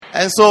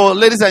And so,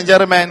 ladies and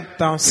gentlemen,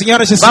 Então,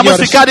 senhoras e vamos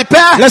senhores, ficar de pé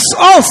let's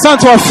all stand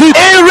to our feet.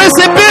 e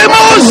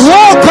recebemos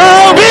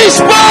Welcome,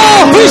 Bispo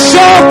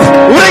Bishop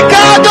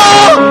Ricardo.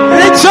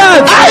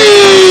 Richard.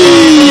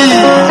 Ai!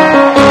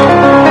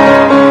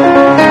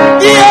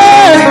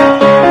 Yeah.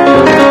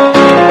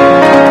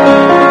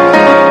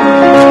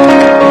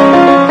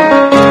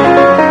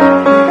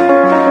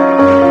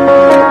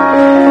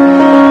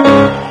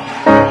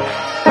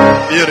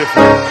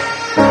 Beautiful.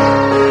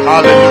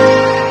 Hallelujah.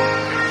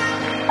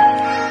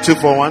 2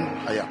 for 1.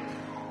 Yeah.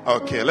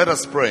 Okay, let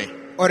us pray.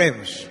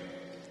 Oremos.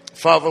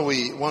 Father,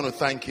 we want to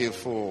thank you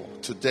for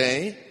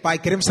today. Pai,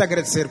 queremos te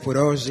agradecer por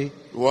hoje.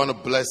 We want to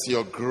bless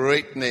your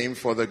great name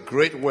for the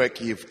great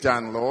work you've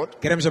done, Lord,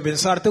 Queremos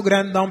abençoar teu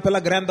grande nome pela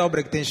grande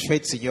obra que tens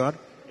feito, Senhor,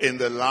 in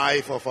the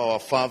life of our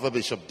Father,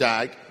 Bishop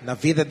Dag, na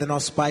vida do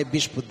nosso pai,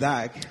 Bispo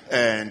Dag,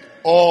 and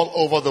all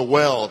over the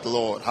world,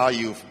 Lord, how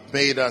you've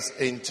made us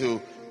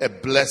into a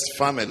blessed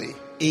family.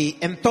 e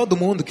em todo o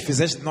mundo que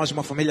fizeste de nós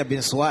uma família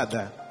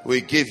abençoada.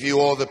 We give you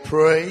all the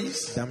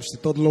praise. Damos-te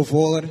todo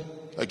louvor,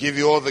 I give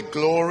you all the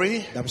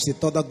glory. damos-te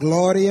toda a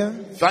glória.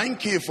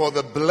 Thank you for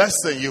the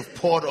blessing you've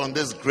poured on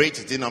this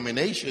great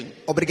denomination.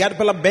 Obrigado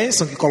pela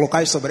bênção que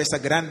colocais sobre esta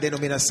grande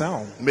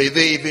denominação. May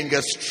they even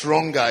get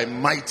stronger and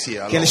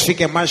mightier, Que eles Lord.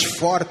 fiquem mais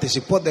fortes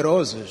e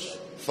poderosos.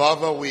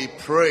 Father, we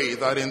pray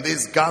that in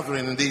this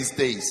gathering, in these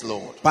days,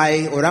 Lord,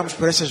 Pai, oramos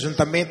por esse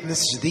ajuntamento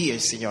nesses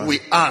dias, Senhor.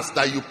 we ask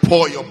that you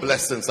pour your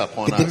blessings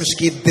upon Pedimos us.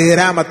 que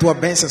derrama a tua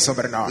bênção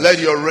sobre nós.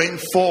 Let your rain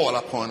fall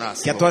upon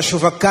us, Que a Lord. tua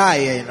chuva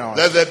caia em nós.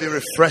 Let there be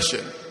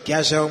refreshing. Que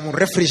haja Let um there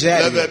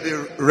refrigério.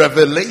 be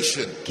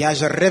revelation. Que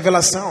haja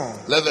revelação.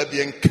 Let there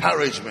be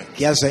encouragement.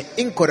 Que haja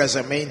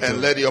encorajamento.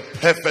 And let your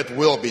perfect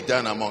will be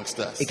done amongst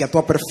us. E que a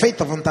tua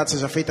perfeita vontade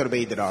seja feita no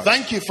meio de nós.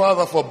 Thank you,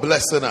 Father, for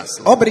blessing us.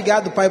 Lord.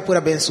 Obrigado, Pai, por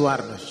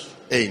abençoar-nos.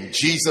 In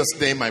Jesus'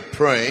 name I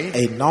pray.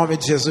 Em nome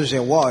de Jesus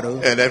eu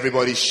oro. And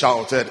everybody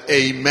shouted,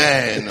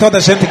 Amen. Toda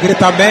a gente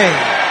grita amém.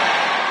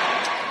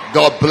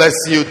 God bless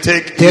you.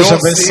 Take Deus your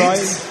abençoe.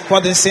 seats.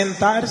 Podem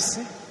sentar-se.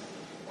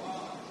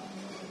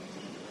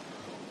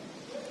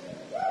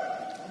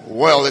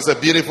 Well, it's a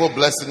beautiful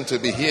blessing to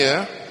be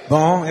here.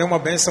 Bom, é uma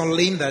bênção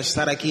linda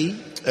estar aqui.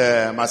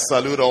 I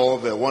salute all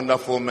the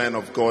wonderful men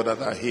of God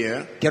that are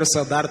here. Quero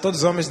saudar todos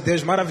os homens de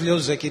Deus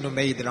maravilhosos aqui no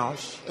meio de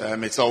nós.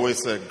 It's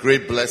always a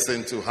great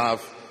blessing to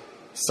have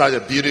such a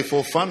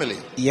beautiful family.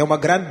 E é uma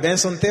grande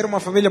bênção ter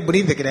uma família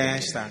bonita que nem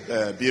esta.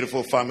 A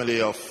beautiful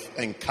family of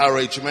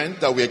encouragement,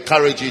 that we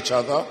encourage each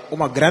other.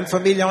 Uma grande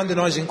família onde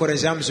nós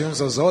encorajamos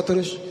uns aos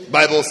outros.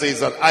 Bible says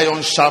that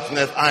iron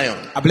sharpeneth iron.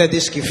 A Bíblia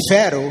diz que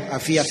ferro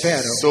afia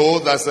ferro. So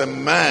does a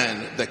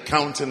man the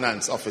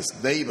countenance of his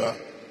neighbor.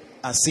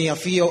 Assim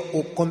afia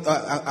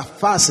a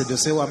face do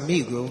seu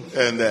amigo.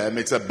 And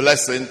it's a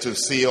blessing to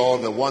see all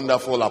the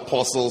wonderful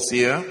apostles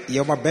here. E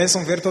é uma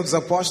bênção ver todos os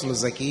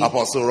apóstolos aqui.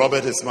 Apostle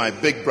Robert is my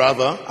big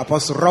brother.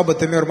 Apóstolo Robert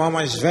é meu irmão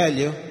mais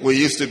velho. We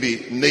used to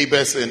be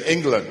neighbors in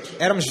England,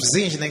 Éramos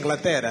vizinhos na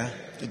Inglaterra.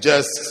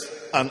 just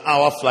an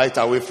hour flight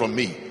away from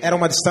me. Era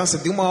uma distância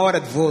de 1 hora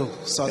de voo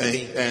só de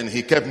mim. And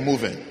he kept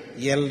moving.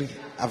 E ele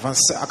Now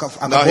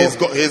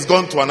acabou he's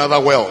gone to another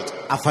world.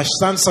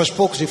 afastando-se aos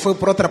poucos e foi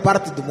para outra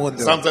parte do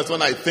mundo. Sometimes when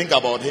I think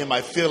about him,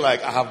 I feel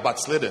like I have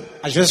backslidden.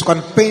 Às vezes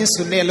quando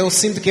penso nele, eu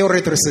sinto que eu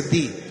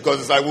retrocedi. Because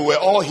it's like we were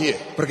all here.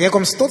 Porque é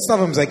como se todos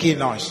estávamos aqui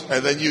nós.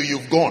 And then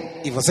you've gone.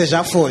 E você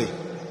já foi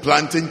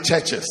Planting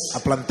churches. a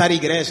plantar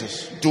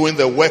igrejas, Doing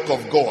the work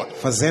of God.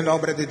 fazendo a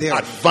obra de Deus,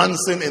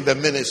 Advancing in the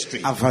ministry.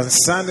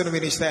 avançando no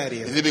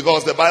ministério. Is it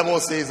because the Bible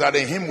says that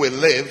in him we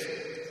live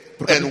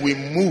and we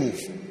move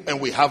and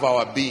we have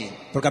our being.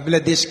 Porque a Bíblia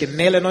diz que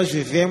nele nós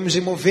vivemos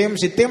e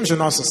movemos e temos o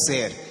nosso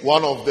ser.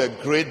 One of the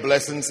great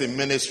blessings in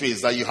ministry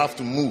is that you have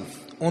to move.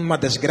 Uma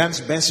das grandes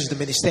bênçãos do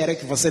ministério é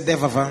que você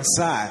deve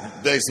avançar.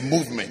 There is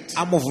movement.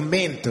 Há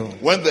movimento.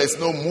 When there is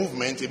no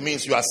movement, it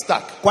means you are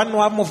stuck. Quando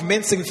não há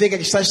movimento, significa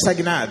que está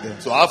estagnado.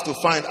 So I have to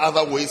find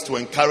other ways to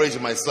encourage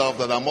myself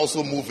that I'm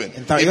also moving,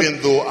 Então, even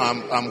though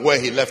I'm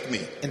where he left me.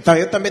 Então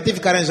eu também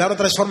tive que arranjar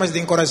outras formas de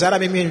encorajar a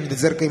mim mesmo, de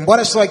dizer que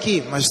embora estou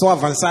aqui, mas estou a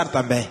avançar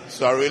também.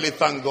 So I really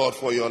thank God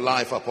for your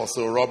life,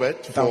 Apostle Robert,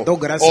 Então, for dou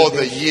graças all a the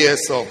Deus.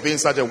 years of being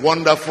such a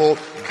wonderful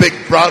big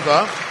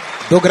brother,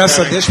 Dou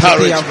graças a Deus por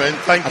ti, encouragement.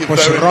 Thank you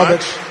Apóstolo very Robert,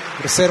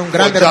 much por ser um for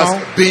grande just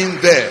irmão, being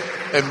there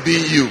and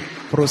being you.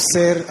 por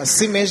ser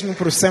assim mesmo,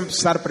 por sempre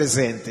estar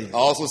presente. I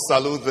also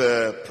salute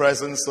the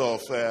presence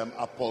of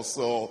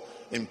Apostle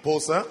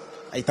Imposa.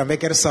 E também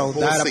quero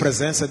saudar a Sim.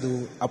 presença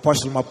do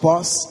apóstolo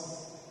Mapós.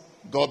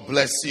 God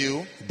bless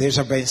you. Deus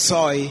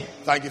abençoe.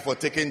 Thank you for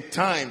taking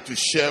time to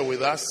share with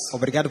us,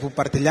 Obrigado por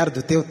partilhar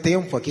do teu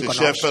tempo aqui to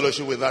share conosco,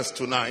 fellowship with us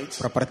tonight.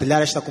 para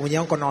partilhar esta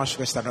comunhão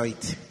conosco esta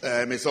noite.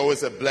 It's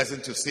always a blessing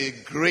to see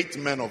great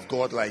men of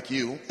God like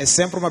you. É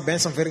sempre uma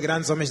bênção ver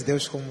grandes homens de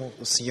Deus como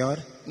o Senhor.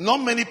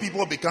 Not many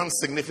people become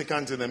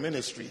significant in the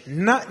ministry,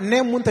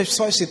 Nem muitas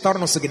pessoas se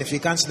tornam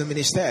significantes no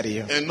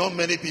ministério. and not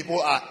many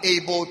people are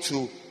able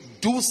to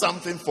do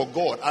something for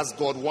God as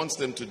God wants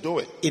them to do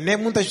it. E nem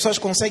muitas pessoas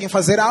conseguem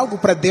fazer algo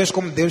para Deus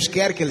como Deus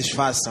quer que eles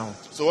façam.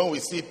 So when we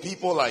see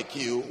people like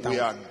you, we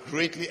are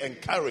greatly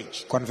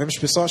encouraged. Quando vemos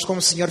pessoas como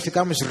o Senhor,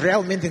 ficamos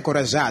realmente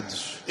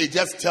encorajados. It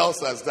just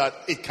tells us that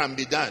it can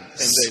be done and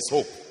there is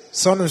hope.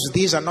 Só nos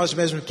diz a nós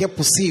mesmos que é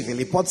possível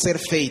e pode ser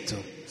feito.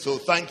 So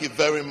thank you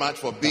very much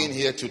for being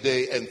here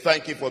today, and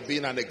thank you for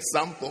being an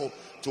example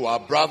to our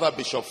brother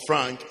Bishop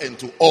Frank and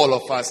to all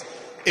of us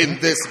in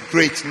this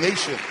great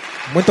nation.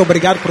 Muito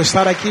obrigado por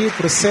estar aqui,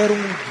 por ser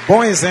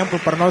bom exemplo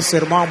para nosso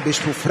irmão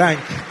Bispo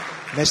Frank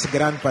neste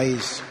grande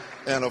país.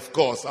 And of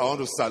course, I want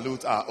to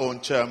salute our own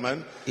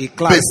chairman, E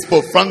claro,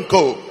 Bispo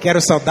Franco. quero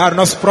saudar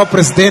nosso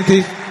próprio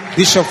presidente,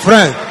 Bishop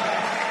Frank.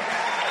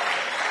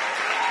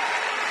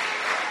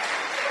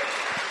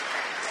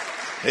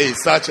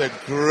 He's such a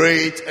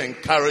great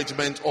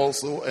encouragement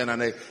also and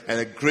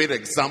a great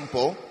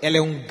example. Ele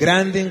é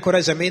grande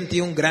encorajamento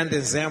e grande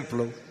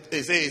exemplo.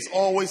 He says it's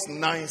always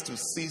nice to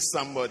see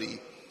somebody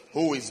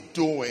who is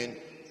doing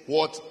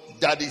what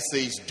daddy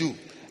says do.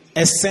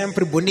 É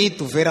sempre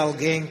bonito ver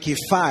alguém que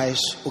faz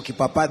o que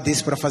papá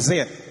disse para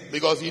fazer.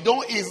 Because you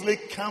don't easily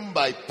come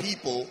by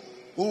people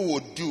who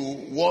would do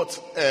what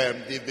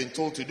they've been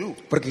told to do.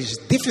 Porque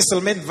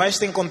dificilmente vais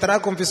te encontrar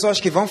com pessoas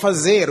que vão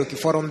fazer o que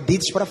foram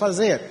ditos para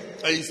fazer.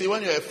 And you see,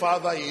 when you're a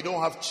father, you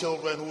don't have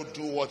children who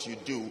do what you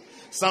do.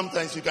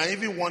 Sometimes you can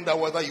even wonder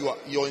whether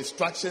your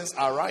instructions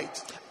are right.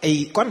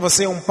 E quando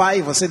você é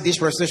pai, você diz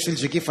para os seus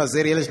filhos o que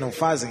fazer e eles não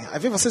fazem.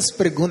 Às vezes você se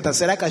pergunta,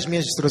 será que as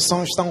minhas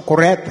instruções estão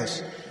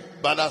corretas?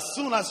 But as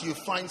soon as you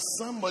find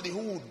somebody who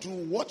will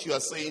do what you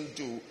are saying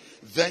do,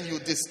 then you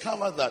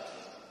discover that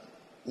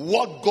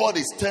what God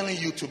is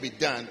telling you to be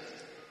done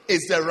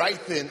is the right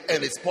thing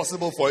and it's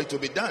possible for it to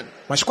be done.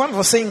 Mas quando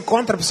você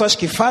encontra pessoas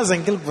que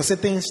fazem aquilo que você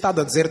tem estado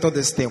a dizer todo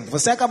esse tempo,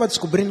 você acaba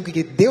descobrindo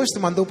que Deus te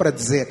mandou para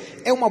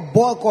dizer é uma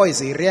boa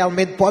coisa e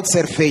realmente pode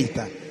ser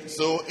feita.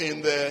 So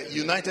in the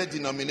United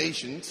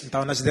Denominations,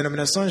 Então, nas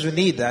denominações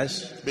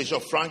unidas,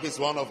 Bishop Frank is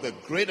one of the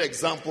great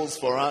examples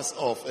for us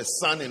of a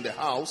son in the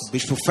house.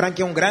 Bispo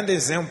Frank é grande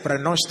exemplo para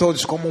nós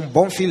todos como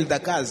bom filho da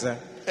casa.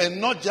 And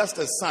not just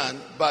a son,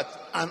 but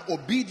an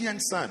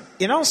obedient son.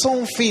 E não só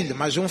filho,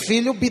 mas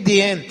filho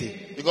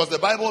obediente. Because the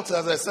Bible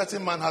tells a certain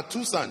man had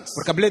two sons.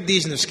 Porque a Bíblia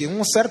diz-nos que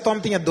certo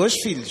homem tinha 2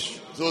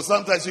 filhos. So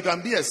sometimes you can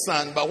be a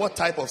son, but what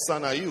type of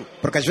son are you?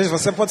 Porque às vezes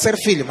você pode ser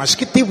filho, mas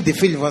que tipo de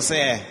filho você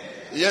é?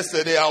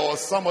 Yesterday,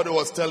 somebody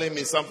was telling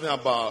me something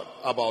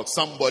about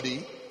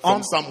somebody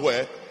from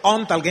somewhere.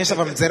 Ontem alguém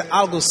estava a me dizer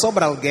algo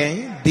sobre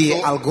alguém de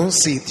algum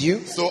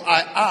sítio. So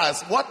I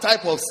asked, what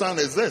type of son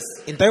is this?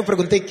 Então eu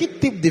perguntei, que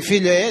tipo de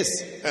filho é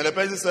esse? And the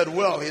person said,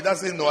 well, he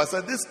doesn't know. I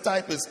said, this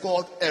type is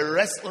called a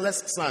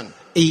restless son.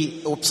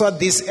 E a pessoa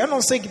disse, eu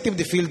não sei que tipo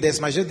de filho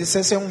desse, mas eu disse,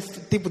 esse é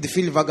tipo de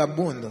filho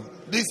vagabundo.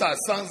 These are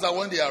sons that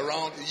when they are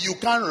around, you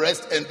can't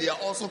rest, and they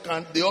also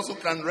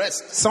can't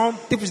rest. São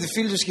tipos de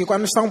filhos que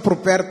quando estão por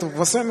perto,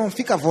 você não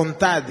fica à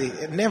vontade,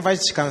 nem vai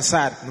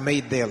descansar no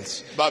meio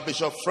deles. But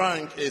Bishop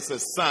Frank is a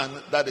son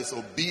that is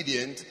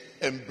obedient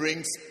and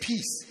brings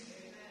peace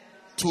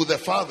to the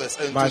fathers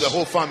and to the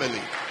whole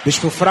family.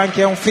 Bispo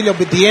Frank é filho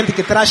obediente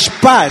que traz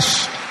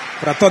paz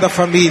para toda a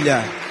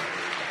família.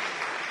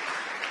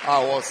 I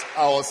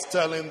was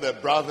telling the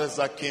brothers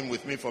that came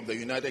with me from the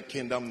United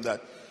Kingdom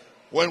that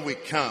when we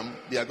come,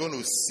 they are going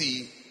to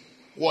see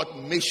what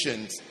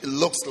missions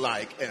looks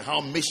like and how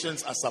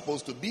missions are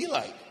supposed to be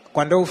like.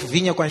 Quando eu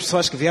vinha com as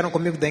pessoas que vieram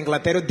comigo da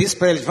Inglaterra, eu disse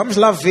para eles, vamos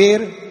lá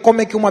ver como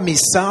é que uma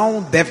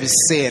missão deve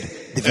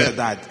ser de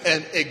verdade.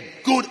 And a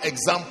good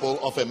example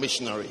of a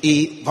missionary.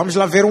 E vamos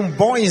lá ver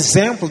bom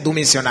exemplo do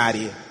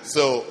missionário.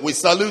 So we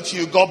salute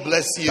you, God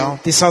bless you. Então,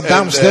 te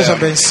saudamos, Deus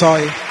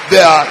abençoe.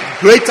 There are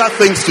greater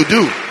things to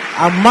do.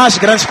 Há mais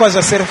grandes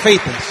coisas a ser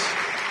feitas.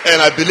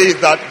 And I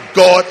believe that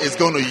God is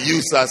going to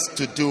use us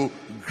to do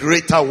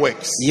greater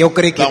works. E eu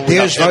creio que than we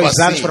Deus have vai ever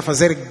usar-nos seen. para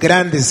fazer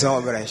grandes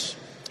obras.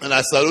 And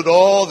I salute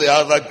all the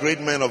other great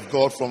men of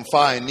God from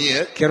far and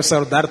near. Quero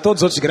saudar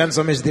todos os outros grandes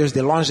homens de Deus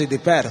de longe e de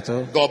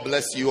perto. God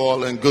bless you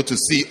all and good to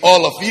see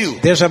all of you.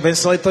 Deus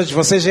abençoe todos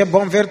vocês e é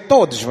bom ver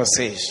todos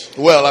vocês.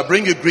 Well, I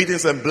bring you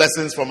greetings and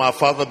blessings from our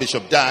father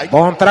Bishop Dag.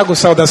 Bom, trago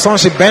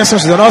saudações e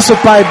bênçãos do nosso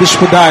pai,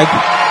 Bispo Dag.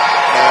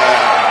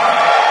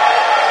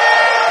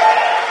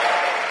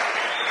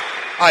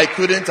 I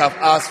couldn't have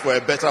asked for a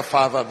better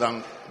father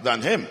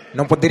than him.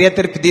 Não poderia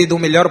ter pedido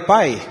melhor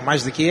pai,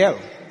 mais do que ele.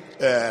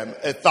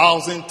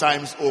 1,000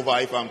 times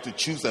over, if I'm to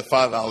choose a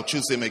father, I'll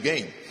choose him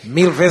again.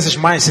 1000 vezes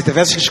mais. Se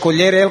tivesse que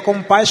escolher ele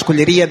como pai,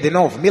 escolheria de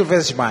novo. 1000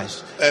 vezes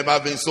mais.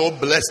 I've been so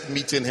blessed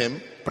meeting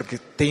him. Porque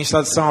tenho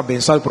estado tão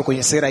abençoado por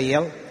conhecer a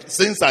ele.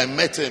 Since I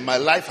met him, my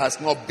life has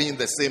not been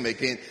the same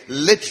again,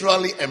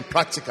 literally and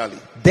practically.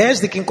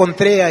 Desde que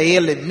encontrei a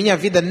ele, minha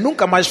vida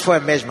nunca mais foi a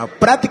mesma,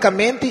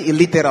 praticamente e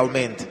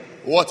literalmente.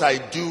 What I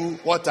do,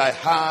 what I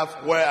have,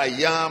 where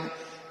I am,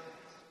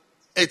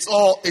 it's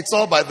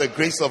all by the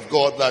grace of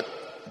God that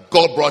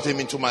God brought him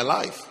into my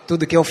life.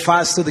 Tudo que eu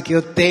faço, tudo que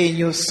eu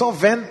tenho, só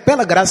vem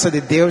pela graça de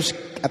Deus,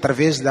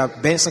 através da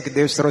bênção que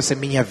Deus trouxe em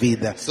minha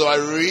vida. So I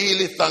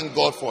really thank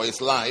God for his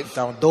life.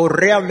 Então, dou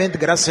realmente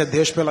graças a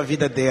Deus pela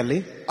vida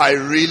dele. I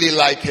really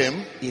like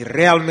him. E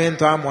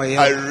realmente amo a I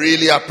ele.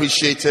 really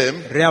appreciate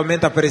him.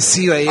 Realmente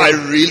aprecio a I ele.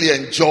 really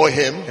enjoy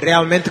him.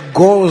 Realmente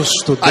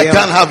gosto I dele.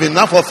 can't have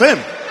enough of him.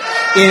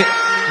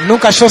 E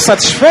nunca estou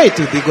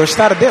satisfeito de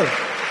gostar dele.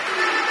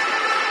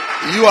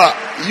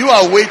 You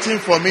are waiting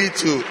for me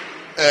to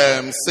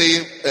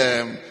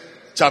say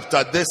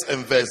chapter this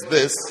and verse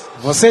this,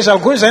 Vocês,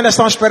 alguns ainda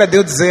estão à espera de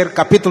eu dizer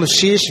capítulo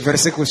X,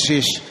 versículo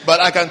X. but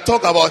I can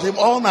talk about him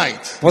all night,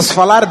 Posso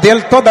falar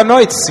dele toda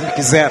noite, se me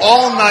quiser.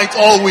 all night,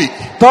 all week,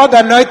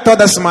 Toda noite,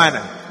 toda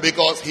semana.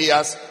 because he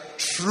has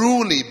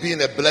truly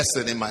been a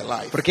blessing in my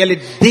life. Porque ele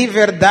de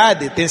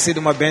verdade tem sido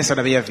uma bênção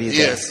na minha vida.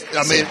 Yes,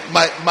 I mean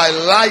my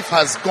life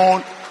has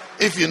gone.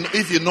 If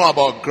you know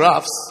about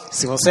graphs,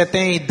 Se você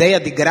tem ideia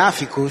de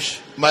gráficos,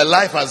 my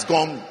life has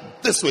gone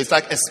this way. It's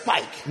like a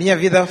spike. minha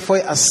vida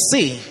foi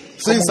assim.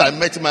 Since I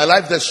met him, my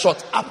life just shot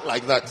up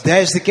like that,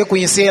 Desde que eu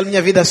conheci ele,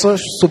 minha vida só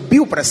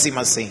subiu para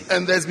cima assim.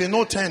 and there's been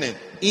no turning.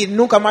 E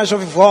nunca mais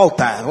houve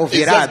volta ou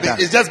virada.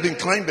 It's just been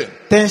climbing,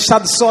 Tem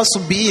estado só a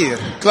subir.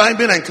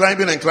 climbing and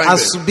climbing and A climbing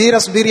subir, a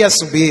subir e a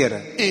subir.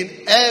 in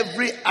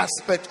every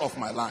aspect of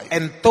my life.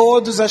 Em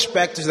todos os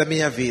aspectos da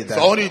minha vida.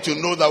 So I want you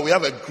to know that we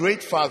have a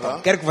great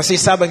father, Quero que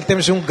vocês saibam que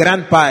temos um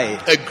grande pai,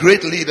 a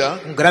great leader,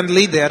 um grande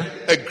líder,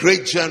 a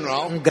great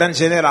general, um grande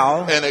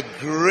general and a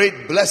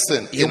great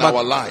blessing e in uma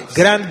our lives.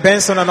 grande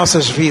bênção nas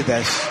nossas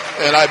vidas.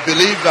 And I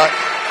believe that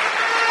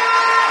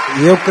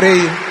E eu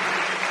creio,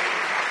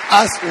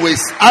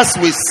 as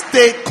we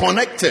stay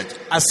connected,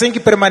 assim que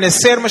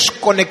permanecermos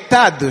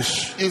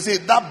conectados, you see,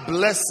 that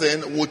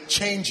blessing will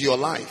change your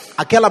life.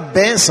 aquela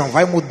bênção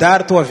vai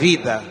mudar tua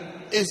vida.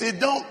 You see,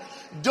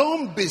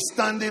 don't be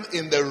standing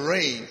in the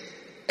rain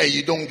and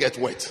you don't get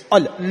wet.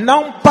 Olha,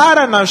 não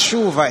para na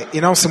chuva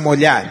e não se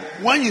molhar.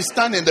 When you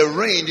stand in the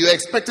rain, you're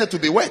expected to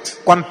be wet.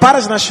 Quando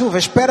paras na chuva,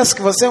 espera-se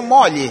que você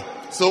molhe.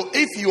 So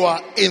if you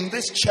are in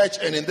this church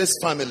and in this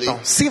family, Então,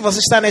 se você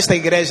está nesta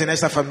igreja,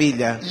 nesta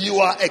família, you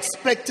are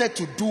expected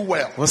to do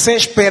well. você é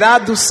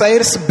esperado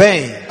sair-se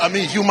bem. I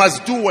mean, you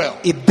must do well.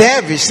 E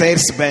deves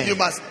sair-se You bem.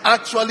 must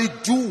actually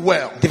do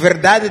well De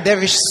verdade,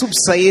 deves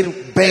subsair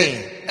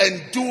bem. and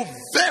do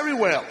very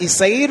well. E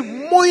sair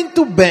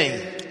muito bem.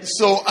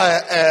 So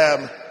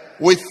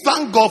we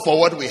thank God for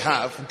what we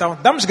have, Então,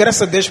 damos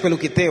graças a Deus pelo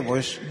que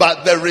temos,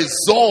 but the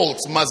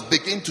results must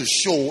begin to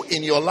show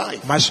in your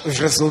life. mas os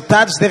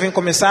resultados devem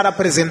começar a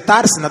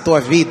apresentar-se na tua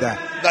vida.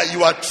 That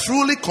you are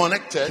truly Que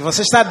connected,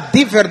 você está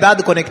de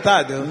verdade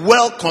conectado,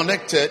 well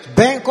connected,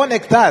 bem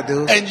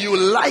conectado, and you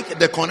like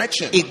the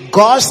connection. e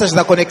gostas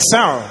da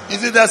conexão. You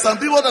see, there are some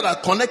people that are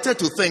connected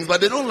to things, but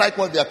they don't like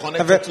what they are Tá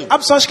connected vendo? to. Há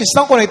pessoas que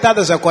estão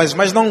conectadas a coisas,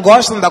 mas não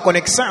gostam da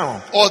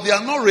conexão. Or they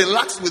are not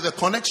relaxed with the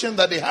connection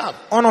that they have.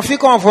 Ou não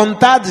ficam à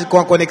vontade com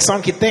a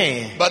conexão que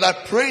têm. But I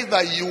pray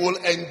that you will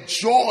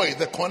enjoy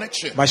the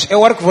connection. Mas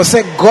eu oro que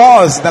você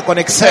goze da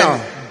conexão. And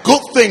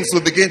good things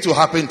will begin to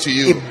happen to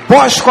E you.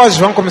 boas coisas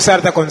vão começar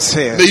a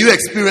acontecer. May you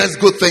experience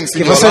good things Que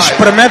in your você life.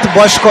 experimente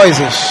boas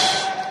coisas.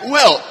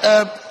 Well,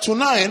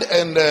 tonight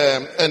and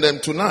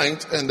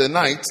the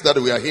night that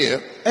we are here,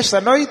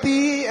 Esta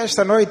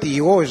noite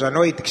e hoje, a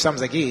noite que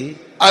estamos aqui,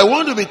 I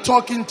want to be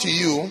talking to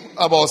you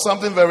about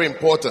something very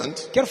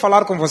important. quero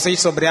falar com vocês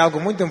sobre algo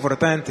muito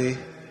importante.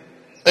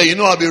 And you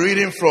know, I'll be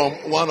reading from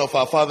one of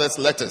our father's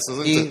letters,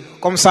 isn't E, it?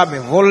 como sabem,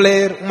 vou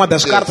ler uma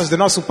das cartas de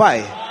nosso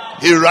pai.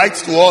 He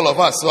writes to all of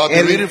us, so I'll be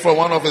Ele- reading from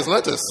one of his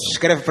letters.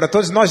 Escreve para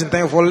todos nós, então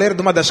eu vou ler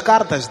de uma das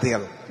cartas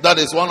dele,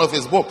 That is one of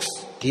his books.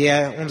 que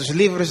é um dos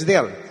livros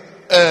dele.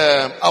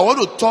 I want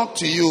to talk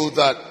to you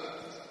that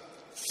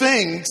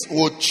things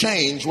will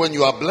change when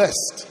you are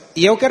blessed.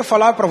 E eu quero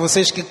falar para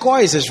vocês que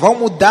coisas vão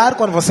mudar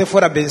quando você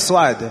for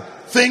abençoado.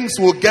 Things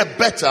will get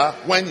better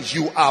when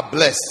you are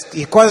blessed.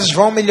 E coisas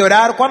vão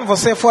melhorar quando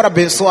você for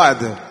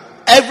abençoado.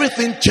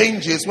 Everything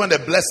changes when a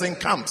blessing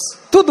comes.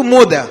 Tudo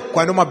muda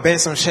quando uma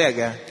bênção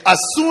chega. As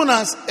soon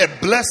as a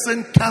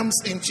blessing comes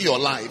into your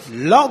life,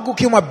 Logo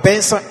que uma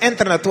bênção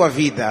entra na tua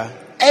vida,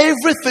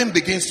 everything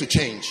begins to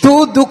change.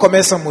 tudo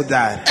começa a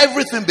mudar.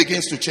 Everything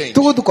begins to change.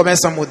 Tudo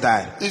começa a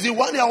mudar. You see,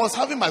 one day I was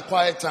having my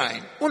quiet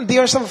time, Um dia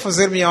eu estava a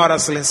fazer minha hora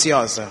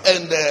silenciosa.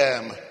 and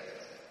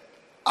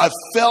I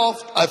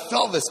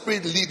felt the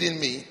Spirit leading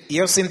me E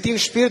eu senti o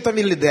Espírito a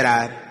me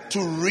liderar to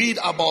read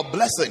about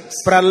blessings.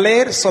 para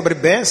ler sobre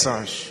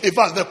bênçãos. In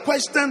fact, the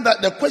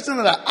question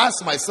that I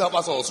asked myself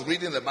as I was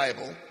reading the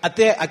Bible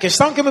Até a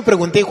questão que eu me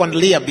perguntei quando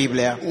li a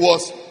Bíblia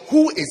was,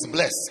 who is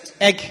blessed?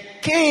 é que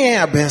quem é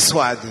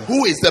abençoado?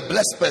 Who is the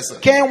blessed person?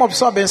 Quem é uma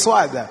pessoa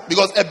abençoada?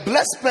 Because a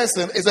blessed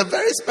person is a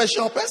very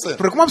special person.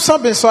 Porque uma pessoa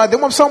abençoada é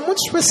uma pessoa muito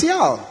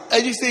especial. And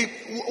you see,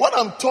 what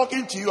I'm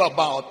talking to you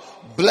about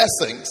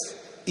blessings,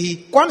 E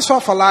quando estou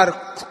a falar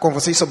com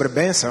vocês sobre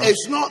bênçãos,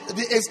 it's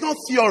not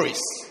theories.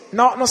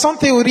 não são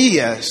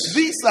teorias.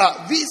 These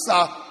are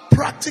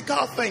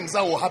practical things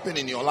that will happen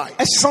in your life.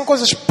 Estas são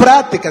coisas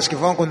práticas que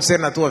vão acontecer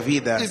na tua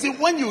vida. You see,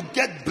 when you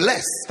get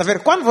blessed, Tá vendo?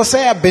 Quando você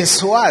é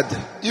abençoado,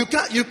 you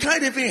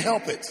can't even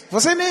help it.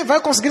 você nem vai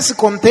conseguir se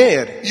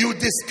conter. You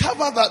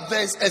discover that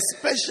there's a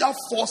special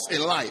force in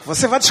life,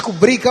 Você vai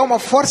descobrir que há uma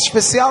força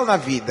especial na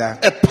vida,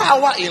 a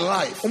power in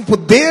life,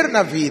 poder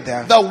na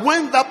vida, that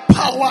when that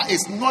power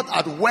is not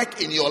at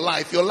work in your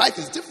life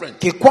is different.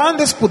 que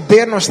quando esse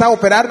poder não está a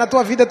operar na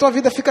tua vida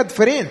fica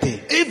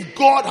diferente. If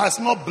God has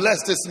not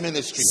blessed this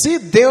ministry, Se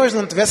Deus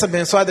não tivesse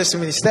abençoado este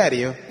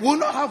ministério, we'll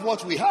not have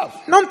what we have.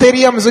 não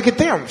teríamos o que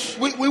temos.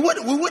 We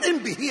wouldn't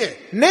be here.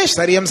 Nem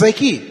estaríamos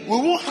aqui. We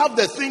won't have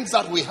the things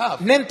that we have.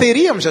 Nem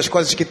teríamos as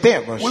coisas que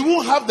temos. We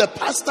won't have the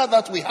pastor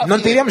that we have Não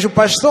here. teríamos o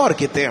pastor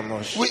que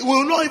temos. We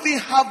will not even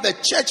have the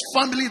church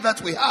family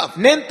that we have.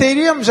 Nem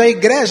teríamos a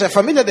igreja, a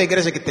família da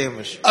igreja que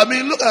temos. I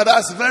mean, look at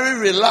us, very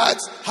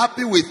relaxed,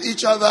 happy with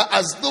each other,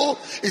 as though,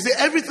 you see,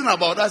 everything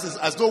about us is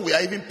as though we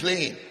are even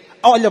playing.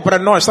 Olha para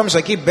nós, estamos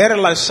aqui bem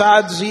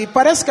relaxados e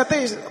parece que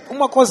até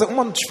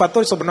um dos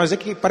fatores sobre nós é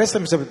que parece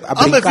que estamos a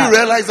How many of you brincar.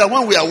 realize that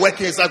when we are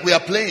working, it's like we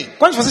are playing?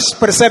 Quando vocês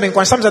percebem,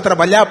 quando estamos a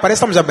trabalhar, parece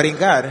que estamos a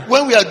brincar.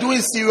 When we are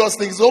doing serious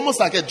things, it's almost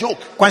like a joke.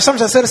 Quando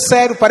estamos a ser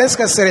sérios, parece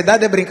que a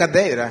seriedade é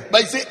brincadeira.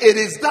 But you see, it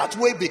is that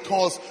way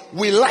because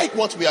we like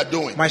what we are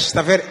doing. Mas está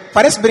a ver,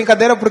 parece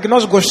brincadeira porque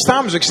nós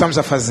gostamos do que estamos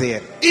a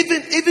fazer.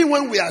 Even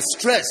when we are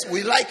stressed,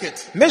 we like it.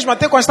 Mesmo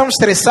até quando estamos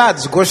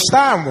estressados,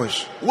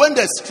 gostamos. When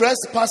the stress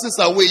passes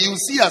away, you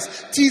see us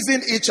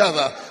teasing each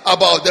other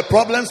about the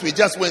problems we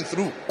just went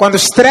through. Quando o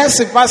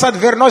estresse passa a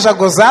ver nós a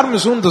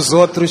gozarmos um dos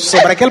outros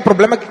sobre aquele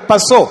problema que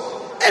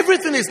passou.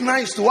 Everything is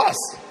nice to us.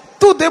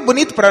 Tudo é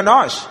bonito para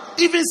nós.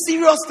 Even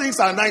serious things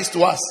are nice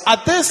to us.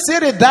 Até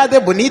seriedade é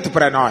bonito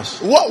para nós.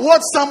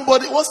 What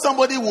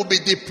somebody will be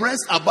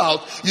depressed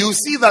about, you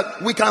see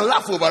that we can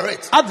laugh over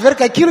it. Há de ver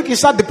que aquilo que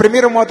está a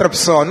deprimir uma outra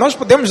pessoa, nós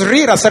podemos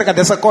rir acerca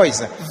dessa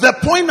coisa. The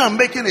point I'm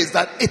making is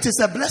that it is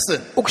a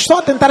blessing. O que estou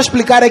a tentar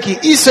explicar é que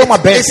isso é uma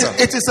bênção.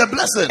 It is a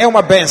blessing. É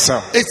uma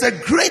bênção. It's a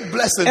great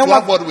blessing É to uma-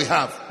 have what we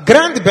have.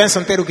 Grande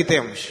bênção ter o que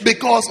temos.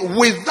 Because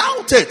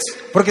without it,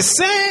 Porque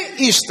sem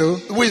isto,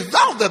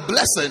 without the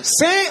blessing,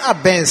 sem a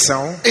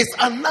bênção, it's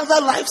another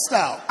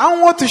lifestyle, há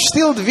um outro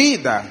estilo de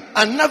vida,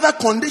 another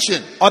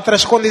condition,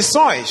 outras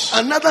condições,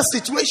 another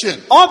situation.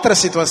 outra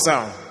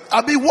situação.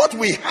 I mean, what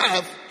we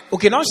have, O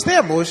que nós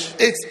temos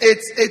it's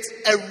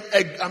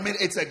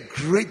a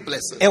great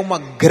blessing. é uma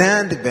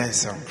grande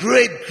bênção.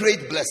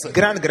 Great blessing.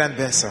 Grande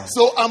bênção.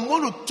 So I'm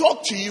going to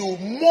talk to you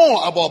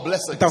more about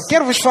blessings. Então,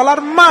 quero vos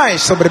falar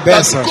mais sobre That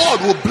bênçãos,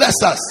 God will bless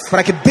us.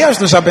 para que Deus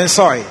nos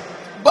abençoe.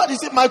 But you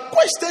see, my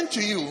question to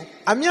you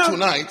A minha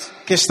tonight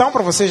questão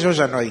para vocês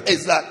hoje à noite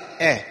is that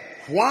é: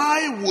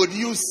 why would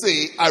you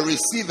say I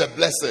receive a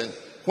blessing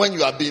when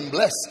you are being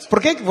blessed? por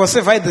que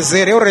você vai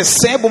dizer eu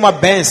recebo uma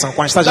bênção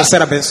quando estás a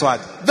ser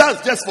abençoado?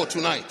 That's just for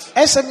tonight.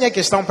 Essa é a minha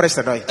questão para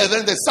esta noite. And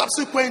then the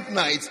subsequent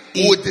nights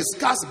we'll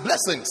discuss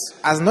blessings.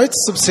 As noites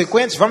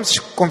subsequentes vamos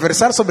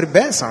conversar sobre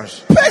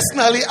bênçãos.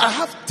 Personally,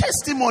 I have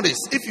testimonies.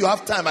 If you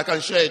have time, I can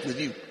share it with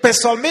you.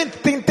 Pessoalmente,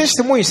 tem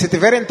testemunhos. Se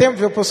tiverem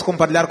tempo, eu posso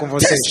compartilhar com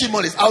vocês.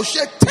 Testimonies. I'll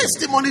share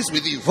testimonies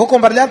with you. Vou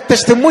compartilhar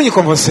testemunho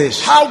com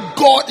vocês. How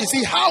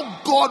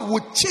God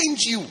would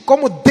change you.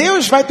 Como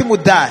Deus vai te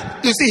mudar.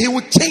 You see, He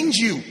would change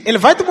you. Ele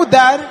vai te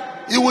mudar.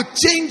 He will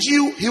change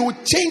you. He will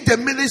change the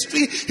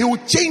ministry. He will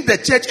change the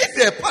church. If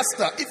you're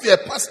a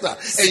pastor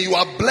and you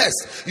are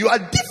blessed, you are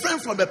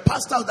different from a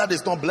pastor that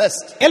is not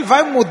blessed. Ele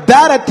vai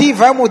mudar a ti,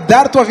 vai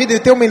mudar a tua vida e o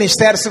teu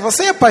ministério. Se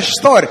você é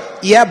pastor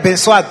e é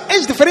abençoado,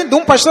 és diferente de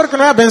um pastor que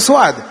não é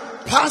abençoado.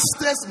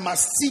 Pastors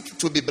must seek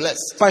to be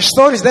blessed.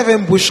 Pastores devem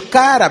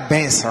buscar a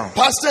bênção.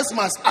 Pastors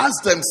must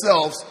ask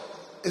themselves,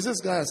 is this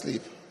guy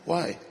asleep?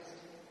 Why?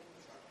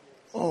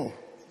 Oh.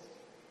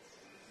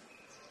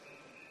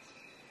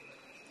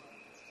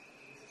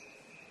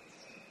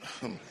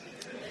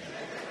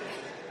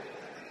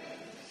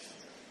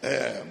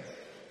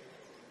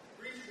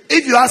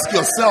 If you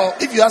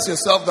ask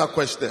yourself that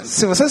question,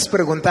 Se você se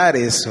perguntar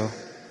isso,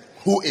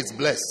 who is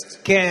blessed?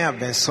 quem é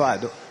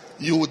abençoado?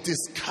 You will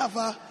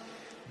discover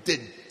the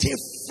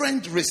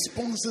different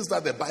responses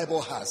that the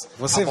Bible has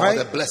Você about vai-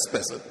 the blessed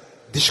person.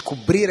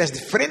 Descobrir as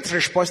diferentes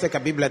respostas que a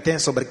Bíblia tem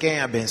sobre quem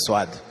é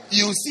abençoado.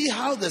 You see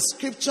how the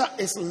scripture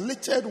is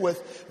littered with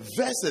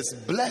verses.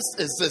 Blessed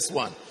is this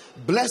one.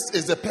 Blessed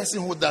is the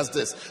person who does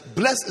this.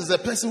 Blessed is the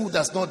person who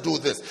does not do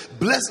this.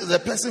 Blessed is the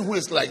person who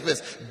is like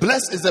this.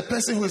 Blessed is the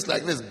person who is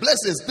like this.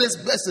 Blessed is this,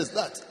 blessed is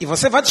that. E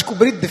você vai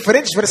descobrir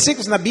diferentes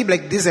versículos na Bíblia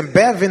que dizem: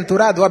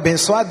 bem-aventurado ou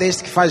abençoado é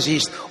este que faz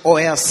isto, ou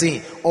é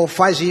assim, ou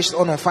faz isto,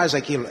 ou não faz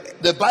aquilo.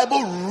 The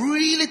Bible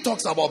really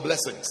talks about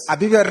blessings. A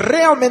Bíblia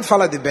realmente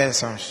fala de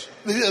bênçãos.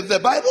 The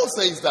Bible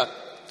says that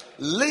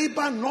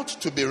labor not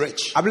to be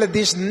rich. A Bíblia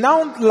diz: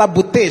 não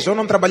labuteis, ou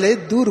não trabalhei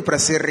duro para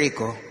ser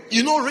rico.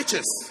 You know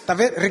riches. Tá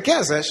vendo?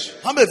 Riquezas.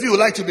 How many of you would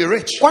like to be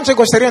rich? Quantos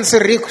gostariam de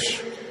ser ricos?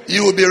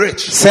 You will be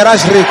rich.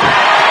 Serás rico.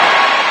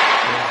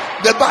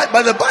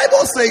 But the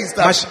Bible says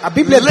that Mas a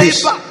Bíblia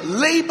diz-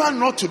 labor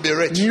not to be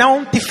rich.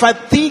 Não te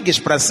fatigues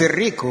para ser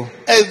rico.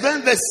 And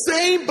then the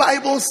same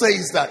Bible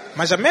says that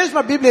Mas a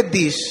mesma Bíblia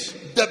diz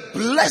the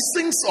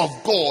blessings of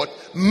God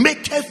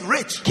maketh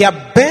rich. que a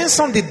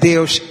bênção de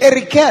Deus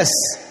enriquece.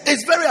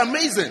 It's very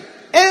amazing.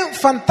 É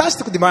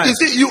fantástico demais. You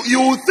see,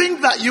 you will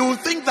think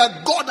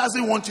that God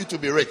doesn't want you to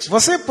be rich.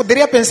 Você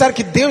poderia pensar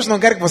que Deus não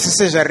quer que você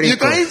seja You rico.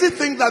 can easily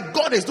think that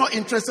God is not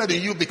interested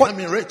in you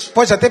becoming rich.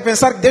 Pode até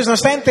pensar que Deus não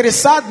está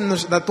interessado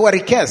na tua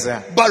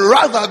riqueza. But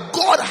rather,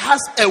 God has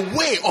a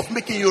way of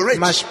making you rich.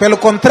 Mas pelo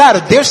contrário,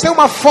 Deus tem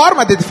uma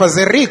forma de te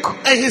fazer rico.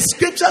 And His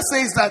scripture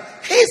says that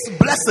His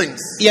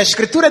blessings, E a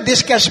Escritura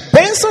diz que as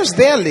bênçãos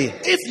dele,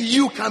 if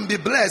you can be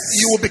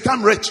blessed, you will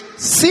become rich.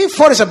 se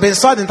fores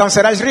abençoado, então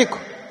serás rico.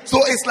 So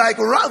it's like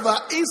rather,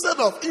 instead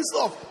of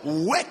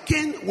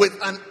working with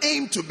an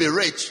aim to be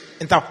rich,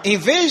 Então, em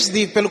vez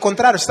de, pelo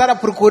contrário, estar a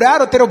procurar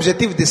ou ter o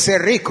objetivo de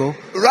ser rico,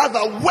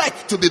 rather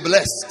work to be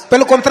blessed.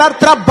 pelo contrário,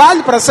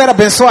 trabalhe para ser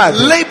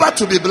abençoado. Labor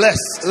to be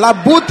blessed.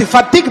 Labute,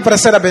 fatigue para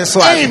ser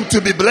abençoado. Aim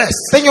to be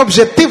blessed. Tenha o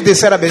objetivo de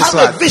ser Have a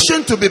abençoado.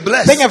 vision to be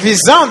blessed. Tenha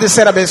visão de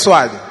ser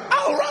abençoado.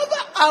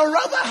 I'd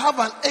rather have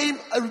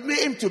an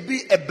aim to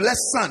be a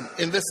blessed son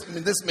in this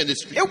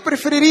ministry. Eu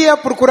preferiria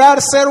procurar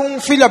ser um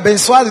filho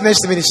abençoado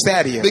neste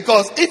ministério.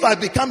 Because if I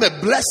become a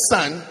blessed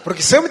son,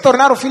 Porque se eu me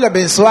tornar um filho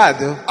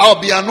abençoado,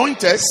 I'll be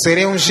anointed,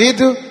 serei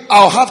ungido,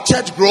 I'll have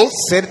church growth,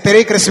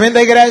 terei crescimento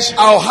da igreja,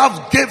 I'll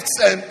have gifts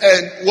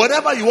and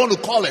whatever you want to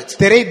call it.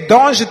 terei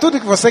dons de tudo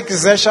que você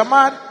quiser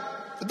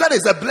chamar. That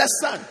is a blessed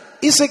son.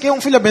 Isso é que é um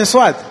filho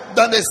abençoado.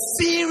 Than a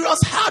serious,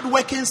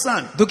 hard-working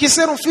son. Do que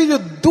ser um filho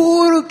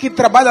duro que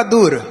trabalha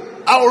duro.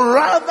 I'll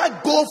rather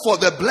go for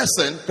the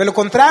blessing Pelo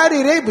contrário,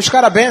 irei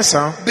buscar a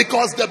bênção,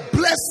 because the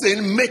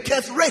blessing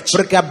maketh rich.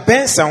 porque a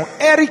bênção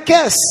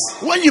enriquece.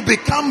 When you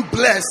become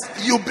blessed,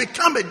 you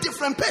become a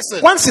different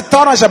person. Quando se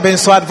tornas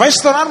abençoado, vais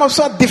se tornar uma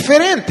pessoa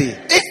diferente.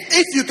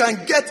 If you can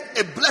get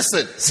a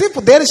blessing, Se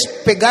puderes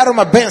pegar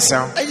uma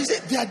bênção, and you say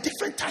there are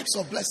different types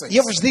of blessings. e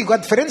eu vos digo, há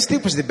diferentes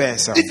tipos de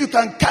bênção. If you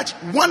can catch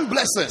one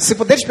blessing, Se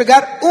puderes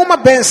pegar uma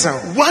bênção,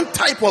 one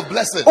type of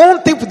blessing,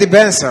 tipo de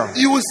bênção,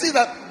 you will see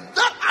that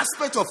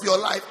aspect of your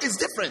life is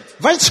different.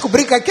 vais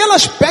descobrir que aquele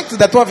aspecto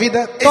da tua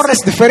vida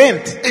torna-se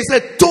diferente. It's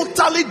a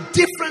totally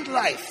different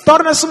life.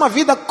 Torna-se uma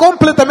vida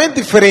completamente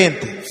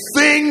diferente.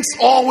 Things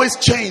always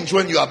change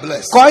when you are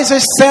blessed.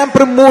 Coisas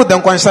sempre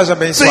mudam quando estás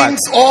abençoado.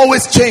 Things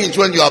always change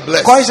when you are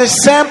blessed. Coisas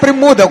sempre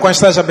mudam quando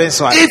estás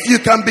abençoado. If you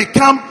can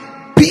become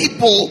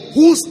people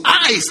whose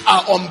eyes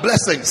are on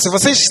blessings, Se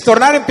vocês se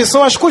tornarem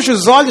pessoas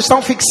cujos olhos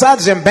estão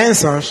fixados em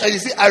bênçãos, and you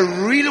see, I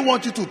really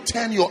want you to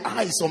turn your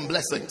eyes on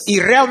blessings. e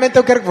realmente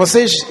eu quero que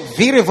vocês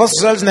virem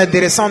vossos olhos na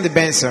direção de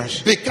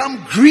bênçãos. Become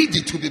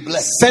greedy to be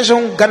blessed.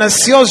 Sejam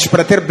gananciosos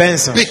para ter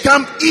bênçãos.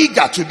 Become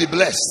eager to be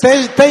blessed.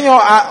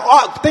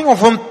 Tenham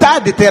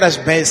vontade de ter as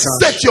bênçãos.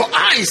 Set your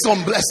eyes on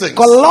blessings.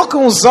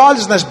 Coloquem os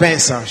olhos nas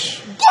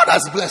bênçãos. God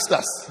has blessed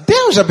us.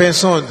 Deus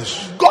abençoa-nos.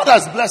 God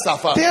has blessed our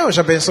family. Deus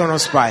abençoa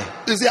nosso Pai.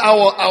 You see,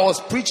 I was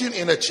preaching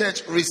in a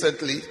church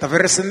recently.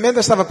 Recentemente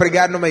eu estava a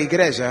pregar numa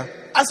igreja.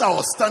 As I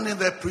was standing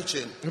there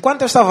preaching,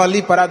 Enquanto eu estava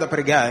ali parado a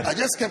pregar, I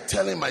just kept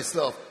telling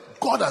myself,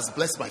 God has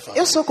blessed my family.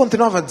 eu só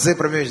continuava a dizer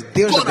para mim,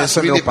 Deus God has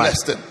abençoa really meu pai.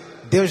 blessed him.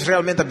 Deus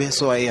realmente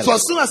abençoa ele. So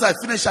as soon as I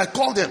finished, I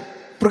called him.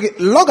 Porque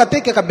logo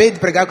até que acabei de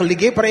pregar, eu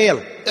liguei para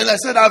ele. And I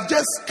said, I've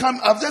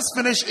just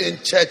finished in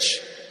church.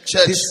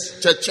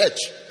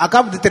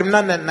 Acabo de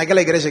terminar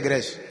naquela igreja.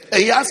 And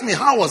he asked me,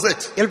 how was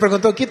it? Ele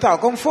perguntou, que tal,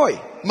 como foi?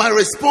 My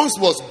response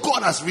was,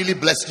 God has really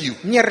blessed you.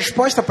 Minha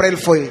resposta para ele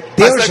foi,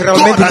 Deus said,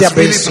 realmente God te has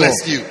really abençoou.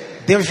 blessed you.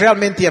 Deus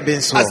realmente te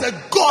abençoou. I said,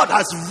 God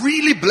has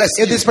really blessed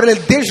Eu you. disse para ele,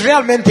 Deus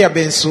realmente te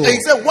abençoou. And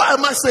he said, why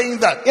am I saying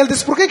that? Ele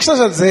disse, por que estás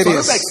a dizer So I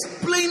was isso?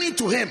 explaining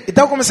to him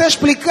Então eu comecei a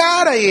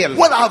explicar a ele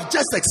what I've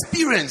just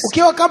experienced o que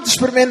eu acabo de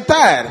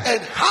experimentar. and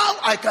how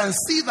I can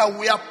see that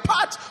we are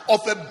part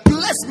of a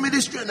blessed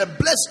ministry and a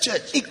blessed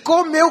church. E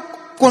como eu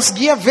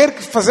conseguia ver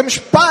que fazemos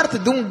parte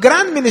de um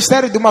grande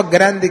ministério, de uma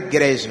grande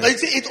igreja. And you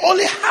see, it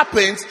only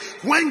happens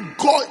when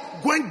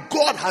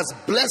God has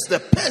blessed the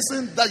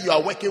person that you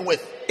are working with,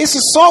 Isso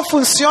só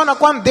funciona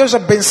quando Deus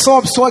abençoa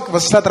a pessoa que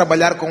você está a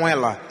trabalhar com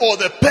ela. or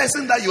the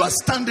person that you are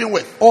standing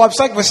with, Ou a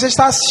pessoa que você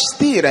está a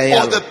assistir a or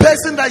ela. the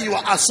person that you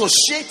are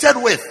associated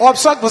with. Ou a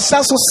pessoa que você está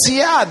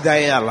associada a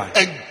ela.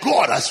 And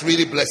God has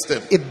really blessed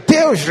them. E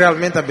Deus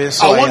realmente I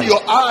abençoa want ela.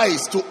 your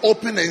eyes to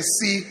open and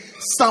see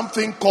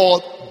something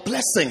called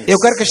blessings. Eu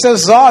quero que os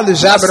teus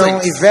olhos abram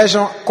Blessings. e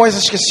vejam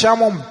coisas que se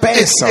chamam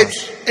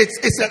bênçãos.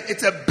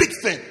 It's a big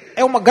thing.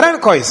 É uma grande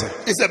coisa.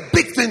 It's a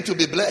big thing to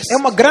be blessed. É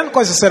uma grande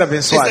coisa ser It's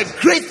abençoado.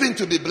 a great thing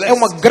to be É blessed.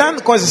 uma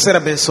grande coisa ser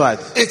abençoado.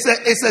 It's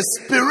a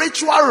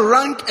spiritual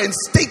rank and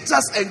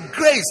status and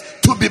grace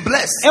to be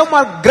blessed. É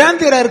uma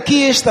grande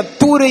hierarquia,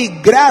 estatura e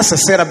graça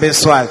ser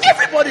abençoado.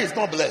 Everybody is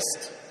not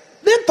blessed.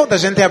 Nem toda a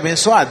gente é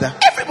abençoada.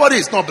 Everybody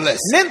is not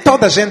blessed. Nem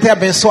toda a gente é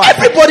abençoada.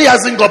 Everybody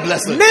hasn't got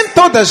blessing. Nem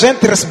toda a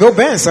gente recebeu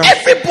bênção.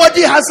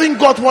 Everybody hasn't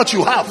got what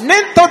you have.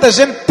 Nem toda a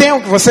gente tem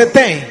o que você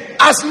tem.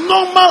 As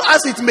normal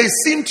as it may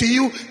seem to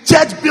you,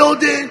 church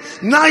building,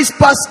 nice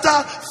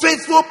pastor,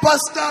 faithful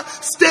pastor,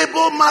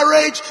 stable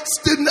marriage,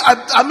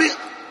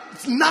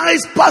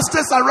 nice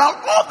pastors around,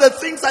 all the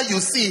things that you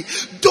see,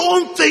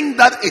 don't think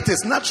that it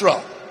is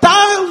natural.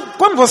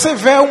 Quando você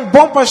vê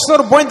bom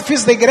pastor, bom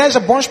edifício da igreja,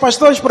 bons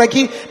pastores por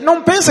aqui,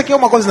 não pensa que é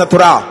uma coisa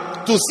natural.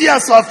 To see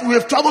ourselves, we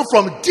have traveled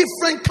from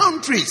different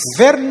countries.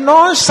 Ver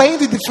nós saindo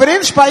de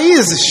diferentes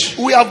países.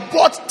 We have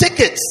bought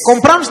tickets.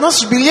 Compramos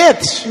nossos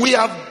bilhetes. We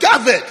have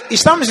gathered.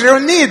 Estamos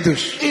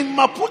reunidos. In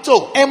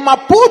Maputo. Em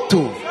Maputo.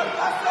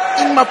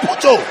 In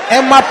Maputo.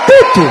 Em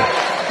Maputo.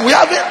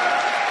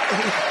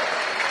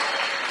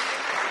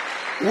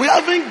 We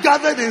haven't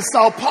gathered in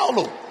Sao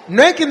Paulo.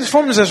 Não é que nos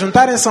fomos a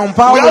juntar em São We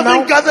Paulo, haven't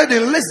não. gathered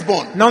in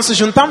Lisbon. Não se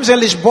juntamos em We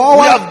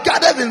Lisboa. have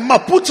gathered in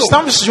Maputo.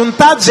 Estamos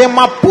juntados em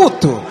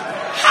Maputo.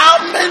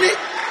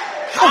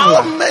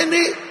 How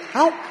many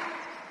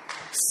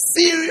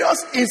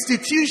serious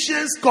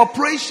institutions,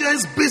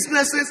 corporations,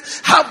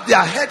 businesses have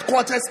their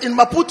headquarters in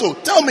Maputo?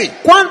 Tell me.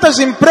 Quantas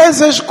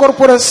empresas,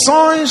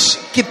 corporações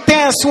que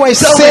têm as suas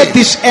Tell me.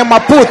 sedes em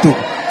Maputo?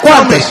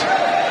 Quantas?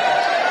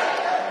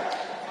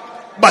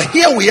 But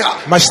here we are.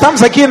 Mas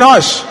estamos aqui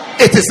nós.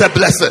 It is a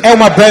blessing. É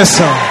uma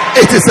bênção.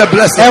 It is a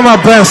blessing. É uma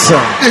bênção.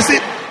 You see,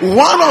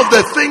 one of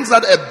the things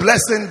that a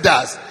blessing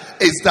does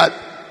is that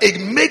it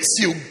makes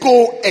you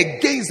go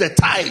against the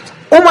tide.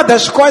 Uma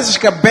das coisas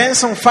que a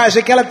bênção faz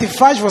é que ela te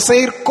faz você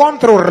ir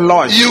contra o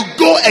relógio. You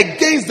go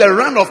against the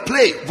run of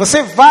play.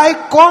 Você vai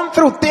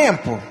contra o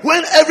tempo.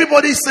 When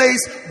everybody says,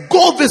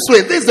 go this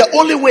way, this is the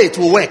only way it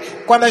will work.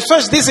 Quando as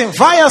pessoas dizem,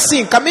 vai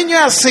assim, caminho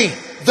é assim.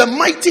 The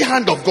mighty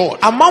hand of God,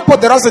 A mão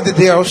poderosa de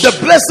Deus, the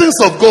blessings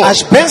of God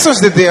as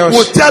bênçãos de Deus,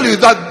 will tell you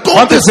that go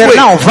vão this dizer, way.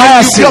 não, vai and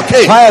assim, you'll be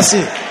okay. vai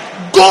assim.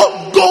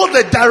 Go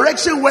the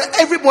direction where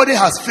everybody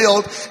has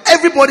failed,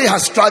 everybody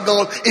has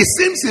struggled, it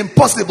seems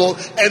impossible,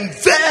 and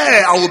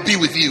there I will be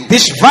with you.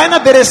 Diz, vai na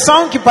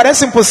direção que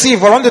parece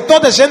impossível, onde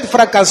toda a gente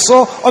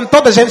fracassou, onde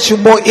toda a gente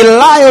chumbou, e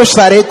lá eu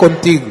estarei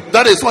contigo.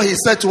 That is what he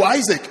said to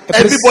Isaac. É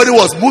por isso- Everybody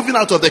was moving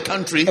out of the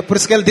country. É por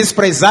isso que ele disse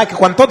para Isaac,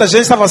 quando toda a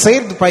gente estava a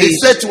sair do He país,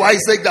 said to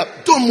Isaac that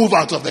don't move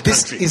out of the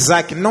disse, country.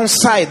 Isaac, não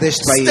sai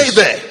deste país. Stay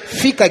there.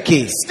 Fica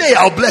aqui. Stay,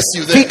 I'll bless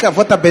you there. Fica,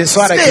 vou te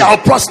abençoar Stay, aqui. I'll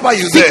prosper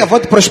you Fica, there. vou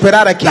te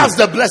prosperar aqui. That's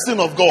the blessing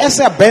of God.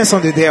 Essa é a bênção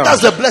de Deus.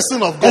 That's the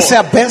blessing of Essa é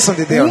a God. bênção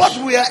de Deus. What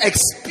we are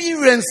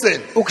experiencing,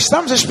 O que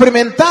estamos a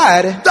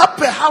experimentar that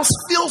perhaps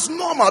feels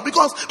normal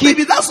because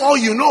maybe that's all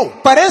you know.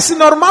 parece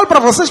normal para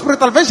vocês, porque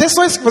talvez é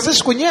só isso que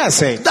vocês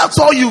conhecem. That's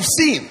all you've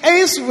seen. É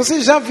isso que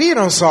vocês já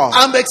viram só.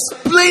 I'm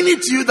explaining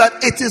to you that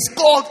it is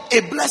called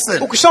a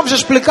blessing. O que estamos a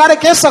explicar é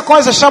que essa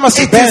coisa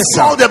chama-se It is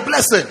bênção. called a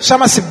blessing.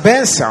 Chama-se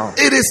bênção.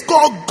 It is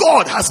called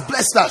God has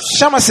blessed us.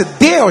 Chama-se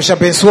Deus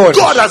abençoou.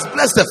 God has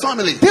blessed the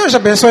family. Deus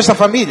abençoou esta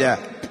família.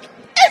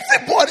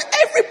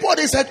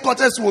 Everybody's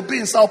headquarters will be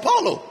in Sao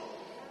Paulo,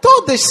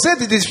 Todas as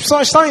sedes de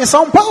pessoas estão em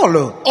São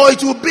Paulo. or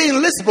it will be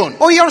in Lisbon,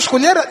 Ou iam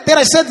escolher ter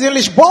as sedes em or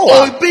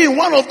Lisboa. it will be in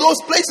one of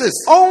those places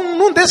Ou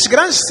num desses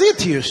grandes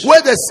sítios.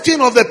 where the skin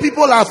of the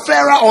people are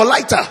fairer or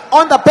lighter.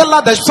 Onde a pele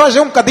das pessoas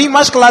é um bocadinho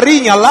mais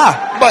clarinha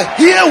lá. But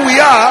here we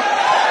are.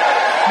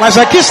 Mas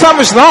aqui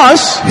estamos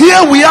nós.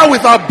 Here we are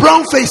with our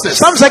brown faces,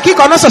 Estamos aqui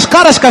com nossas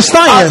caras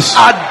castanhas.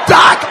 our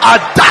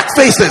dark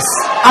faces,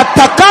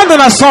 Atacando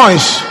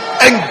nações.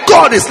 and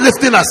God is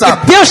lifting us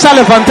up, Deus está a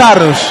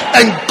levantar-nos.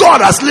 and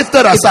God has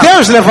lifted us up,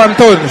 Deus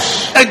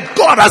levantou-nos. and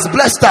God has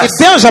blessed E us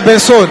Deus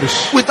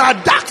abençoou-nos. with our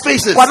dark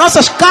faces. Com as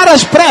nossas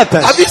caras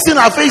pretas. Have you seen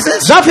our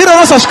faces? Já viram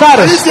nossas Have you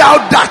caras? seen how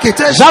dark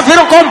it is? Já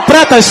viram como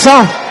pretas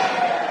são?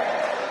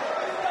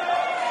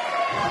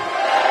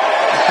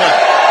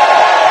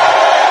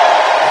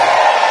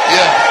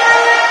 Yeah.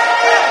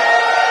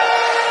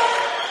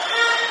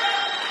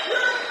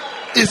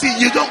 You see,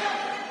 you don't,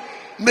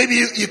 maybe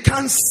you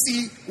can't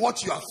see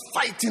what you are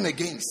fighting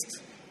against,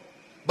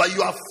 but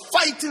you are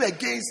fighting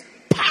against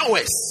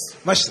powers,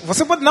 Mas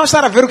você pode não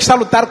estar a ver o que está a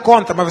lutar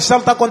contra, mas você está a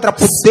lutar contra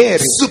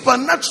poderes,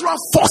 supernatural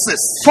forces.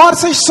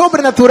 forças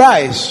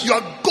sobrenaturais. You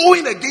are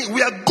going against,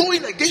 we are going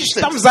against it.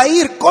 Estamos a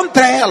ir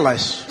contra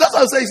elas. That's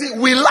what I'm saying. See,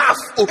 we laugh.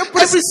 Oh,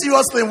 every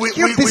serious thing,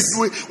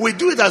 we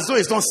do it as though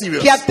it's not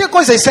serious. Que até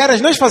coisas sérias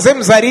nós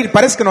fazemos a rir,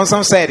 parece que não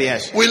são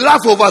sérias. We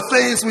laugh over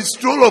things, we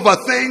stroll over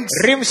things.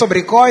 Rimos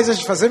sobre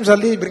coisas, fazemos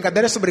ali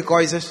brincadeiras sobre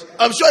coisas.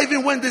 I'm sure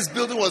even when this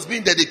building was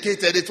being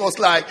dedicated, it was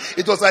like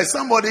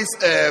somebody's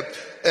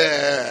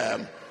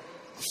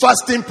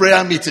fasting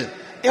prayer meeting.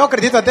 Eu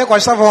acredito até quando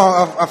estavam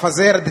a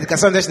fazer a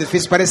dedicação deste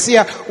edifício,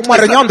 parecia uma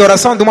reunião de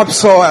oração de uma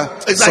pessoa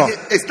só.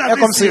 It's É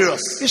nothing como se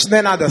serious. isto não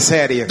é nada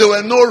sério. There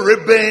were no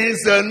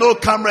ribbons, there were no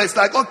cameras.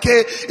 Like, okay,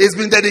 it's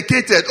been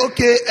dedicated.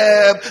 Okay,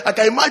 I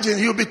can imagine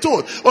he'll be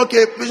told,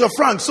 okay, Bishop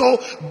Frank, so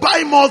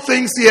buy more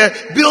things here,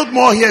 build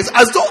more here,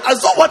 as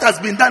though what has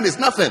been done is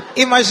nothing.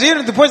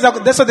 Imagina depois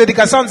dessa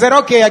dedicação dizer,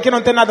 ok, aqui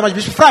não tem nada mais.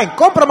 Bicho Frank,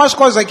 compra mais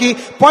coisas aqui,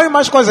 põe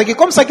mais coisas aqui,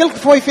 como se aquilo que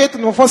foi feito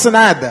não fosse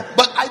nada.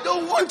 But I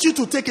don't want want you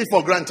to take it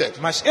for granted.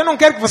 Mas eu não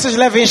quero que vocês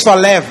levem isto a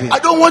leve. I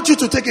don't want you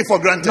to take it for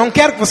granted. Não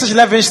quero que vocês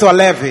levem isto a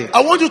leve.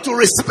 I want you to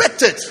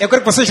respect it. Eu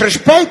quero que vocês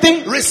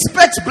respeitem.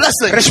 Respect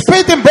blessings.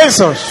 Respeitem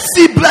bênçãos.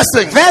 See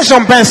blessings.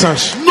 Vejam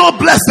bênçãos. Know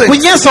blessings.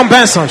 Conheçam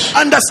bênçãos.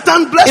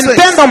 Understand blessings.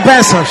 Entendam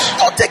bênçãos.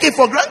 Don't take it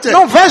for granted.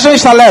 Não vejam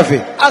isto a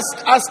leve.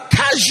 As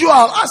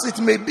casual as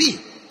it may be,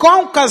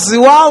 Quão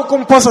casual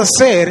como possa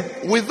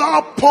ser,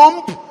 without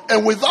pomp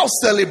and without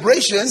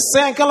celebration,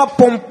 sem aquela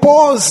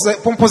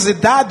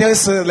pomposidade e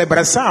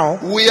celebração,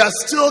 we are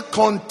still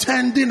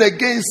contending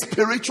against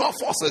spiritual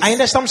forces,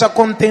 ainda estamos a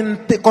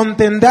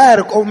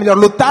contender, ou melhor,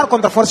 lutar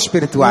contra forças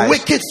espirituais.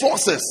 wicked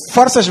forces,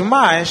 Forças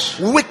más,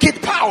 wicked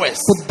powers,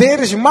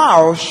 poderes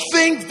maus,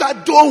 things that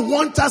don't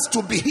want us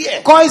to be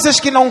here, coisas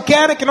que não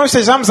querem que nós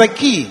estejamos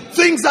aqui,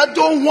 things that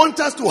don't want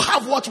us to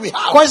have what we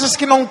have, coisas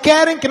que não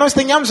querem que nós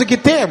tenhamos o que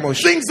temos,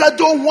 things that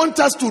don't want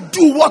us to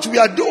do what we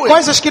are doing.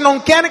 coisas que não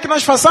querem que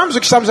nós façamos o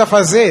que estamos a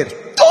fazer.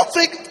 Don't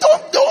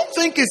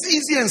think it's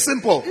easy and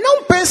simple.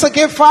 Não pensa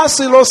que é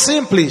fácil ou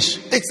simples.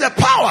 It's a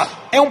power.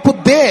 É um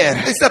poder.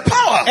 It's a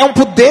power. É um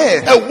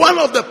poder. And one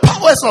of the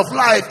powers of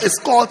life is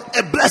called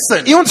a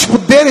blessing. E um dos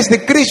poderes de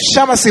Cristo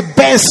chama-se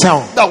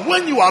bênção. That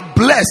when you are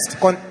blessed,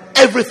 Quando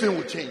everything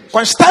will change.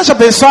 estás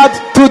abençoado,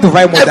 tudo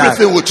vai mudar.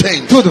 Everything will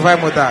change. Tudo vai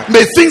mudar.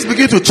 May things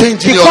begin to change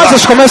Que in your coisas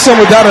life. começam a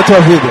mudar na tua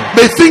vida.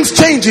 May things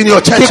change in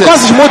your Que churches.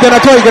 coisas mudam na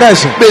tua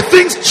igreja. May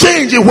things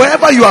change in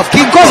wherever you have Que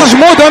come coisas from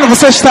mudam onde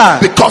você está.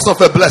 because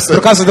of a blessing.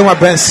 Por causa de uma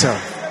bênção.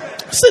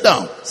 Sit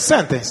down.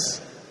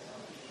 Sentem-se.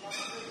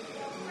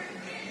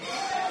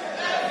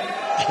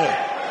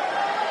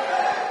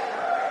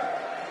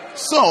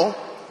 So,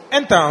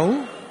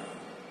 Então,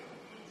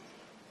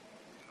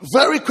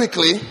 very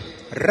quickly,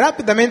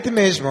 rapidamente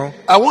mesmo,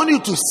 I want you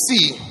to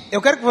see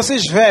eu quero que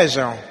vocês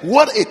vejam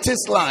what it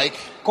is like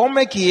como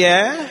é que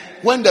é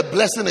when the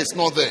blessing is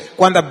not there,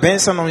 quando a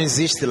bênção não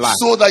existe lá.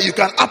 so that you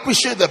can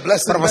appreciate the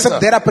blessing Para você better.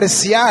 poder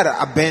apreciar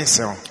a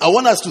bênção. I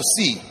want us to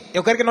see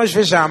Eu quero que nós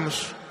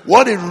vejamos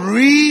what it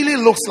really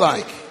looks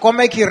like como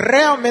é que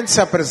realmente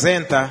se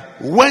apresenta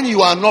when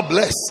you are not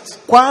blessed.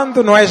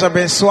 quando não és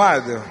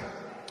abençoado.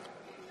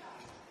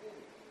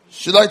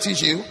 Should I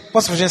teach you?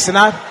 Posso vos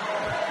ensinar?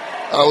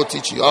 I will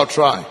teach you. I'll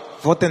try.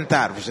 Vou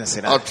tentar vos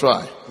ensinar. I'll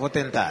try. Vou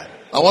tentar.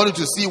 I want you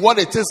to see what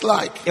it is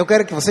like Eu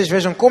quero que vocês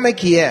vejam como é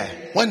que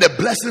é when the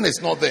blessing is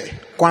not there.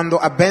 quando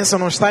a bênção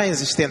não está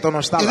existente ou não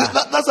está lá.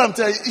 That's what I'm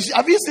telling you.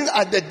 Have you seen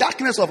the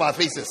darkness of our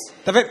faces?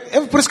 Tá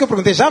vendo? Por isso que eu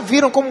perguntei, já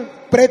viram como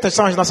pretas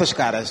são as nossas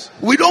caras?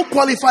 We don't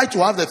qualify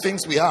to have the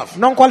things we have.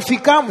 Não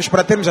qualificamos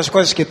para termos as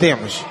coisas que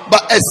temos.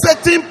 But a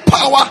certain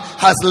power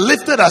has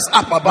lifted us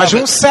up Mas above um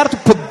it certo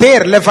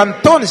poder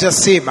levantou-nos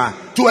acima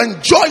to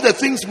enjoy the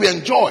things we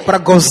enjoy, para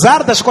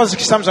gozar das coisas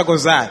que estamos a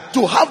gozar,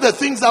 to have the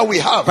things that we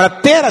have, para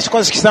ter as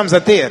coisas que estamos a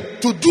ter,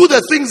 to do the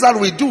things that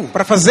we do,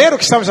 para fazer o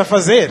que estamos a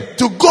fazer,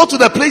 to go to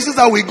the places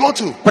that we go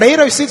to. para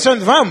ir aos sítios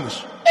onde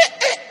vamos.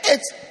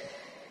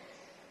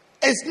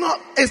 It's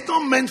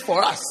not meant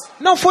for us.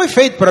 Não foi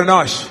feito para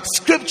nós.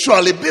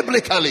 Scripturally,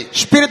 biblically,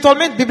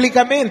 Espiritualmente,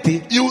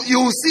 biblicamente, you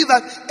will see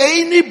that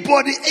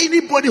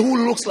anybody who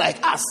looks like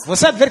us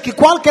você vai ver que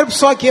qualquer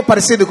pessoa que é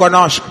parecido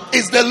conosco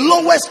is the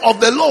lowest of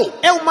the low.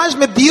 é o mais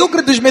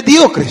medíocre dos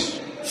medíocres.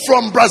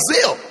 From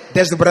Brazil,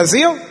 Desde o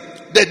Brasil,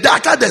 the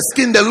darker the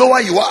skin, the lower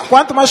you are.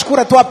 quanto mais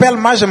escura a tua pele,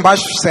 mais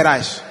embaixo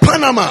serás.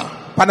 Panama,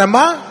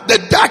 Panamá, the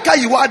darker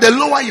you are, the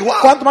lower you are.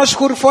 quanto mais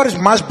escuro fores,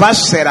 mais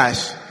baixo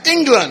serás.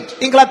 England,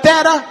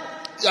 Inglaterra,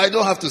 I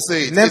don't have to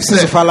say it. nem It's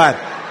preciso there. falar.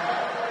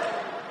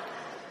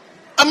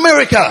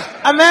 America,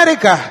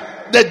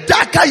 América, the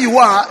darker you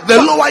are,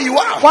 the lower you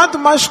are. quanto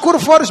mais escuro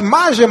fores,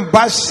 mais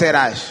embaixo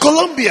serás.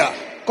 Colombia,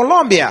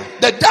 Colômbia,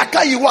 the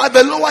darker you are,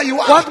 the lower you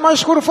are. quanto mais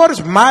escuro fores,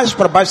 mais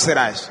para baixo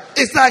serás.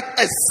 It's like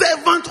a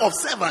servant of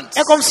servants.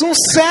 É como se um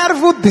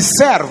servo de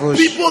servos.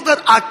 People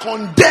that are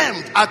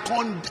condemned,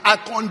 are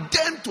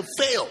condemned to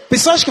fail,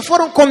 Pessoas que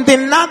foram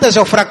condenadas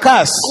ao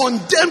fracasso,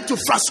 condemned to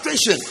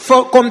frustration,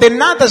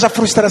 condenadas à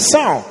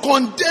frustração,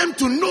 condemned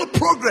to no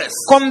progress.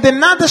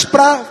 condenadas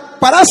para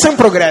parar sem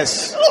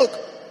progresso. Look,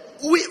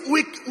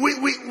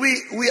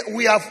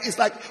 we have, it's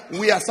like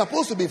we are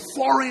supposed to be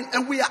foreign,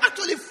 and we are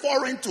actually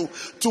foreign to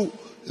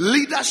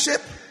leadership,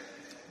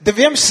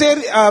 Devemos ser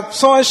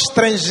pessoas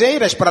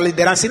estrangeiras para a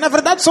liderança. E na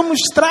verdade somos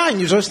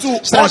estranhos,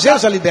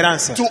 estrangeiros à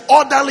liderança. to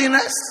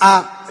orderliness,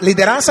 A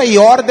liderança e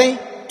ordem,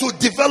 to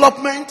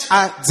development,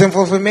 a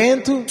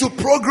desenvolvimento, to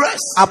progress.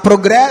 a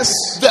progresso.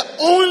 The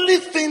only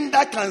thing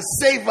that can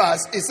save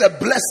us is a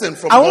blessing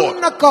from A God.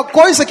 única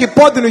coisa que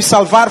pode nos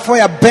salvar foi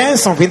a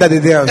bênção vinda de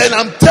Deus. And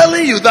I'm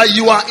telling you that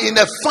you are in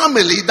a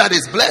family that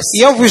is blessed. E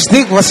eu vos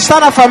digo, você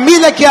está na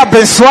família que é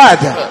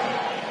abençoada.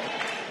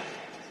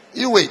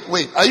 You wait.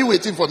 Are you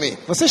waiting for me?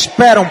 Vocês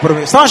esperam por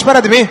mim. Estão à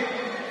espera de mim?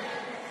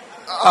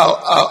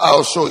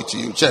 I'll show it to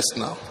you just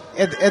now.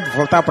 É de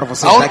voltar para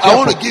vocês I daqui a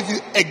want to pouco. give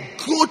you a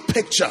good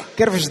picture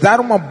Quero vos dar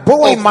uma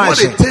boa of what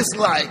imagem it is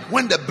like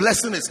when the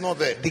blessing is not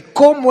there. de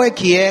como é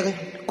que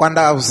é quando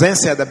a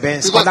ausência da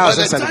bênção. Because Quando há by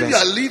the ausência da time you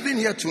are bênção. leaving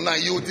here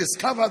tonight, you will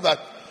discover that,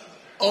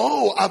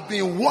 oh, I've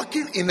been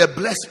walking in a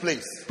blessed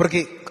place.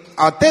 Porque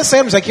Até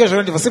sairmos aqui hoje,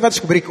 você vai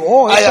descobrir que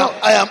I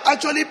am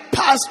actually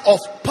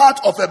part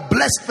of a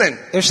blessed thing.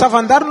 eu estava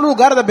andando no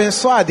lugar da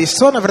abençoada e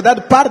sou, na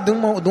verdade, parte de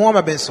um homem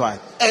abençoado.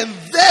 And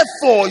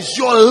therefore,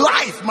 your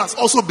life must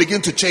also begin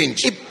to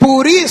change. E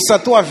por isso a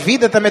tua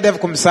vida também deve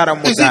começar a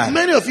You see, mudar.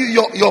 many of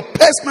you, your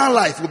personal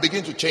life will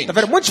begin to change. Tá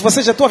vendo? Muitos de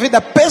vocês, a tua vida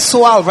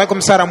pessoal vai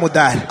começar a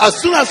mudar. As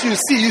soon as you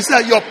see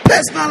your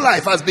personal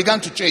life has begun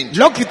to change.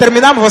 Logo que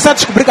terminarmos, você vai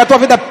descobrir que a tua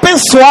vida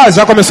pessoal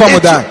já começou a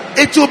mudar.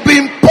 It will be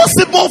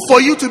impossible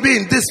for you to be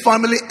in this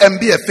family and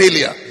be a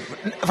failure.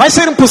 Vai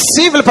ser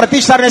impossível para ti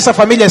estar nessa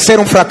família e ser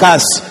um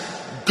fracasso.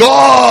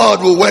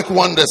 God will work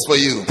wonders for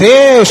you.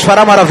 Deus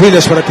fará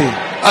maravilhas para ti.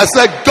 I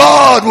said,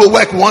 God will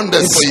work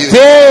wonders for you.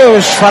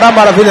 Deus fará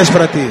maravilhas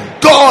para ti.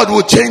 God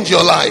will change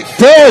your life.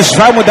 Deus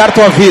vai mudar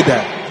tua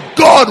vida.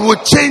 God will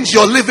change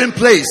your living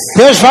place.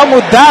 Deus vai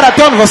mudar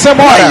até onde você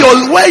mora.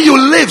 Where you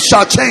live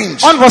shall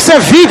change. Onde você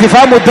vive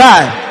vai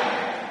mudar.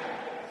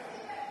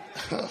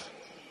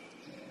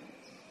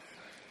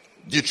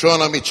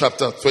 Deuteronomy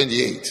chapter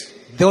 28.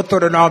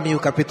 Deuteronômio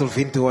capítulo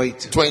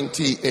 28.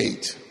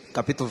 28.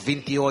 Capítulo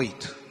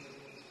 28.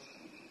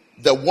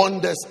 The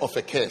wonders of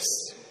a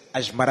curse.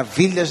 As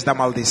maravilhas da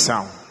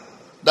maldição.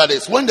 That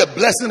is, when the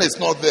blessing is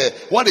not there,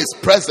 what is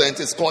present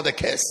is called a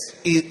curse.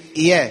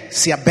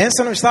 Se a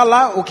bênção não está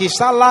lá, o que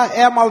está lá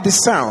é a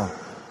maldição.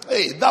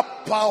 Hey, that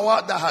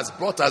power that has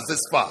brought us this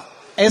far.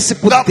 Esse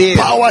That poder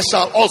power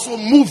shall also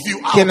move you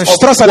out que nos of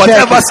trouxe até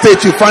whatever aqui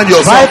state you find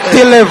yourself vai te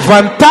in.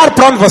 levantar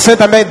para onde você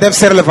também deve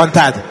ser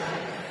levantado.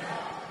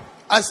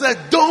 I said,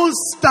 don't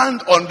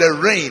stand on the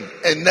rain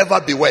and never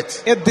be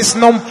wet. Eu disse,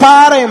 não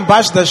para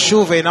embaixo da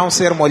chuva e não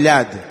ser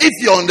molhado. If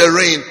you're on the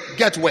rain,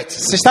 get wet.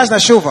 Se estás na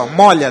chuva,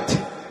 molha-te.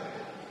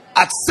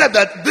 Accept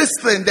that this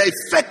thing, the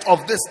effect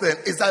of this thing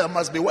is that I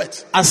must be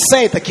wet.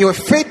 Aceita que o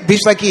efeito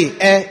disto aqui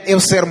é eu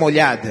ser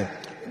molhado.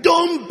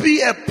 Don't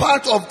be a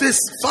part of this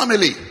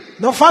family,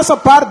 Não faça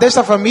parte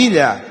desta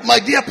família my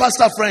dear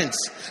pastor friends,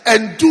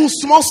 and do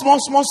small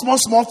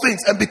things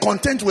and be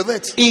content with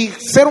it. e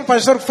ser um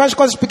pastor que faz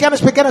coisas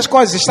pequenas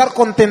coisas, estar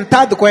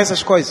contentado com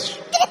essas coisas.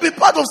 Don't be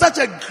part of such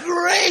a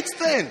great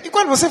thing E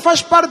quando você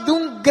faz parte de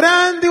um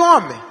grande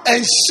homem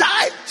and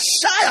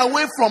shy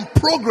away from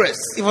progress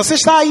e você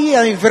está aí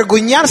a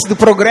envergonhar-se do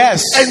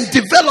progresso and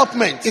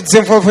development e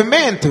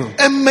desenvolvimento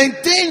and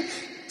maintain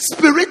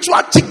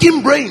spiritual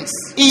chicken brains,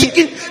 e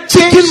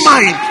chicken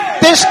mind,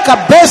 tens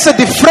cabeça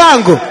de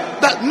frango,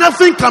 that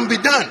nothing can be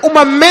done.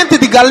 uma mente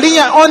de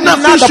galinha onde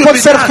Nothing nada should pode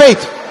be ser done.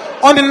 feito,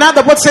 onde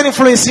nada pode ser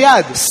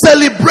influenciado,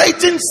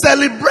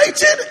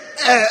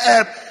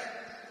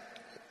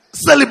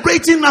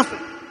 celebrating nothing.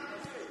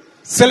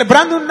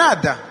 celebrando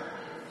nada,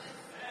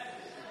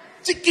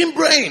 Chicken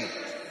brain,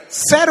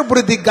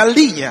 cérebro de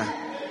galinha,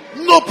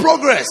 no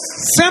progress,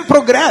 sem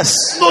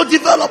progresso, no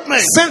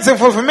development, sem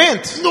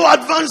desenvolvimento, no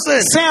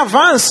advancing, sem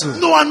avanço,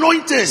 no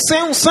anointing,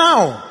 sem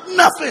unção.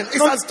 nothing. It's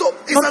Não, as though,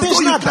 não tens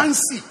you nada. can't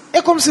see.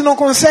 É como se não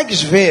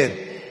consegues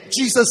ver.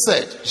 Jesus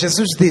said,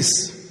 Jesus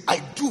disse,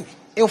 I do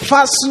eu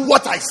faço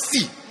what I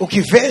see o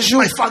que vejo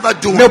my father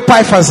do. meu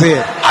pai fazer.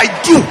 I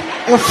do.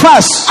 Eu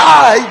faço.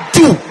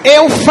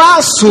 Eu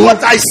faço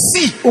What I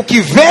see o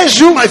que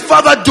vejo my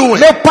father doing.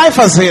 meu pai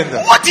fazendo.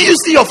 What do you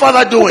see your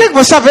father O que doing?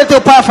 você vê teu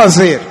pai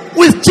fazer?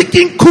 With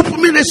chicken coop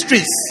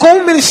ministries, Com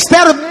um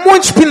ministério de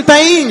muitos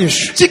pintainhos,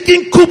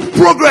 chicken coop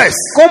progress,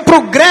 com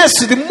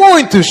progresso de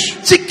muitos,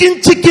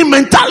 chicken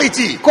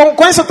mentality.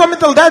 com essa tua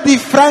mentalidade de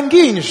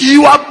franguinhos.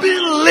 You are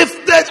being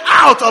lifted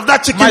out of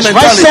that chicken Mas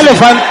vai ser mentality.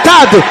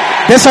 levantado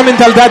dessa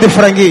mentalidade de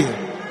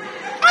franguinho.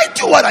 I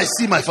do what I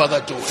see my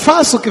father do.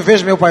 Faça o que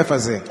vejo meu pai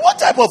fazer. What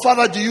type of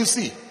father do you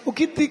see? O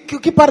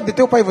que parte de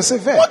teu pai você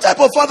vê? What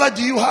type of father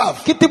do you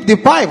have? Que tipo de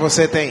pai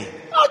você tem?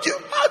 How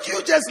do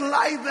you just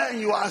lie there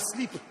and you are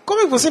asleep?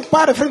 Como é que você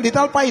para em frente de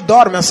tal pai e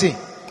dorme assim?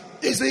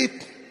 You see,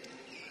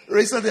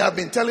 recently I've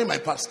been telling my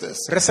pastors,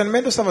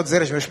 Recentemente eu estava a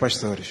dizer aos meus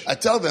pastores. I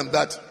tell them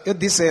that Eu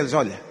disse a eles,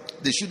 olha,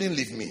 they shouldn't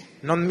leave me.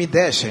 não me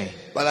deixem.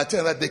 But I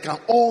tell them that they can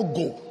all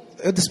go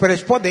Eu disse para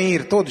eles, podem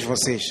ir todos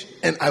vocês.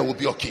 and I will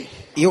be okay.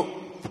 E eu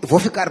vou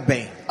ficar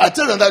bem. I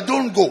tell them that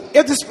don't go.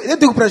 Eu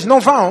digo para eles, não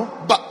vão.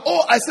 But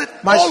I said,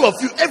 Mas- all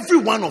of you, every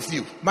one of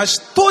you, Mas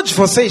todos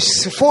vocês,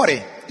 se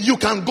forem, you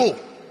can go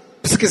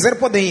se quiser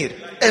podem ir.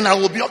 and I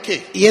will be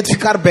okay. E é de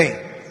ficar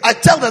bem. I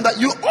tell them that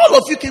all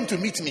of you came to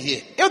meet me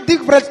here. Eu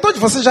digo para eles, todos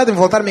vocês já devem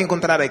voltar a me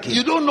encontrar aqui.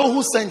 You don't know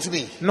who sent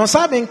me. Não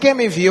sabem quem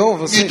me enviou You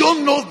vocês.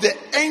 don't know the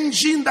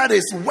engine that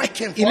is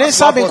working E for nem us.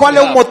 sabem qual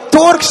é o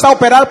motor que está a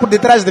operar por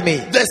detrás de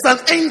mim. There's an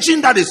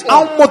engine that is Há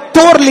on. um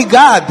motor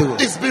ligado.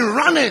 It's been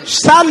running.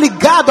 Está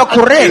ligado a An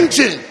correr.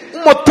 engine,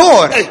 Um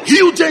motor. a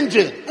huge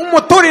engine, Um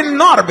motor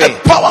enorme. a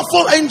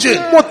powerful engine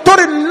Um motor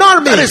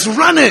enorme. that is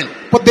running.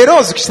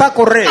 Poderoso que está a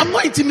correr. I'm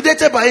not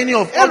intimidated by any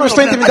of Eu não estou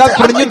them. intimidado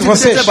por I'm not nenhum de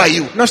vocês. intimidated by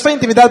you. Não estou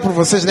intimidado por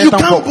vocês nem You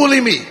can't tampouco.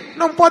 bully me.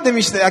 Não podem me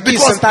aqui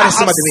Because sentar I em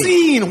cima have de mim.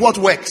 seen what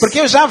works. Porque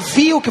eu já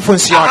vi o que I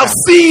funciona. have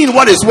seen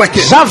what is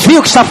working. Já vi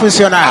o que está a I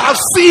funcionar. have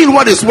seen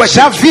what is working.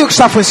 Já vi o que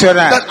está a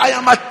funcionar. That I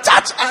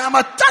am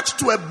attached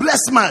to a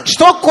blessed man.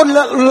 Estou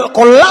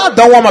colado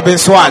a um homem I'm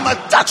abençoado.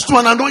 attached to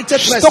an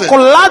anointed Estou person.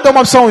 colado a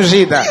uma pessoa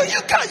ungida.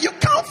 You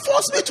can't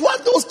force me to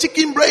have those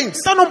chicken brains.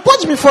 Então não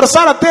podes me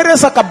forçar a ter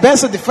essa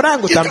cabeça de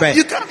frango também.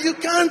 You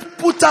can't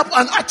put up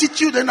an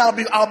attitude and I'll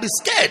be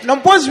scared. Não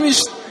podes me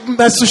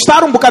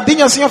assustar um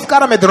bocadinho assim eu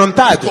ficar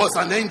amedrontado. Because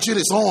an engine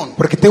is on.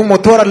 Porque tem um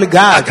motor I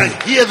ligado. can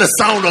hear the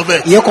sound of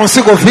it. E eu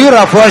consigo ouvir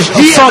a voz, o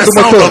Hear som the do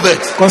sound motor. of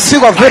it.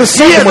 Consigo ouvir o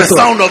som Hear do the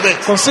sound motor. of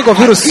it. Consigo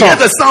ouvir o som. Hear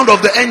the sound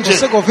of the engine.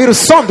 Consigo ouvir o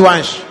som do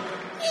anjo.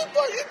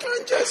 But you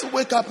can't just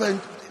wake up and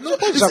Não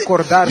podes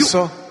acordar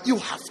só. You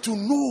have to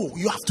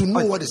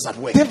know what is at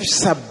work. Deves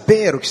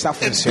saber o que está a And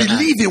funcionar.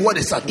 believe in what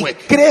is at work.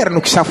 Crer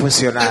no que está a And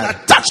funcionar.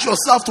 attach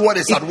yourself to what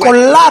is E at work.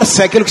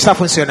 colar-se àquilo que está a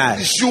funcionar.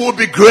 You will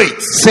be great.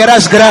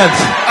 Serás grande.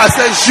 I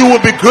said you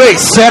will be great.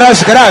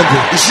 Serás grande.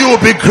 You will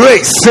be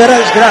great.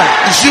 Serás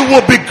grande. You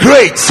will be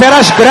great.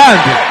 Serás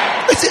grande.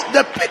 You see,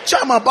 the picture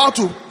I'm about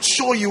to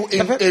show you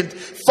in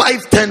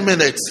 5-10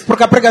 minutes,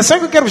 Porque a pregação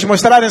que eu quero vos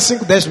mostrar em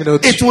 5, 10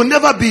 minutos it will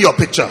never be your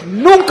picture.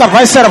 nunca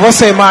vai ser a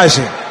vossa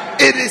imagem.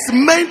 It is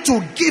meant to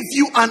give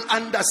you an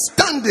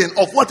understanding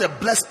of what a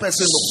blessed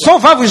person looks Só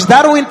vai vos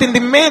dar um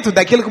entendimento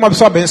daquilo que uma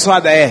pessoa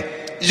abençoada é.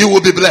 like. You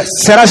will be blessed.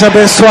 Serás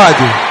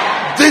abençoado.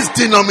 This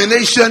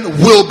denomination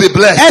will be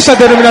blessed. Esta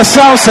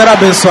denominação será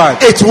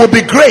abençoada. It will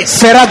be great.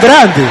 Será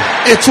grande.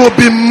 It will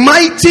be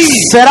mighty.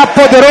 Será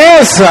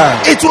poderosa.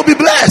 It will be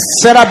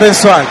blessed. Será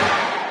abençoada.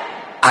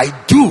 I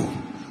do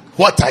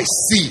what I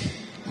see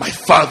my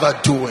father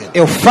doing.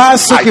 Eu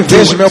faço o que I do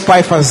vejo it. meu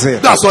pai fazer.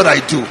 That's what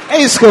I do. É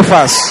isso que eu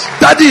faço.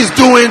 Daddy is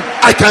doing,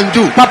 I can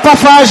do. Papai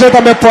faz, eu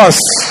também posso.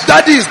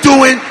 Daddy is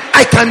doing,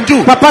 I can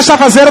do. Papai está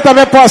fazendo, eu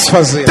também posso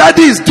fazer.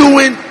 Daddy is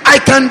doing, I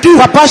can do.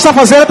 Papai está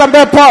fazendo, eu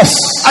também posso.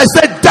 I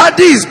said,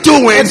 Daddy is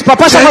doing, Esse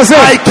papai está then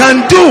fazendo. I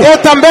can do. Eu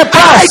também I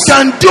posso.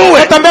 can do Eu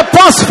it. também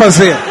posso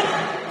fazer.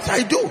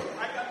 I do.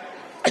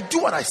 I do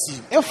what I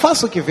see. Eu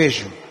faço o que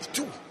vejo. I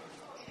do.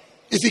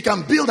 If he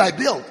can build, I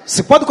build.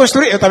 Se pode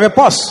construir, eu também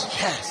posso.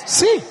 Yes.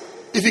 Sim.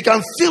 If he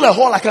can fill a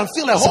hall, I can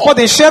fill a Se hall.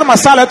 pode encher uma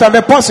sala, eu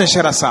também posso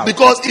encher a sala.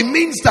 Because it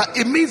means that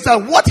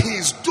what he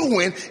is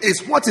doing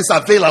is what is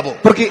available.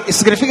 Porque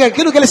significa que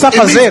aquilo que ele está It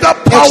fazendo means that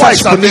é o que está power is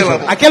disponível.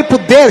 available. Aquele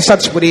poder está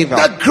disponível.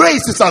 That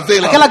grace is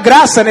available. Aquela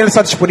graça nele está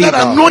That disponível.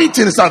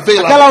 anointing is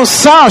available. Aquela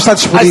unção está I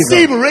see disponível.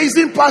 him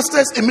raising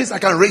pastors, it means I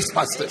can raise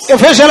pastors. Eu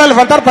vejo ela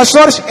levantar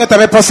pastores, eu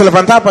também posso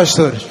levantar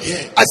pastores.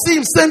 I see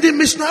him sending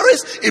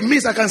missionaries, it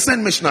means I can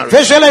send missionaries.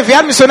 Vejo ela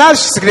enviar missionários,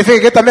 significa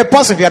que eu também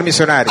posso enviar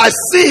missionários. I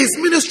see his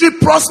ministry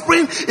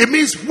prospering, it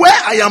means where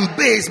I am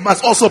based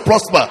must also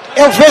prosper.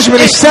 Eu vejo o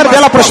ministério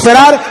dela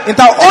prosperar,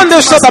 então onde eu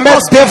estou também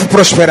devo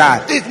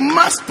prosperar. It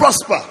must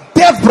prosper.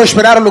 Devo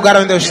prosperar o lugar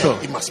onde eu estou.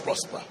 It must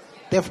prosper.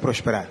 Devo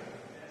prosperar.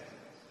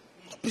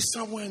 Be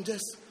somewhere and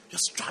just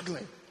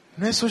struggling.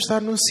 Não é só estar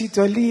num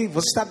sítio ali,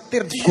 você está a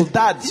ter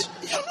dificuldades.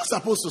 You're not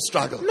supposed to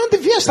struggle. Não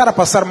devia estar a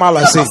passar mal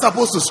You're assim. not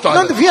supposed to Não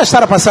struggle. devia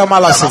estar a passar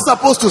mal You're assim. not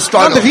supposed to Não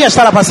struggle. devia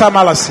estar a passar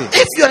mal assim.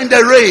 If you're in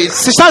the race,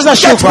 Se estás na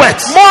Get chuva,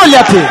 wet.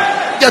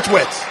 molha-te. get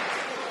wet.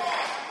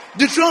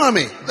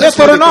 Deuteronomy. Let's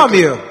read it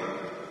quickly. Deuteronômio.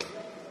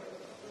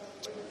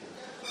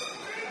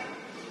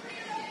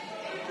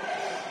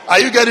 Are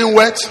you getting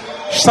wet?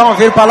 Estão a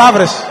ouvir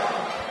palavras?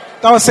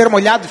 Estão a ser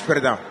molhados,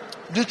 perdão.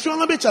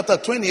 Deuteronomy chapter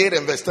 28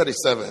 and verse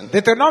 37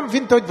 Deuteronômio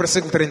 28,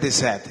 versículo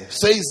 37.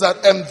 says that,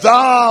 and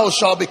thou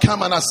shalt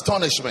become an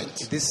astonishment,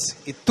 Diz,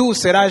 e tu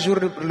serás um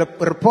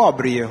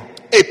repóbrio,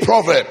 a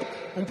proverb,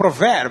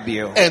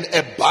 provérbio and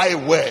a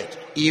byword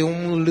e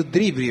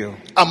ludíbrio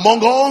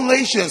among all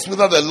nations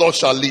whither the Lord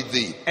shall lead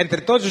thee.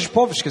 entre todos os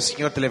povos que o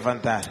Senhor te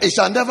levantar. It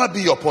shall never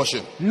be your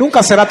portion.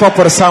 Nunca será tua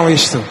porção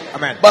isto.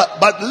 Amém.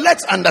 But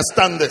let's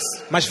understand this.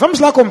 Mas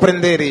vamos lá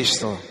compreender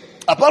isto.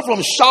 Apart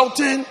from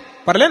shouting,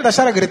 Para além de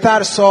estar a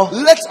gritar só,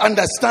 let's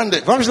understand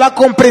it. vamos lá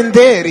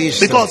compreender isto.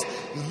 Because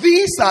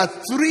these are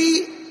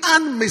three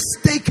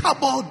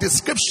unmistakable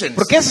descriptions.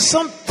 Porque essas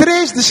são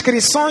três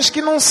descrições que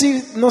não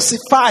se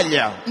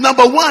falham.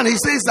 Number one, he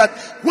says that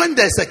when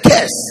there's a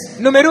curse,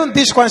 Número 1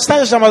 diz, quando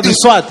estás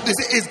amaldiçoado,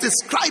 it's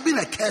describing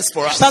a curse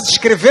for us. está a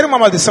descrever uma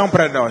maldição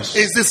para nós.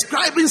 It's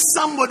describing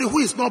somebody who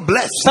is not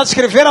blessed. Está a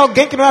descrever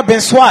alguém que não é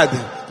abençoado.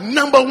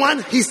 Number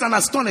one, he's an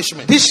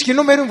astonishment. Diz que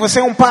número 1 você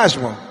é um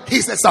pasmo.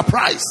 He's a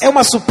surprise. É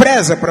uma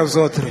surpresa para os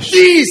outros.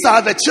 These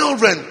are the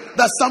children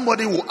that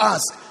somebody will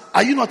ask,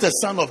 are you not a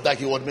son of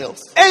Dagwood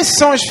Mills? Esses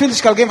são os filhos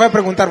que alguém vai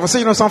perguntar.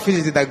 Vocês não são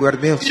filhos de Dagwood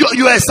Mills?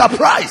 You're a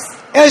surprise.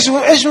 És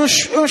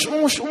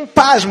um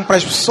pasmo para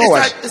as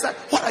pessoas. It's like,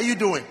 what are you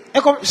doing? É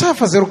como, está a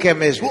fazer o que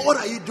mesmo? What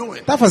are you doing?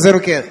 Está a fazer o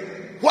quê?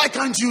 Why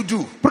can't you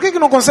do? Por que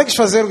não consegues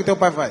fazer o que teu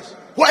pai faz?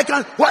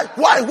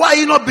 Why are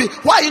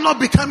you not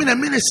becoming a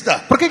minister?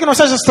 Por que não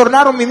estás a se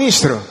tornar um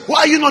ministro? Why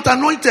are you not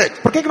anointed?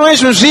 Por que não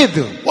és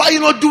ungido? Why are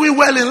you not doing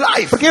well in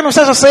life? Por que não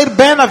estás a sair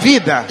bem na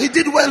vida? He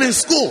did well in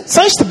school.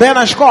 Saíste bem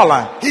na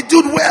escola. He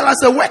did well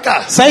as a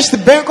worker. Saíste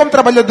bem como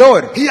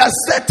trabalhador. He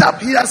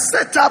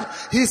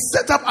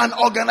set up an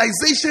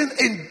organization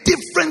in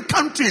different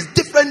countries,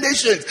 different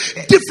nations,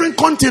 different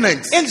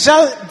continents. Ele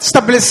já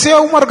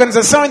estabeleceu uma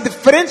organização em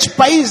diferentes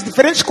países,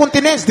 diferentes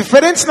continentes,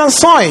 diferentes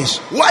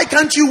nações. Why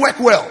can't you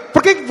work well?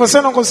 Por que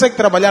você não consegue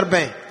trabalhar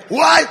bem?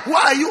 Why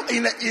are you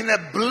in a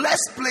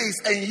blessed place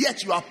and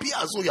yet you appear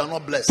as though you are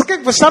not blessed? Por que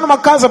você está numa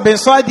casa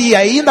abençoada e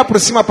ainda por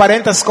cima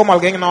aparenta-se como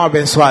alguém não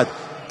abençoado?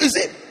 You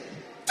see,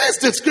 this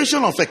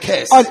description of a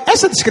curse. Olha,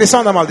 essa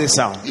descrição da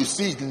maldição. You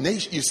see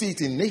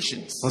it in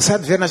nations. Você há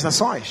de ver nas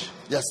nações.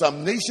 There are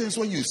some nations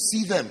when you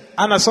see them,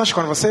 Há nações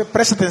quando você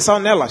presta atenção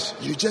nelas.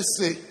 you just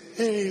say,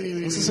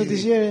 hey. Você só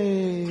diz,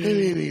 ei.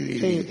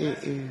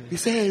 You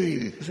say,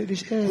 hey. Você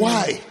diz, ei.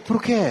 Why? Por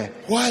quê?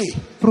 Why?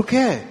 Por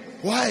quê?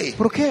 Why?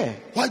 Por quê?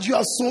 Why do you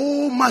have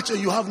so much and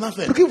you have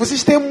nothing? Porque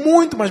vocês têm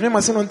muito, mas mesmo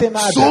assim não tem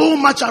nada. So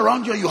much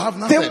around you and you have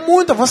nothing. Tem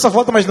muito à vossa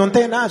volta, mas não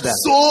tem nada.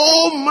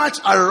 So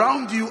much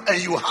around you and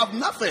you have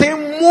nothing. Tem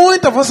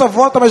muito à vossa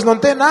volta, mas não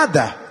tem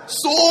nada.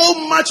 So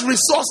much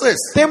resources.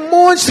 Tem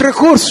muitos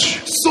recursos.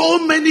 So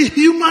many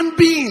human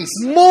beings.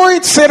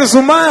 Muitos seres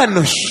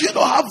humanos. You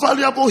know how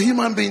valuable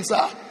human beings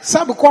are?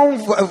 Sabe quão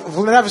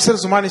vulneráveis os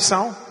seres humanos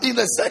são? In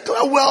the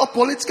secular world,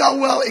 political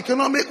world,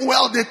 economic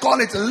world, they call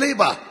it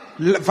labor.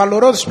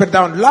 Valorosos,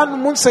 perdão. Lá no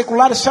mundo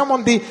secular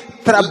chamam de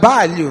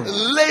trabalho.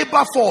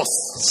 Labor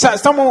force.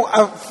 Chamam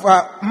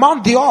mão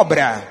de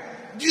obra.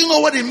 Do you know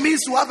what it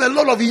means to have a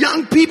lot of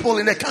young people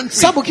in a country?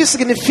 Sabe o que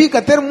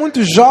significa ter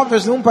muitos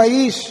jovens num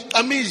país?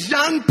 I mean,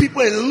 young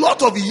people, a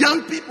lot of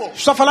young people.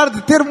 Estou a falar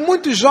de ter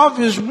muitos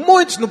jovens,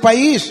 muitos no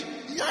país.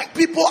 Young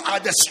people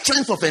are the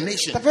strength of a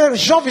nation. Tá vendo?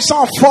 Jovens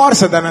são a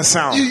força da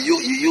nação. You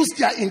use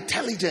their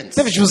intelligence,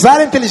 Deves usar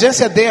a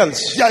inteligência deles.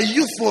 their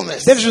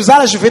youthfulness, Deves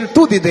usar a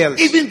juventude deles.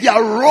 even their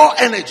raw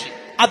energy.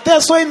 Até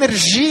a sua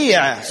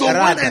energia. So when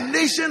a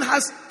nation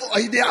has,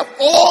 they have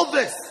all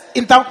this,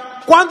 Então,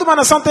 quando uma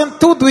nação tem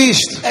tudo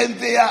isto and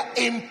they are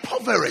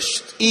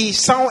impoverished, e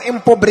são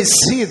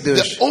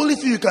empobrecidos, the only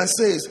thing you can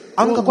say is,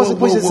 a única coisa que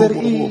pode dizer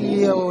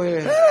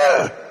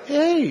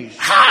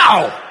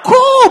how?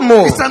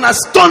 como? It's an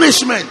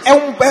astonishment.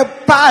 É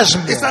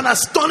pasmo. It's an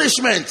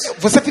astonishment.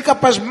 Você fica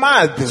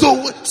pasmado.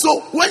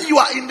 So when you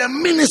are in the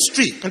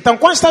ministry, Então,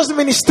 quando estás no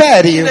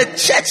ministério, in a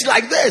church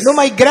like this,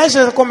 numa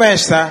igreja como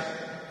esta,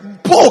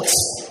 books,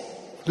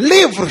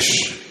 livros,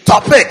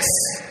 topics,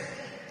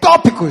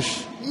 tópicos,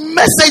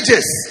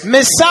 messages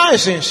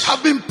mensagens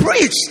have been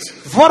preached.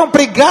 foram It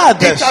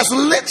pregadas has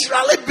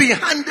literally been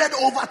handed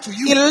over to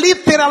e you,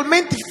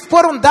 literalmente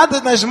foram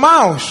dadas nas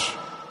mãos.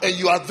 and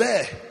you are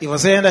there, E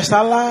você ainda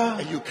está lá,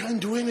 and you can't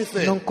do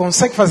anything. não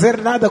consegue fazer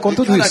nada com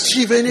tudo can't isso.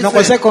 achieve anything. Não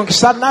consegue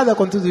conquistar nada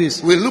com tudo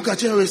isso. We look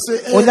at you and we say,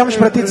 hey, Olhamos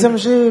para ti e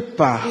dizemos,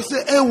 epa, we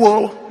say, hey,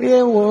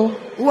 well,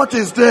 what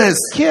is this?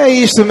 que é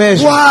isto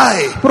mesmo?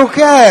 Why? Por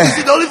quê?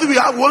 See, the only thing we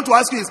want to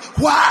ask you is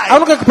A why?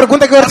 única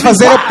pergunta que eu quero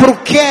fazer é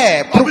por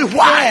quê? Por Why?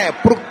 quê?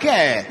 Por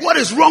quê? What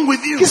is wrong with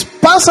O you? que se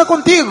passa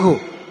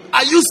contigo?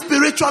 Are you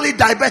spiritually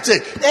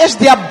diabetic? És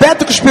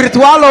diabético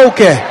espiritual ou o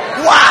quê?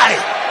 Why?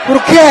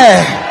 Por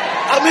quê?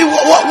 I mean,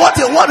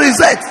 what is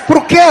it?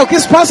 Por quê? O que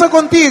se passa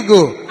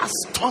contigo?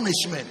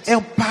 Astonishment. É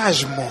um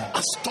pasmo.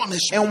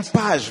 Astonishment. É um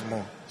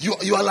pasmo. You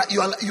are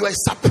a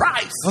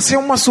surprise Você é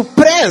uma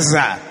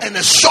surpresa. and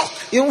a shock.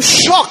 É um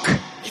choque.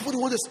 People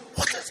wonder,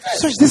 what is As this?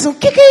 pessoas dizem, o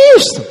que é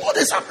isto? What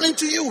is happening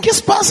to you? O que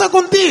se passa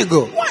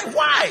contigo?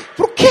 Why?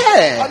 Por quê?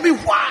 I mean,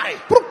 why?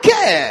 Por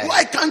quê?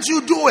 Why can't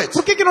you do it?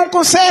 Por que não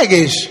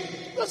consegues?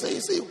 Because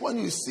you see, when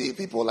you see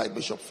people like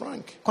Bishop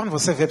Frank, Quando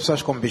você vê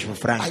pessoas como Bispo I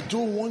Frank,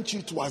 don't want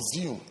you to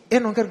assume eu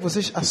não quero que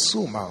vocês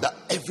assumam that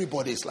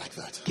everybody is like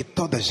that. que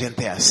toda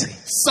gente é assim.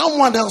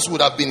 Someone else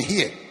would have been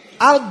here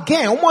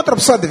Alguém, uma outra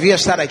pessoa devia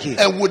estar aqui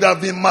and would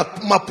have been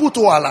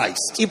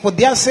Maputoalized. e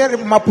podia ser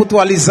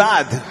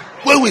maputualizado.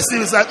 When we see,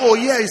 it's like, oh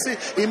yeah, you see,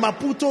 in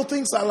Maputo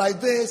things are like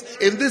this,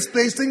 in this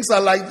place things are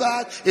like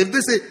that, in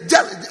this,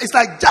 it's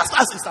like just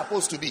as it's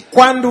supposed to be.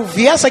 Quando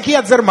viesse aqui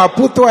a dizer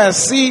Maputo é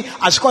assim,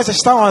 as coisas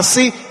estão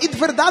assim, e de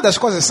verdade as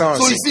coisas são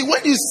So assim.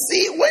 you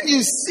see, when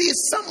you see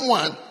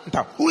someone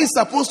Então, who is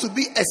supposed to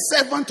be a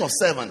servant of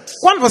servants,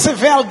 quando você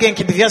vê alguém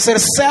que devia ser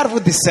servo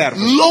de servo,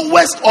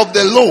 lowest of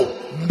the low,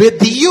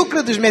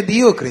 medíocre dos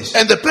medíocres,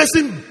 and the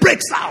person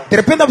breaks out, de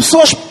repente a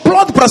pessoa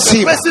explode para the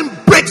cima. person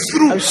breaks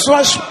through, As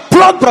pessoas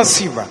explodem para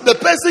cima. the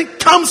person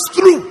comes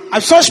through.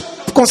 As pessoas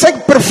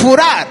conseguem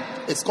perfurar.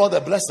 It's called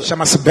a blessing.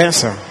 Chama-se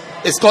bênção.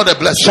 It's called a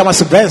blessing.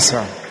 Chama-se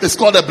bênção. It's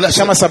called a blessing.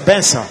 Chama-se a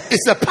bênção.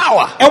 It's a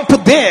power. É um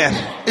poder.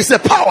 It's a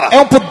power. É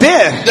um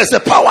poder. There's a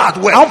power at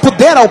Há work. um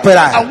poder a I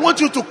operar. want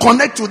you to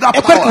connect to that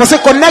Eu quero que power. você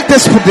conecte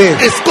esse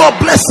poder. It's called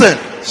blessing.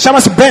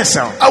 Chama-se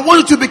bênção. I want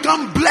you to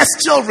become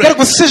blessed Quero children. que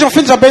vocês sejam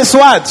filhos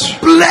abençoados.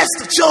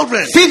 Blessed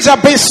children. Filhos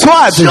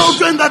abençoados.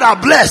 Children that are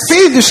blessed.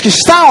 Filhos que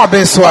estão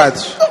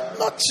abençoados.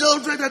 Not Not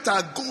children that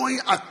are going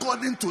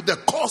according to the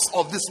course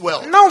of this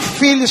world. Não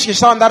filhos que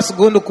estão a andar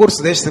segundo o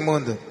curso deste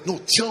mundo,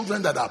 No,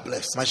 children that are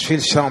blessed. mas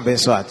filhos que são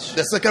abençoados.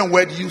 The second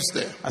word used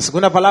there A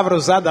segunda palavra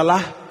usada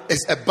lá is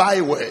a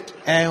byword.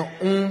 é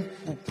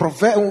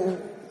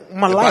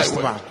uma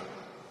lástima.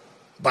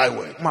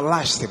 Byword. Uma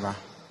lástima.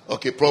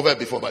 Okay, proverb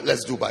before, but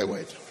let's do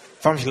byword.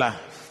 Vamos lá.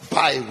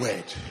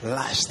 Byword.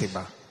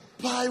 Lástima.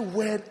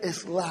 Byword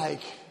is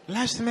like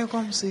Lástima é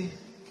como se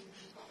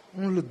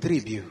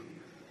ludíbrio.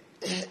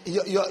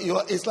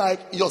 it's like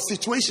your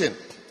situation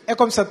É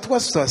como se a tua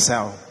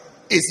situação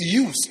is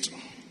used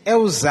é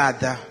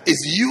usada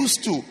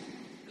to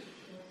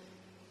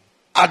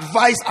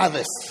advise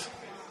others.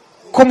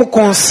 como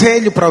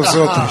conselho para os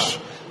outros.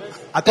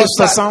 A tua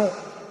situação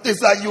It's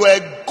like you are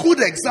a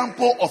good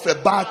example of a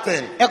bad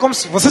thing. é como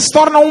se você se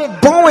torna um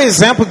bom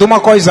exemplo de uma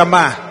coisa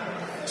má.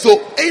 So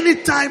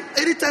anytime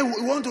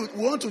we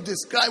want to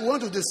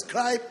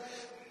describe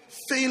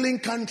failing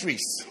countries,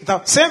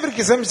 Então, sempre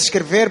quisermos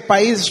descrever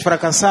países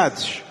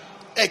fracassados,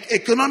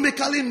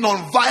 economically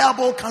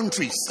non-viable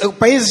countries,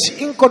 países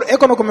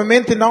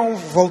economicamente não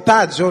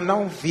voltados ou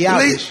não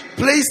viáveis,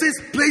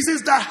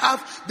 places that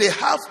have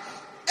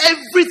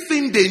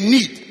everything they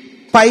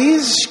need,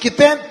 países que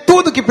têm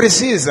tudo que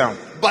precisam,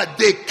 but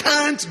they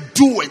can't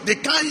do it. They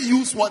can't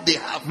use what they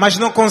have. mas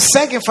não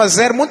conseguem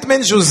fazer, muito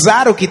menos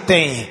usar o que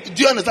têm.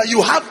 Do you understand?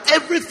 You have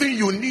everything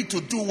you need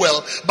to do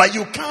well, but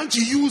you can't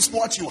use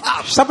what you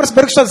have. Está a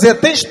perceber o que estou a dizer?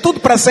 Tens tudo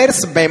para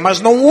sair-se bem, mas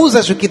não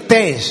usas o que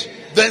tens.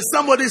 Then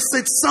somebody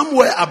sits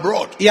somewhere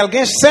abroad. E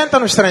alguém senta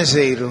no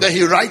estrangeiro, Then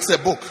he writes a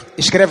book.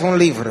 escreve um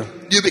livro,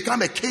 You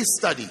become a case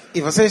study. e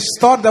você se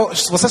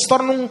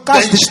torna um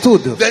caso de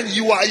estudo. Then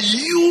you are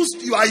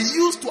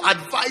used to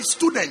advise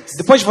students.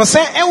 Depois você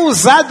é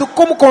usado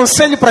como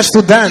conselho para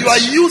estudantes. You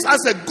are used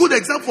as a good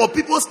example for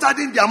people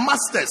studying their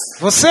masters.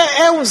 Você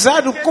é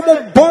usado como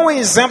um bom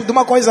exemplo de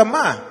uma coisa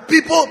má.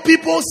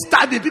 People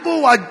study, people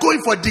who are going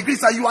for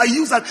degrees, and you are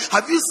used as,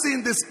 have you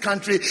seen this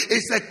country?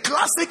 It's a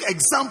classic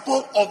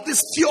example of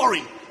this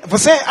theory.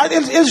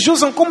 Eles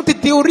usam como de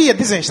teoria,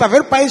 dizem, está a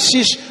ver o país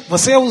X,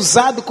 você é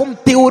usado como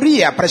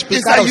teoria para It's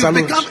explicar like aos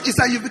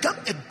alunos. you become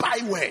a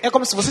byword. É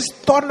como se você se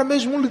torna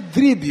mesmo um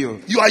ludíbrio.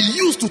 You are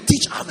used to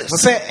teach others.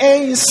 Você é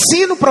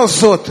ensino para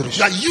os outros.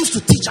 You are used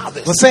to teach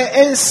others. Você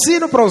é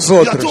ensino para os You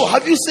are outros. told,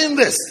 have you seen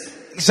this?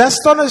 Já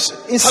se torna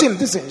ensino,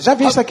 dizem, já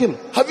viste aquilo?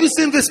 Have you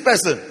seen this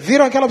person?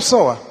 Viram aquela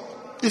pessoa?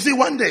 You see,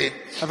 one day,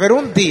 A ver,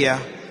 um dia,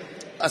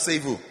 I say,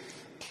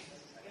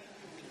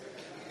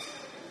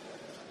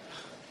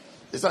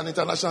 it's an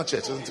international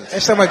church, isn't it?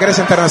 esta é uma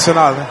igreja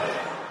internacional, né?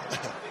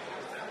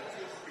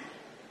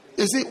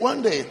 You see,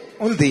 one day,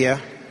 Um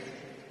dia,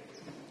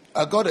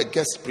 I got a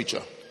guest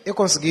preacher eu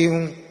consegui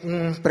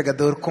um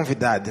pregador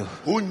convidado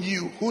who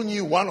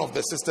knew one of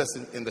the sisters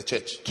in the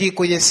church. que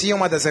conhecia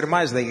uma das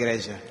irmãs da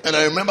igreja. And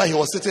I remember he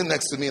was sitting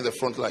next to me in the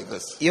front like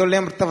this. E eu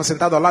lembro que estava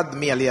sentado ao lado de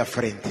mim ali à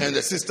frente. And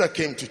the sister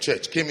came to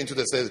church, came into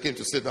the service, came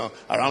to sit down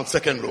around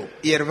second row.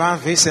 E a irmã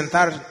veio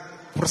sentar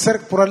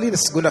por ali na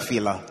segunda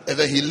fila. And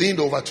then he leaned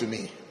over to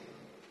me.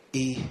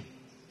 E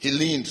He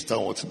leaned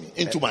towards me,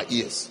 into my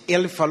ears.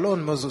 ele falou,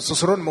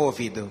 sussurrou no meu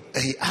ouvido.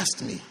 And he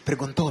asked me,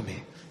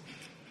 Perguntou-me,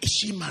 is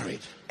she married?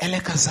 ela é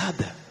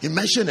casada? He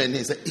mentioned her name.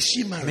 He said, is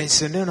she married?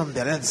 Mencionei o nome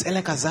dela, ela disse, ela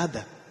é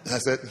casada? And I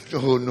said,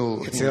 oh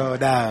no. Eu disse, oh,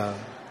 não.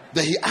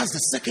 Then he asked the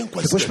second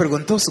Depois question.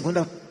 perguntou a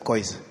segunda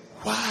coisa.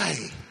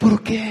 Why?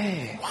 Por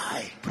quê?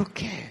 Why? Por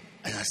quê?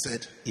 And I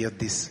said, E eu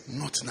disse,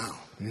 not now.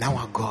 não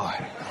agora.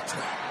 Not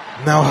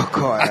now. Não I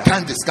agora.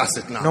 can't discuss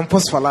it now. Não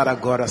posso falar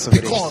agora sobre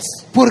Because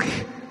isso.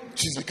 Porque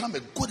she's become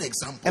a good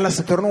example ela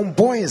se tornou um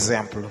bom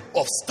exemplo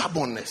of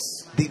stubbornness,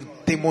 de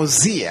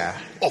teimosia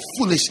of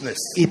foolishness.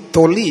 e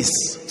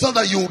tolice. So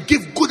that you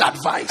give good Às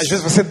advice.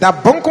 vezes você dá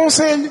bom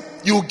conselho,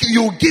 You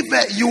give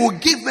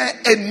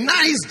her a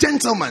nice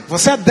gentleman.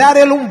 você dá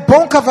ele um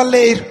bom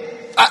cavaleiro.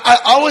 I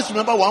always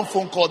remember one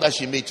phone call that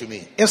she made to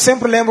me. Eu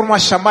sempre lembro uma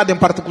chamada em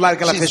particular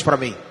que ela fez para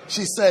mim.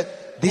 She said,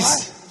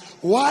 This-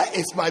 why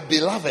is my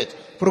beloved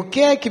Por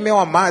que é que meu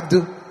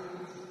amado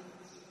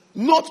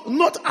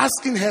not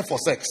asking her for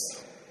sex?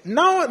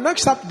 não é que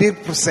está a pedir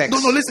por sexo?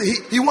 No, listen,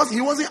 he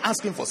wasn't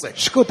asking for sex.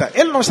 Escuta,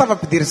 ele não estava a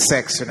pedir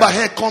sexo, But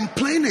né? her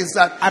complaint is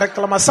that, A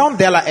reclamação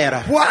dela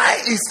era: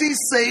 why is he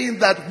saying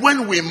that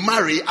when we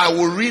marry, I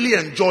will really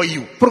enjoy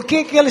you? por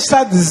que ele está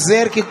a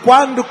dizer que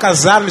quando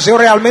casarmos eu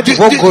realmente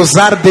vou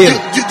gozar dele?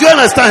 Do you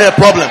understand her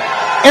problem?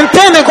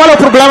 Entendem qual é o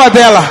problema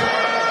dela?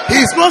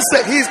 He's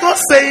not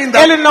saying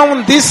that. Ele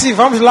não disse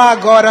vamos lá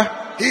agora.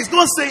 He's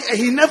not saying.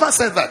 He never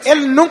said that.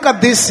 Ele nunca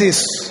disse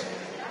isso.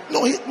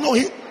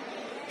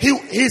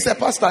 He's a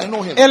pastor. I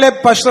know him. Ele é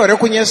pastor, eu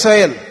conheço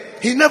ele.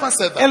 He never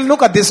said that. Ele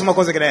nunca disse uma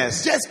coisa que nem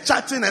essa. Just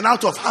chatting and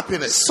out of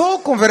happiness. Só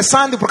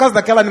conversando por causa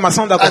daquela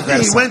animação da I think he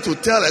conversa. went to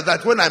tell her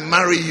that when I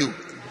marry you,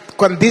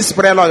 Quando disse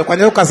para ela, olha,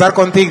 quando eu casar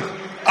contigo,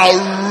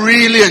 I'll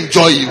really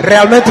enjoy you.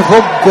 realmente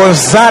vou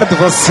gozar de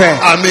você.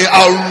 I mean,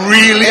 I'll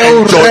really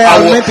Eu enjoy.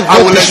 realmente I vou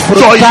will enjoy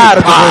desfrutar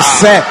you. de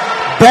você.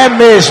 Bem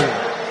mesmo.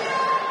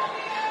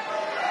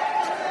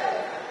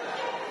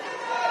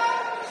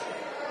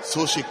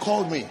 So she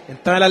called me,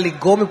 Então ela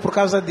ligou-me por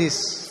causa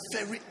disso.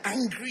 very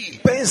angry,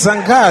 Bem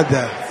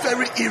zangada,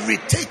 very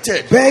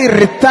irritated. bem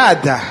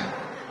irritada.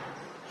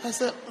 I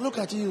said, look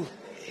at you,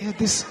 Eu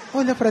disse,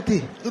 olha para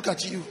ti, look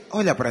at you,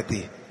 olha para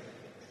ti.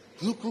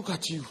 look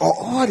at you,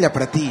 Olha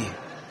para ti.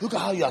 look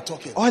at how you are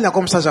talking. Olha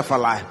como estás a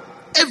falar.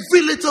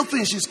 Every little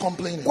thing she's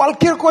complaining.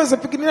 Qualquer coisa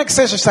pequenina que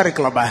seja está a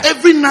reclamar.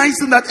 Every nice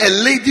thing that a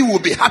lady will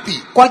be happy.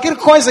 Qualquer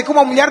coisa que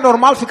uma mulher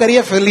normal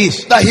ficaria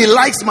feliz. That he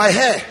likes my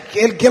hair. Que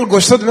ele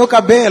gostou do meu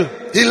cabelo.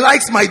 He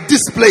likes my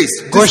displays.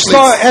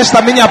 Gostou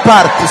esta minha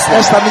parte.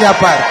 Esta minha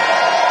parte.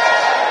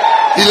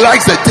 He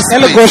likes the Ele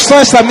displays. gostou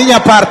desta minha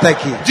parte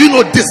aqui. Do you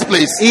know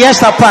displays? E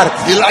esta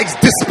parte. He likes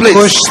displays.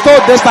 Gostou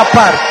desta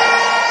parte.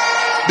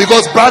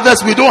 Because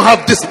brothers, we don't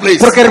have displays.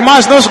 Porque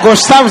irmãos, nós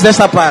gostamos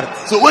desta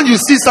parte. So when you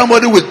see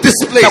somebody with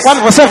displays, Então,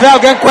 quando você vê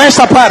alguém com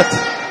esta parte,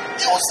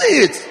 you will see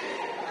it.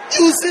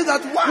 You will see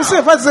that, wow,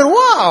 você vai dizer,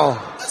 uau,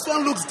 this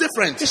one looks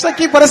different. isto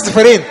aqui parece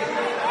diferente.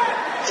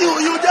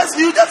 You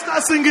just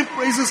start singing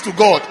praises to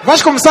God.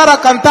 Vais começar a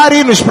cantar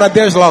hinos para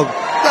Deus logo.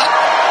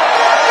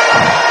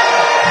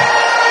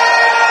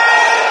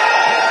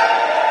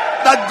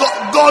 That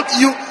God,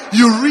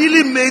 you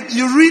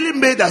really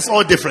made us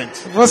all different.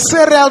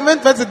 Você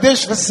realmente vai dizer,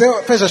 Deus,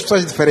 você fez as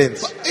pessoas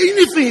diferentes.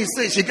 Anything he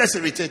says, she gets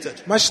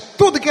irritated. Mas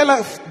tudo que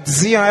ela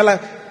dizia, ela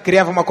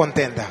criava uma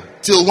contenda.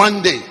 Till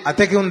one day,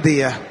 Até que um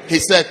dia, he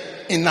said,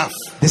 enough.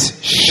 disse,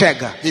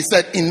 chega, He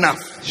said, enough.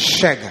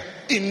 chega,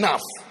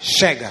 Enough.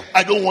 chega.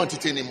 I don't want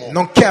it anymore.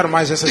 Não quero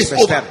mais essas It's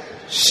besteiras. over.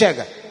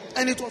 Chega.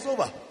 And it was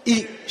over.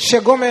 E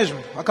chegou mesmo,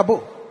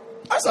 acabou.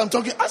 As I'm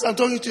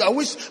talking to you, I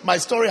wish my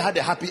story had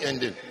a happy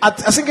ending.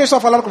 Assim que eu estou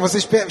a falar com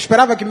vocês,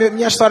 esperava que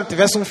minha história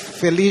tivesse um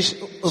feliz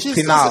She's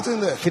final. still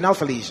sitting there. Final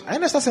feliz.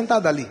 Ainda está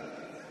sentada ali.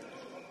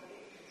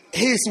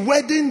 His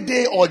wedding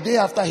day or day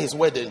after his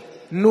wedding,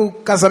 No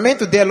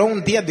casamento dela, ou um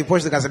dia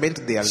depois do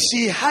casamento dela,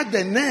 she had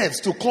the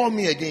nerves to call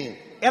me again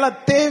ela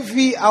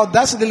teve a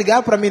audácia de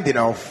ligar para mim de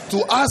novo.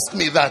 to ask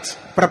me that.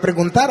 Para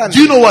perguntar a Do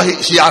you mim. know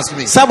what she asked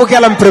me? Sabe o que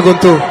ela me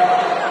perguntou?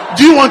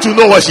 Do you want to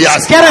know what she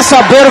asked? Querem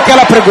saber o que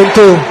ela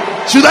perguntou?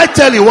 Should I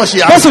tell you what she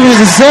asked? Posso vos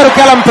dizer o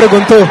que ela me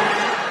perguntou?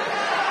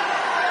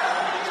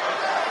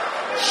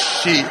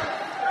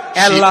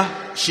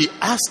 She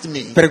asked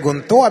me,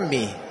 Perguntou a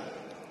mim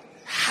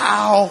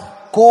how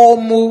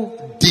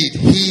como did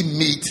he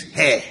meet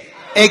her?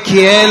 é que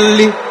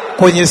ele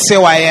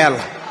conheceu a ela.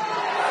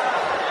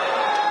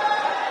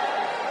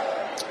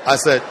 I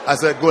said,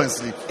 go and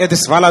sleep. Eu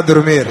disse, vai lá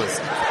dormir. Go and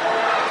sleep.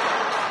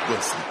 Go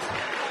and sleep.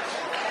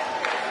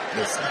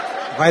 Go and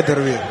sleep. Vai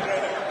dormir.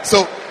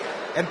 So,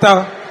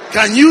 Então,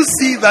 can you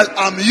see that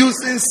I'm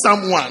using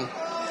someone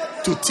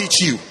to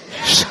teach you?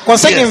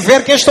 conseguem Yes.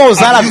 ver que eu estou a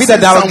usar a vida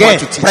de alguém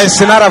para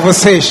ensinar a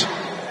vocês?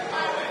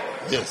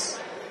 Yes.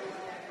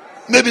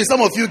 Maybe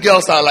some of you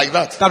girls are like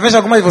that. Talvez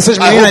algumas de vocês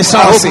I meninas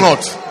são hope assim.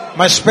 not.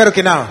 Mas espero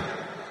que não.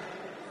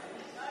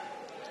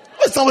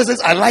 When someone says,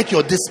 I like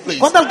your display,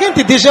 Quando alguém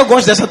te diz, eu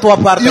gosto dessa tua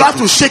parte, you have aqui,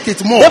 to shake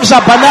it more. deves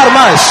abanar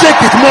mais.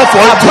 Shake it more for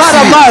him to Abana see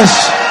it.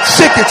 mais.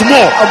 Shake it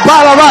more.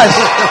 Abana mais.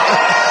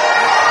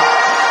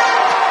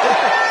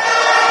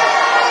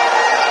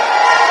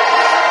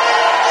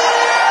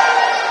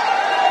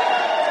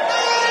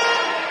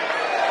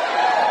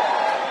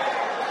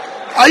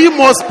 Are you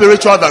more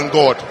spiritual than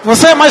God?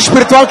 Você é mais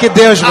espiritual que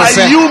Deus,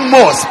 você. Are you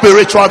more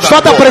spiritual than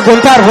Só te a God?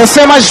 perguntar,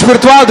 você é mais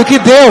espiritual do que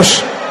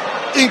Deus?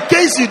 In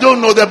case you don't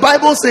know, the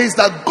Bible says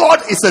that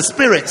God is a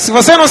spirit. Se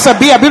você não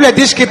sabia, a Bíblia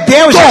diz que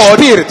Deus é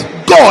espírito.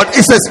 God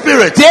is a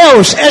spirit.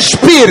 Deus é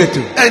espírito.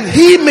 And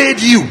he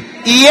made you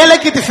E Ele é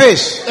que te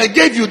fez. and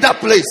gave you that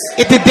place.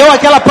 E te deu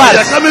aquela You're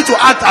parte. coming to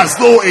act as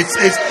though it's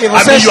E I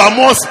você mean, you are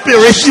more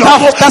spiritual. You are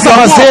more, Estás you a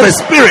are more of a fazer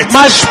spirit.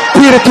 mais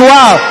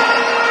espiritual.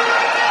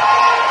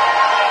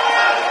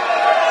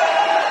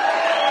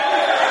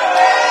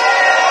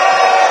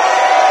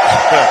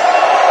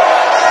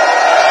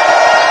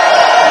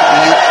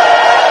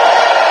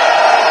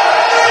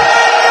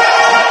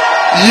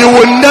 You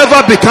will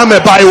never become a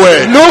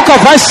byword. Nunca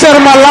vai ser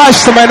uma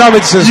lástima em nome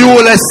de Jesus. You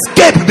will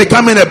escape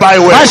becoming a Vai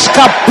byword.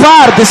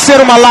 escapar de ser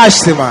uma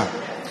lástima.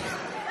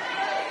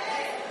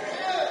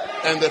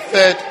 And the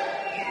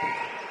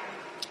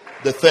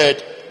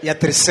third E a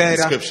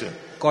terceira scripture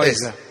is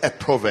coisa, a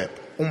proverb.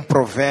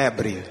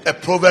 provérbio. A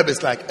proverb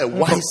is like a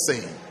wise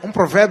saying.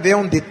 Provérbio é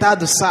um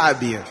ditado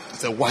sábio.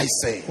 It's a wise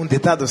saying.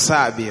 Ditado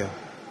sábio.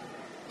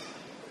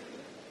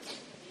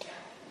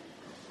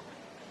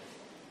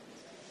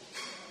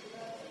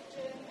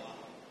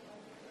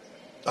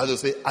 As you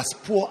say, as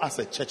poor as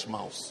a church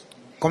mouse.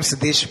 Como se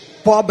diz,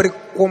 pobre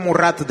como o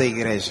rato da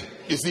igreja.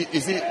 You see,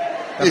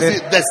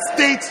 the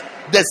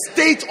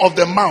state of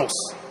the mouse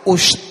O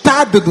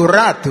estado do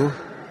rato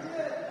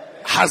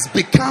has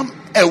become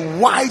a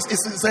wise,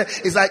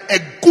 it's like a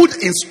good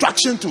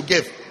instruction to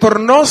give.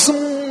 tornou-se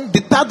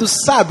ditado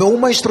sábio,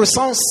 uma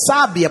instrução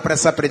sábia para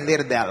se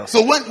aprender dela.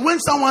 So when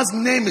someone's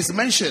name is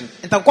mentioned,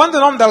 Então, quando o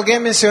nome de alguém é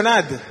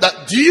mencionado, that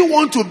do you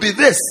want to be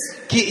this?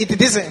 e te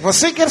dizem,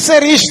 você quer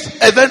ser isto,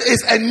 And then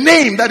it's a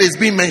name that is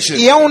being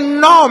mentioned. e é um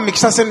nome que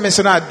está sendo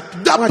mencionado,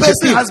 That Um person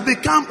adjetivo.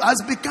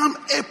 has become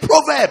a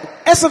proverb.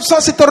 Essa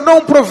pessoa se tornou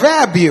um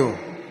provérbio.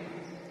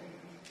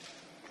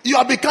 You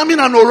are becoming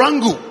an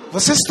orangu.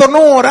 Você se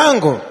tornou um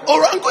orango.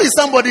 Orangu is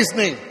somebody's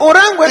name.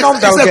 Orango é nome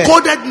de It's a alguém.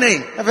 coded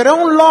name. É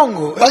um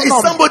longo. É But um it's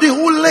nome. somebody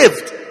who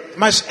lived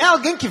Mas é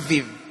alguém que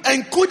vive.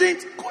 and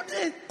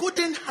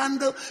couldn't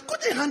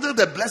handle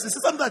the blessing. See,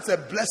 sometimes it's a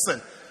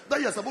blessing that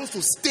you're supposed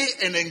to stay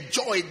and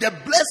enjoy. The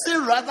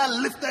blessing rather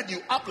lifted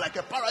you up like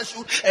a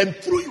parachute and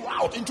threw you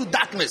out into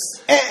darkness.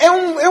 É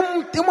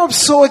uma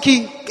pessoa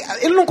que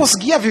ele não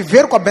conseguia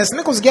viver com a bênção,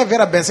 nem conseguia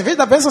ver a bênção. Em vez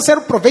da bênção ser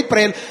um proveito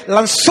para ele,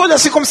 lançou-lhe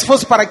assim como se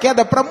fosse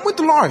paraquedas para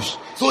muito longe.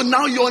 So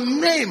now your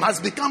name has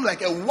become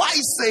like a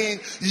wise saying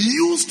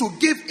used to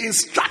give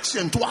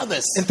instruction to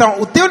others.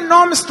 Então, o teu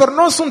nome se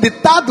tornou-se um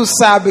ditado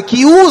sábio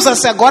que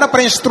usa-se agora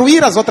para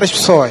instruir as outras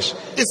pessoas.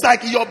 It's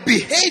like your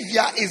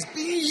behavior is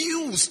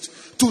being used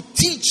to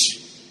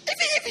teach.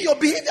 Even your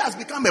behavior has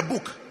become a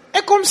book.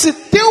 É como se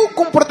teu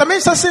comportamento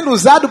está sendo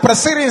usado para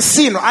ser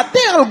ensino.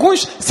 Até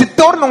alguns se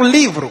tornam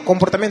livro,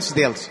 comportamentos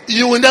deles.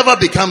 You will never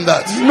become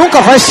that. Nunca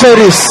vai ser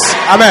isso.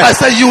 Amém. I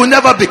said you will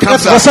never become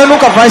that. Você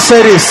nunca vai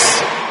ser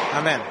isso.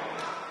 Amém.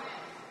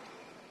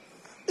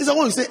 It's like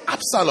when you say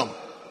Absalom.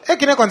 É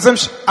que nem quando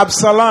dizemos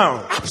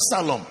Absalão.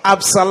 Absalom.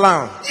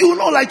 Absalão. You will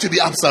not like to be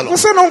Absalom.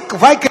 Você não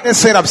vai querer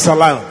ser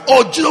Absalão.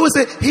 Or Judah will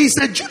say he's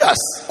a Judas.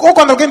 Ou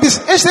quando alguém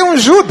diz, este é um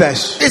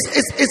Judas.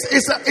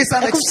 It's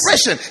an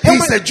expression. É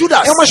He's a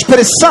Judas. é uma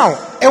expressão.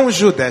 É um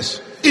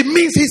Judas. It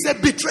means he's a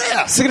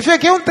betrayer. Significa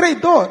que é um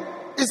traidor.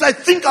 It's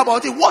like, think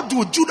about it. What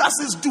do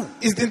Judases do?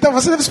 Então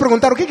você deve se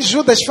perguntar o que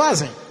Judas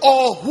fazem?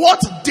 Or what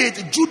did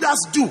Judas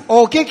do?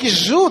 Ou o que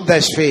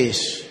Judas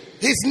fez?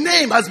 His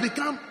name has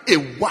become a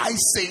wise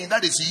saying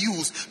that is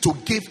used to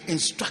give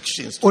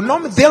instructions. O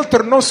nome dele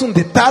tornou-se um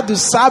ditado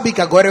sábio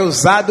que agora é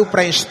usado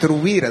para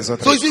instruir as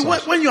outras So you see,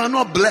 pessoas. when you are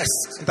not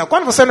blessed, Então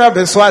quando você não é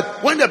abençoado,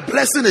 when the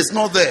blessing is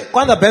not there,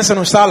 quando a bênção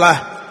não está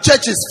lá,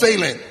 church is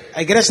failing,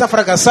 a igreja está a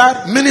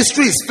fracassar,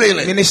 ministry is o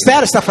failing,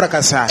 ministério está a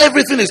fracassar,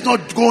 everything is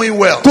not going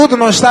well. tudo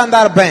não está a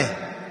andar bem.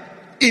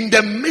 In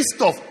the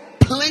midst of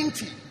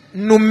plenty,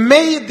 No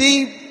meio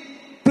de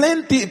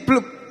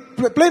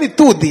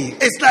plenitude,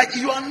 it's like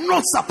you are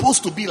not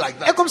supposed to be like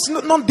é that. como se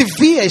não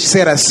devias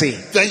ser assim.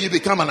 Then you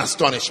become an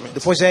astonishment.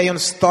 Depois é aí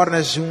onde se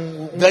tornas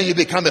Then you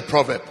become a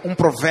proverb.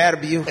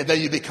 provérbio And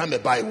then you become a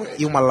byword.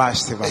 e uma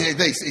lástima.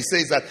 He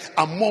says that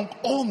among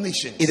all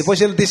nations, E depois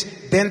ele diz,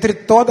 dentre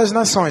todas as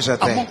nações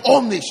até, among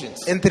all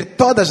nations, entre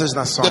todas as the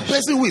nações,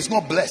 person who is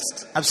not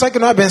blessed a pessoa que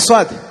não é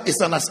abençoada is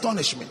an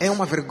astonishment. é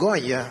uma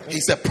vergonha,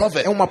 It's a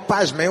proverb. é uma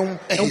pasma, é um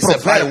It's a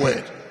provérbio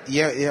byword. e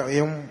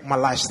é uma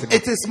lástima.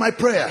 It is my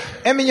prayer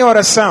É minha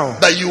oração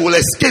that you will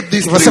escape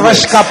these que você three vai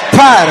words.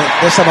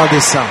 escapar dessa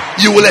maldição.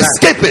 You will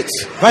escape it.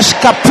 Vai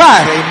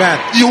escapar, amen.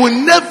 You will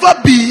never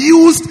be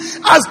used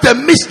as the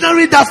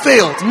missionary that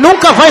failed.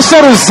 Nunca vai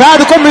ser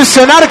usado como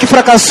missionário que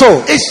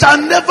fracassou. It shall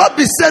never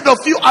be said of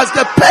you as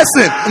the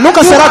person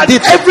Nunca who será had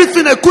dito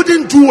everything and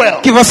couldn't do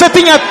well. que você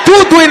tinha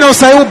tudo e não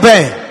saiu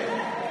bem.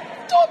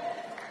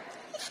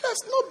 Let us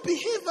not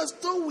behave as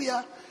though we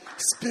are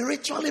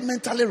spiritually,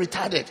 mentally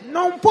retarded.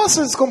 Não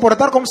possa se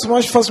comportar como se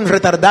nós fôssemos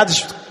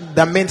retardados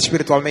da mente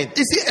espiritualmente.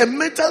 You see, a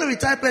mentally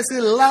retarded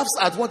person laughs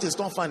at what is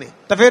not funny.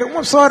 Tá vendo?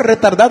 Uma pessoa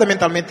retardada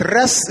mentalmente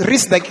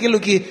ri-se daquilo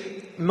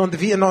que não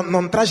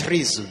traz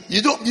riso.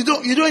 You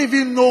don't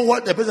even know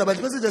what the person, but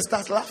the person just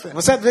starts laughing.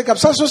 Você vê que a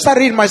pessoa só está a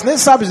rir, mas nem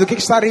sabes do que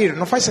está a rir.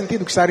 Não faz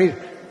sentido o que está a rir.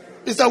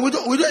 It's that we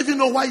don't even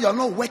know why you're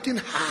not working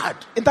hard.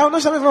 Então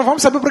nós também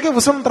vamos saber por que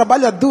você não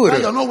trabalha duro.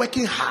 Why you're not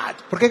working hard.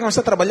 Por que não está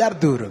a trabalhar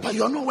duro? But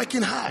you're not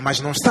working hard. Mas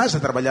não estás a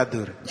trabalhar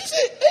duro. You see,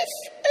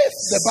 if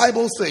the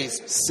Bible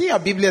says Se a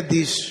Bíblia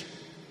diz,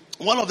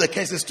 one of the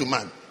curses to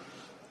man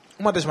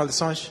uma das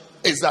maldições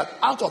is that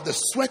out of the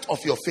sweat of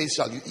your face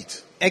shall you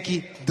eat. é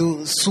que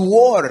do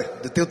suor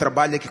do teu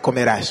trabalho é que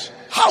comerás.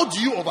 How do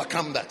you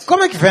overcome that?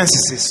 Como é que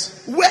vences isso?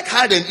 Work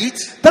hard and eat.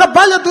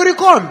 Trabalha duro e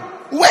come.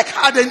 Work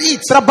hard and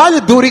eat. Trabalha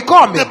duro e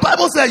come. The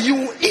Bible says you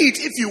will eat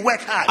if you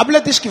work hard. A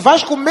Bíblia diz que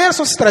vais comer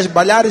só se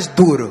trabalhares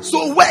duro.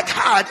 So work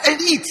hard and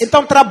eat.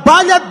 Então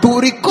trabalha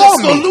duro e The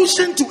come.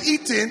 solution to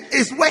eating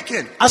is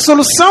working. A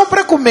solução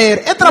para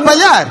comer é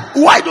trabalhar.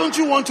 Why don't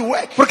you want to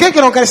work? Por que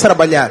não queres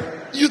trabalhar?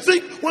 You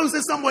think when you say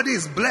somebody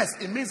is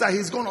blessed, it means that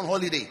he's gone on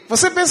holiday.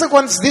 Você pensa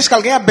quando se diz que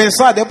alguém é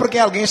abençoado é porque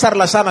alguém está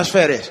relaxado nas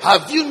férias.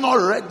 Have you not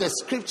read the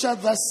scripture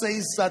that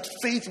says that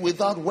faith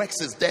without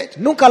works is dead?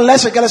 Nunca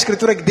leste aquela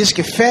escritura que diz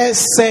que fé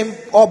sem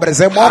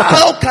obras é morta.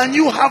 How can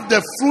you have the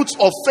fruits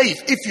of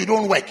faith if you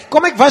don't work?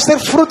 Como é que vais ter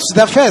frutos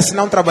da fé se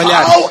não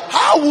trabalhar?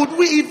 How would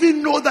we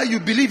even know that you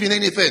believe in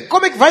anything?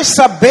 Como é que vais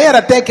saber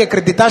até que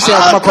acreditaste em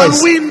How alguma can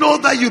coisa? we know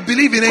that you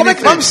believe in Como é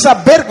que vamos anything?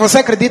 saber que você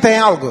acredita em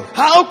algo?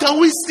 How can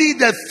we see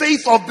the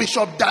faith of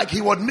Bishop Dag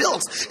Heward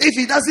Mills if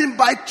he doesn't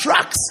buy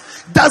trucks,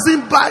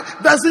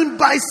 doesn't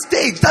buy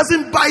stage,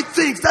 doesn't buy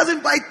things,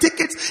 doesn't buy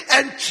tickets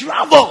and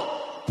travel?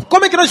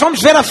 Como é que nós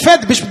vamos ver a fé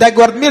de Bispo Dag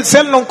Heward Mills se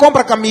ele não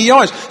compra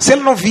caminhões, se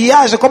ele não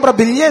viaja, compra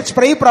bilhetes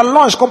para ir para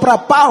longe, compra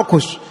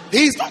palcos?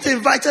 He's not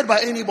invited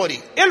by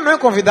anybody. Ele não é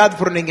convidado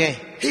por ninguém.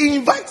 He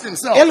invites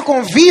himself. Ele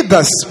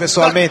convida-se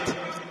pessoalmente.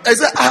 He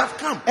said, I have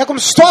come. É como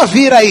se estou a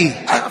vir aí.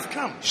 I have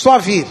come. Estou a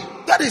vir.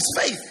 That is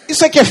faith.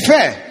 Isso é que é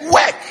fé.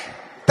 Work.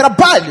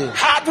 Trabalho.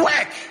 Hard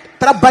work.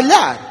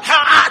 Trabalhar.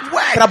 Hard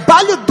work.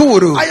 Trabalho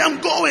duro. I am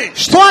going.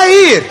 Estou a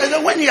ir. And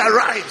then when he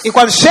arrives, E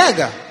quando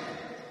chega,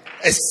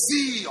 a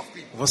sea of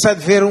people. você vai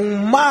ver um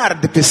mar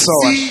de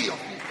pessoas. Sea of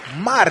people.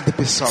 Mar de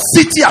pessoas.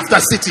 City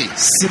after city.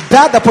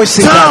 Cidade após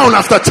cidade. Town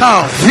after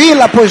town.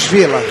 Vila após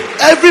vila.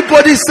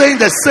 Everybody saying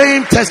the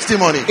same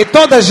testimony. E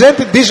toda a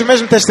gente diz o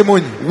mesmo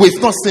testemunho. We've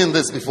not seen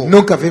this before.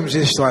 Nunca vimos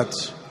isto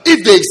antes.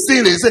 If they've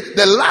seen it, say,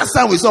 the last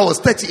time we saw was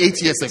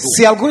 38 years ago.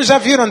 Se alguns já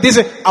viram,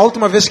 dizem, a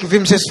última vez que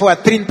vimos isso foi há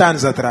 30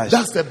 anos atrás.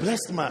 That's the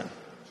blessed man.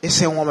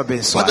 Esse é um homem But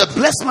abençoado. the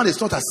blessed man is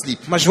not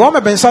asleep. Mas o homem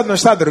abençoado não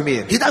está a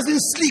dormir. He doesn't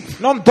sleep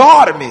Não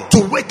dorme.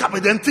 to wake up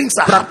and then things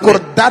are Para happening.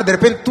 acordar, de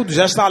repente tudo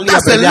já está ali a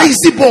That's a brilhar.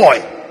 lazy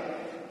boy.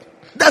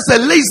 That's a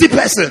lazy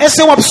person.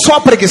 Essa é uma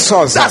pessoa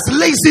preguiçosa. That's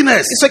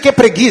laziness. Isso aqui é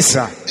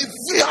preguiça.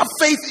 If you have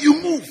faith, you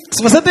move.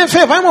 Se você tem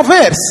fé, vai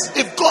mover-se.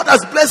 If God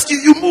has blessed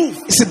you, you move.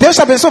 E se Deus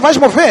te abençoa, vais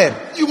mover.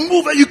 You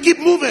move and you keep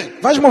moving.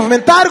 Vais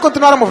movimentar e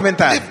continuar a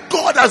movimentar. If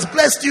God has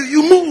blessed you,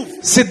 you move.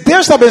 Se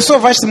Deus te abençoa,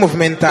 vais te That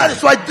movimentar.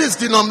 is why this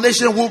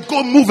denomination will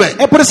go moving.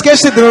 É por isso que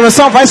esta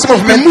denominação vai se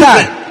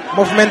movimentar.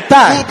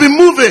 Movimentar. We'll be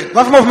moving.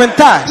 Vai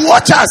movimentar.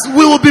 Watch us.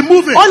 We will be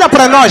moving. Olha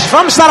para nós,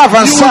 vamos estar a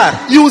avançar.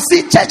 You will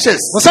see churches.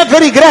 Você vai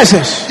ver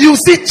igrejas. You will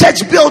see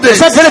church buildings.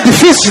 Você vai ver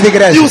edifícios de You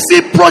igreja. will see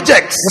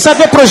projects. Você vai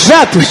ver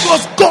projetos.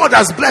 Because God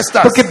has blessed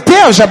us. Porque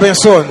Deus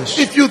abençoa-nos.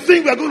 If you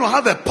think we're going to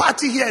have a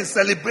party here and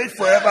celebrate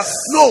forever,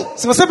 no,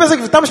 Se você pensa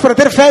que estamos para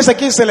ter festa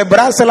aqui e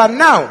celebrar, sei lá,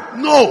 não.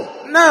 no.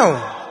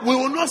 Não. We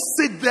will not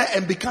sit there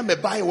and become a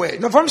byword.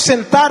 Não vamos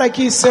sentar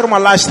aqui e ser uma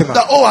lástima.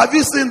 That, oh, have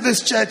you seen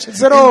this church?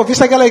 Dizer, oh,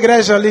 viste aquela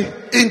igreja ali?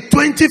 In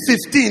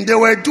 2015, they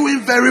were doing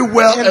very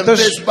well Em and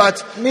this,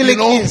 but you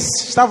know,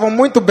 2015. Estavam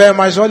muito bem,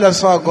 mas olha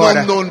só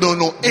agora. no. In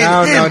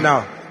Não, Him, não,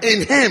 não.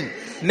 in Him,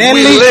 we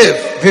Nele live,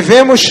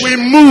 vivemos we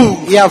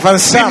move, e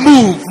avançamos. we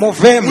move,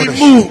 Movemos. we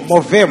move,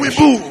 Movemos.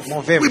 we move,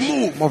 Movemos. we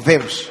move.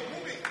 Movemos.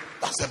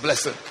 That's a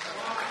blessing.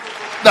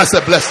 That's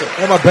a blessing.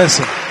 É uma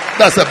bênção.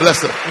 That's a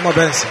blessing. É uma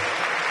bênção.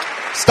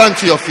 Stand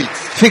to your feet.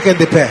 Fiquem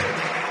de pé.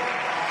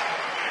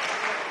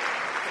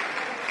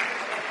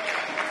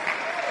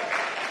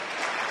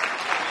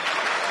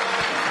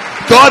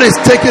 God is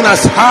taking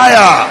us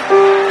higher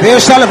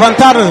Deus está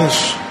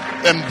levantando-nos.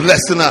 and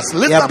blessing us.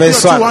 Lift E up your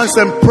two abençoando. hands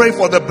and pray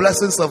for the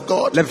blessings of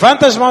God.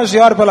 Levanta as mãos e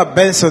ora pela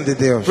bênção de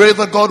Deus. Pray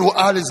that God will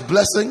add His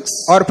blessings.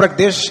 Ora para que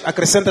Deus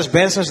acrescente as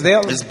bênçãos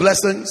dele. His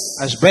blessings.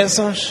 As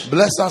bênçãos.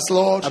 Bless us,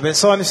 Lord.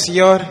 Abençoa-nos,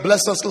 Senhor.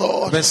 Bless us,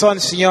 Lord.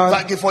 Abençoa-nos, Senhor.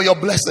 Thank you for your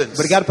blessings.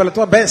 Obrigado pela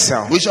tua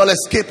bênção. We shall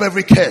escape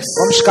every curse.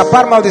 Vamos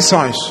escapar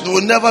maldições. It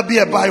will never be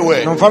a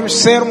byword. Não vamos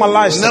ser uma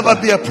lástima. Never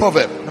be a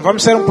proverb. Não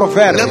vamos ser um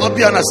provérbio. Never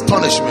be an Não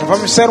astonishment.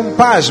 vamos ser um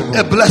pasmo.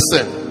 A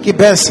blessing. Que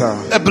bênção.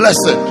 A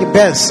blessing. Que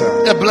bênção.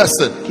 A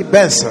blessing. Que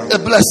bênção. A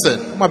blessing.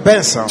 Uma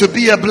bênção. To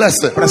be a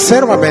blessing. Para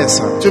ser uma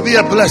bênção. To be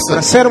a blessing.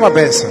 Para ser uma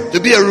bênção. To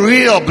be a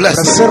real Para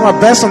blessing. ser uma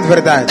bênção de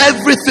verdade.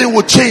 Everything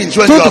will change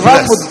when you Tudo are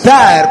vai blessed.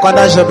 mudar quando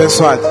haja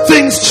abençoado.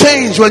 Things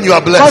change when you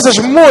are blessed. Coisas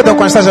mudam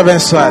quando estás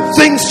abençoado.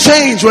 Things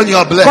change when you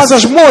are blessed.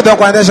 Coisas mudam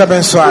quando és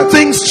abençoado.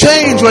 Things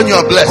change when you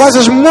are blessed.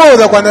 Coisas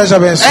mudam quando és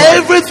abençoado.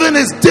 Everything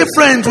is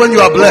different when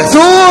you are blessed.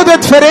 Tudo é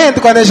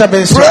diferente quando és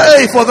abençoado.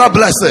 Pray for that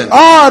blessing.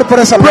 Ore por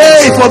essa Pray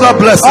bênção. for that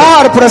blessing.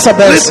 Ore por essa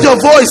Lift bênção. your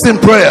voice in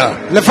prayer.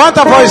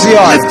 Levanta a voz e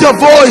ore. Lift your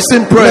voice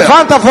in prayer.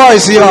 Levanta a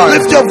voz e ore.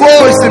 Lift your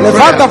voice in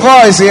Levanta a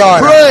prayer. voz e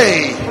ore.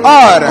 Pray.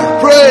 Ora.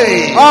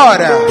 Pray.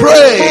 Ora.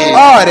 Pray.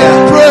 Ora.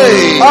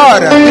 Pray.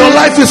 Ora. Your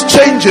life is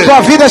changing.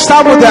 Tua vida está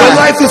a Your mudar.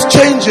 life is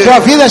changing. Tua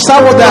vida está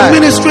a Your mudar.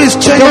 ministry is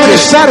Teu changing.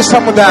 ministério está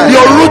a mudar.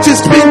 Your root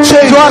is being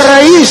changed Tua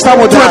raiz está a to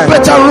a mudar.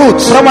 better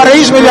root, Para uma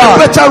raiz melhor.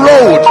 better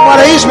road, Uma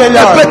raiz a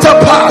melhor. better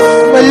path.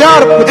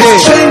 Melhor It's poder.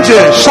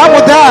 changing. Está a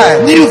mudar.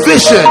 New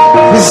vision,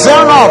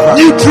 Visão nova.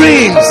 new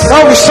dreams,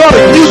 Novos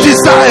sonhos. new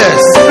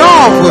desires,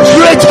 Novos.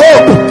 great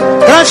hope,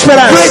 Grande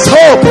esperança. great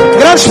hope,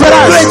 Grande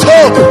esperança. great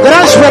hope.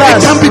 Grande It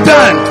esperança. can be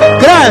done.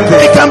 Grande.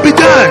 It can be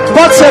done.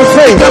 Pode ser It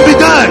feito. can be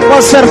done.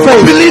 Pode ser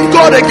feito. Believe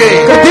God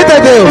again. Acredita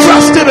em Deus.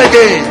 Trust Him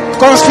again.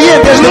 Confia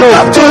em Deus de Look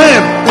up novo. to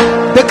Him.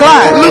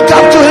 Declare. Look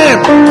up to Him.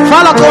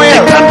 Fala com It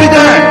Ele. can be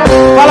done.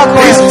 Fala com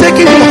He's Ele.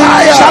 taking you Está a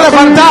higher.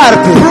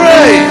 levantar-te.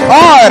 Pray.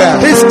 Ora.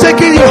 He's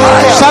taking you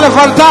Está higher. a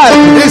levantar-te.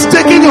 He's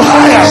taking you Está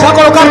higher. a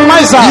colocar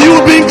mais alto. You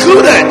will be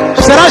included.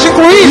 Serás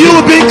incluído. You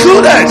will be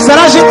included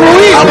Serás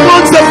incluído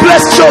amongst the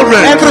blessed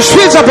children, entre os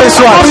filhos amongst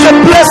abençoados. the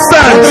blessed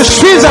Entre sons, os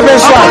filhos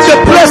amongst abençoados. the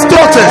blessed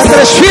daughters.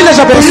 Entre as filhas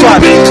You will abençoadas.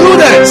 be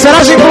included.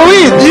 Serás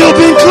incluído. You will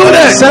be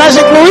included. Serás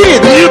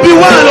incluído. You will be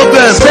one of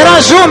them.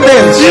 Serás um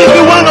deles. You will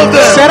be one of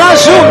them.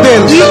 Serás um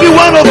deles. You will be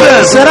one of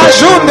them.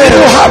 Serás um It will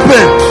deles.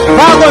 happen.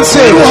 Vai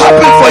acontecer. It will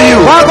happen for you.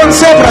 Vai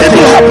acontecer para It ti.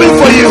 will happen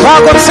for you. Vai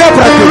acontecer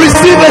para ti.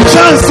 Receive a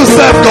chance to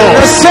serve God.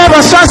 Receba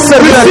a chance de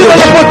servir a Receive an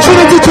Deus.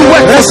 opportunity to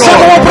work for Receba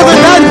God. uma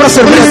oportunidade para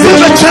servir a Receive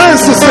Deus. a chance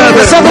to serve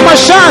Him. Receba uma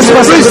chance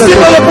para servir a Receive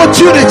Deus. an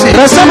opportunity.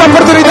 Receba a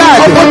oportunidade.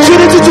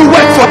 Opportunity to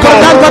work for God.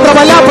 Oportunidade para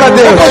trabalhar para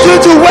Deus.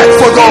 Opportunity to work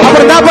for God.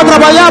 Oportunidade para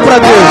trabalhar para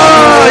Deus.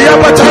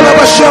 Yabatala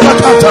bashaba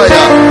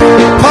kataya.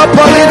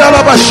 Papa lida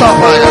la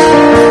bashabaya.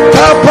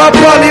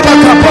 Papa liba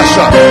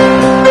kapasha.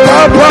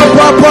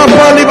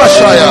 Papa liba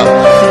shaya.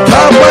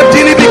 Papa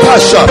dili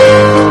bikasha.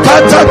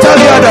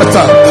 Katatali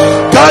adata.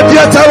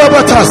 Kadiata la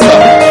batasa.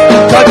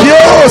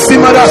 Kadio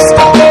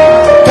simarasta.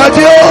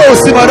 Kadio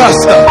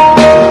simarasta.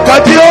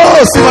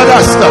 Kadio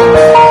simarasta.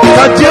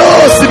 Kadio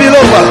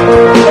sibiloba.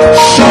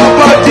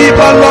 Shabadi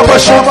balaba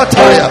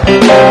shabataya.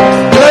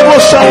 Lebo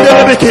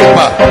shandele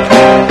bekepa.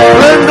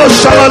 Rendo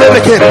shalale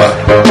bekepa.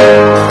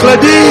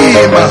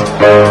 Kledima.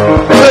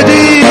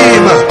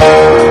 Kledima.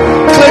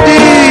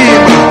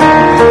 Kledima.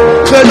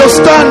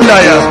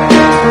 Kledostandaya.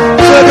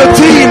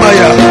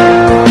 Kledotimaya.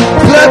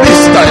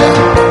 Plebistaya.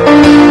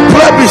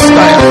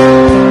 Plebistaya.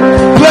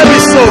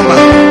 Plebisoma.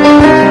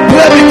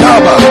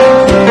 Plebikaba.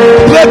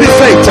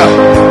 Plebifeta.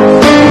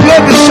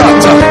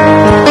 Plebishata.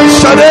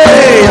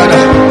 Shadeyada.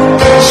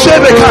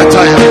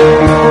 Shebekataya.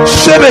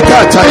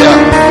 Shebekataya.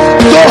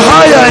 Go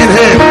higher in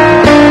Him.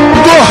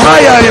 Go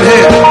higher in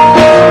Him.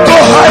 Go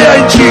higher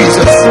in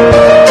Jesus.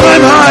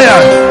 Climb higher.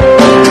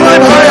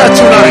 Climb higher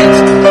tonight.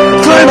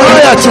 Climb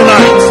higher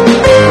tonight.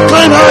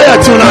 Climb higher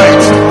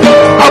tonight.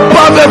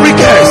 Above every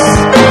curse.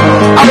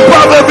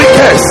 Above every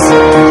curse.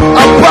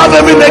 Above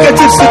every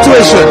negative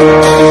situation.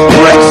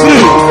 Break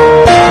through.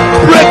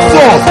 Break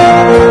forth.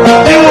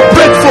 You will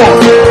break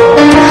forth.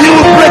 You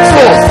will break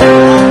forth.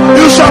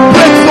 You shall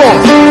break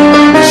forth.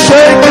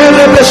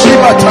 Shekele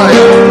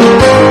beshibataya.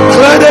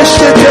 Klede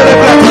shekele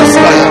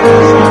brakastaya.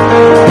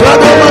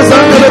 Bradoma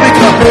zangele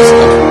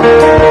bikapasta.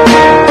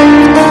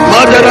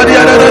 Madara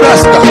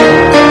diadadadasta.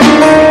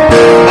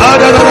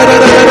 Madara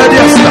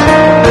diadadadadiasta.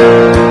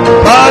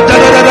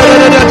 Madara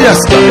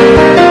diadadadadiasta.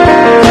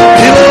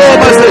 Kilo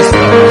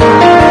mazesta.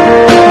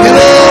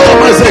 Kilo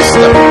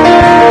mazesta.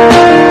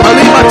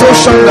 Malima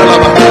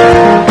toshandalaba.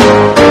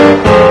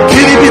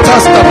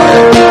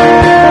 Kiribitastabaya.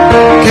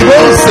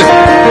 Kibose.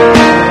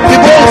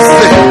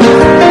 Kibose.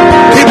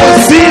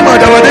 Kibozima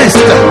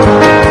dabadesta.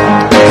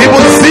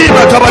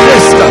 Kibozima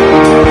dabadesta.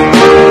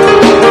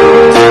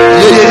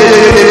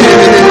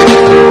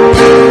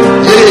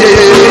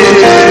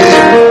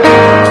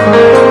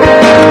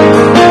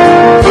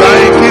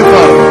 Thank you,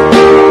 Father.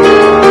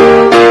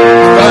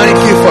 Thank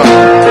you,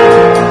 Father.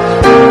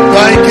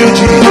 Thank you,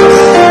 Jesus.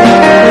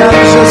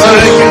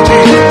 Thank you,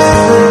 Jesus.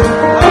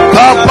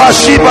 Papa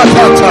Shiba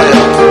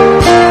Kataya.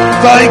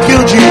 Thank you,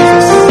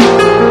 Jesus.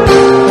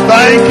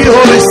 Thank you,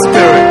 Holy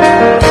Spirit.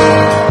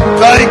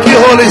 Thank you,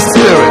 Holy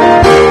Spirit.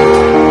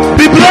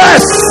 Be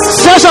blessed.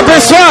 Seja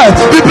abençoado.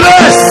 Be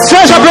blessed.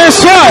 Seja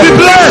abençoado. Be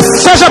blessed.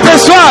 Seja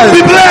abençoado.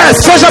 Be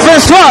blessed. Seja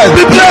abençoado.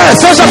 Be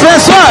blessed. Seja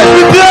abençoado.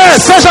 Be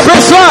blessed. Seja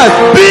abençoado.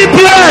 Be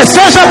blessed.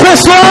 Seja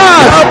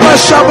abençoado. Papa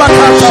Shaba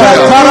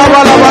Kataya.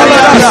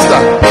 Paladasta.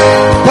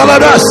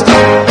 Paladasta.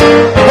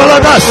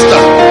 Paladasta.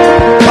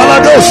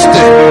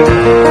 Paladoste.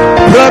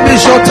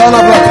 Pramishotala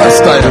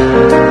Brakastaya.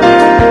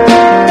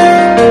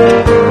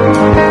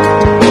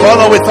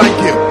 Father, we thank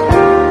you.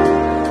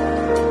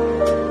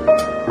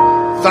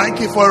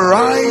 Thank you for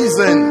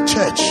rising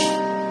church.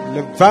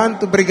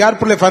 Levanto, obrigado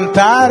por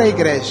levantar a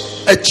igreja.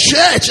 A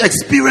church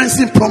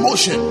experiencing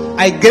promotion.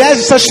 A igreja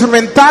está a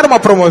experimentar uma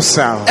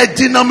promoção. A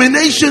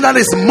denomination that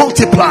is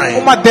multiplying.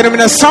 Uma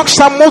denominação que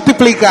está a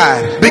multiplicar.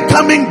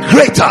 Becoming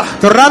greater.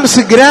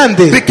 Tornando-se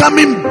grande.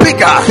 Becoming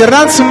bigger.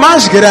 Tornando-se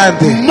mais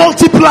grande.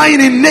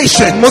 Multiplying in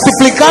nations.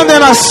 Multiplicando em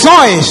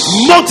nações.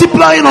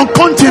 Multiplying on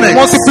continents.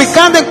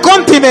 Multiplicando em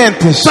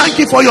continentes. Thank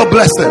you for your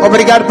blessing.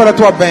 Obrigado pela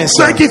tua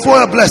bênção. Thank you for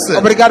your blessing.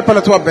 Obrigado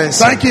pela tua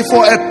bênção. Thank you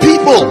for a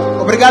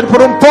people. Obrigado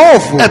por um povo.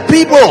 A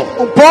people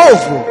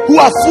Povo who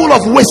are full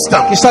of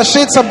wisdom. que está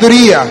cheio de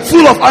sabedoria.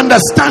 Full of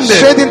understanding.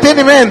 Cheio de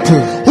entendimento.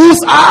 Whose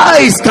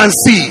eyes can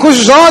see.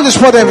 Cujos olhos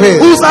podem ver.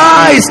 Whose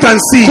eyes can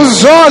see.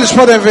 Cujos olhos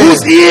podem ver.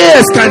 Whose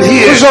ears can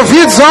hear. Cujos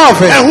ouvidos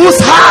ouvem. And whose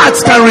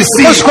hearts can Cujos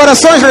receive.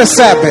 corações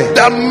recebem.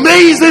 The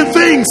amazing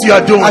things you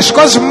are doing. As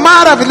coisas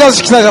maravilhosas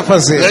que estás a Let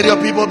fazer. your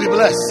people be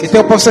blessed. Que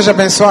teu povo seja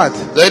abençoado.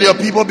 Let your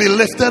people be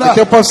lifted Que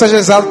teu up. povo seja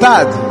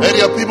exaltado. Let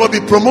your people be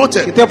Que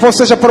promoted. teu povo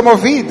seja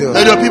promovido.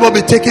 Let your people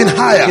be taken Que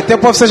higher. teu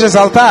povo seja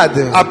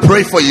exaltado. I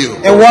pray for you.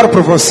 Eu oro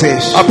por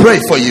vocês. I pray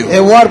for you.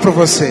 Eu oro por Be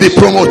vocês.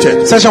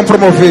 promoted. Sejam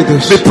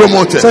promovidos. Be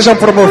promoted. Sejam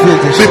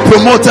promovidos. Be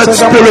promoted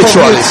Sejam spiritually.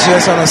 promovidos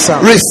nessa nação.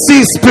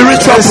 Receive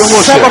spiritual Receba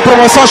promotion.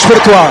 promoção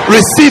espiritual.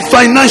 Receive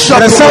financial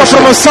Receba promotion.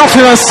 promoção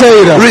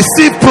financeira.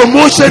 Receive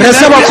promotion in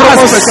Receba every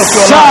aspect of your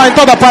promoção life. em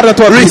toda parte da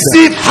tua vida.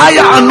 Receive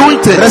higher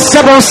anointing.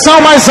 Receba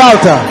unção mais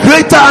alta.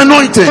 Greater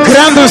anointing.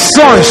 Grandes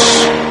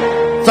sons.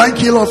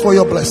 Thank you, Lord, for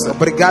your blessing.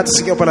 Obrigado,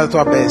 Senhor, pela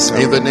tua bênção.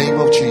 In the name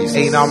of Em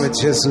Jesus. nome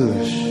de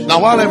Jesus. Now,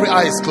 while every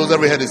eye is closed,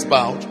 every head is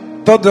bowed,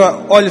 Todo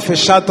olho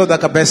fechado, toda a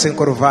cabeça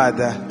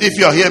encurvada. If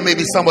you're here,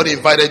 maybe somebody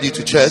invited you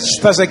to church, Se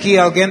estás aqui,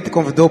 alguém te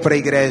convidou para a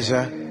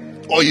igreja.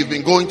 or you've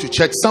been going to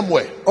church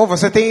somewhere, Ou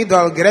você tem ido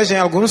à igreja em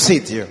algum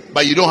sítio,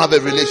 but you don't have a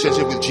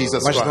relationship with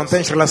Jesus mas não Christ.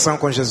 tens relação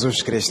com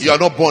Jesus Cristo. You are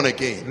not born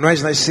again. Não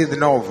és nascido de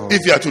novo.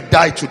 If you are to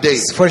die today,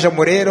 Se fores a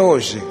morrer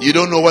hoje, you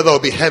don't know whether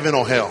it will be heaven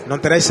or hell. não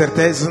terás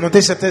certeza, não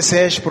tens certeza se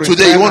és por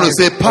Today you want to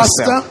say, ou céu.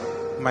 Pastor,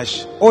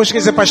 Mas hoje quer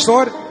dizer,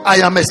 pastor, I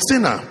am a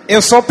sinner.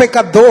 eu sou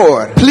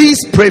pecador.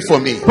 Please pray for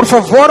me. Por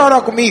favor, ora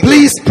comigo.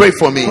 Please pray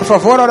for me. Por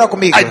favor, ora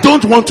comigo. I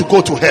don't want to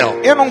go to hell.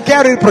 Eu não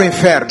quero ir para o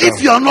inferno.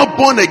 If you are not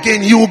born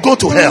again, you will go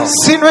to hell.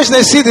 Se não és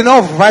nascido de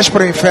novo, vais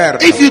para o inferno.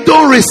 If you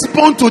don't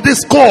respond to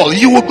this call,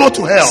 you will go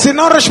to hell. Se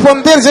não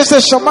responderes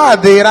esta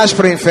chamada, irás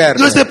para o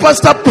inferno. You say,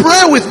 Pastor,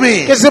 pray with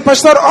me. Quer dizer,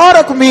 pastor,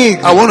 ora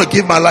comigo. I want to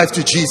give my life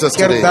to Jesus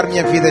Quero today. dar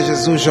minha vida a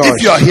Jesus If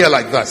hoje. you are here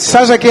like that,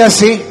 Estás aqui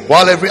assim,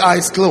 while every eye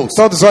is closed,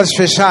 todos os olhos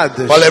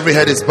fechados, while every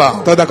head is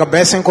bowed, toda a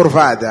cabeça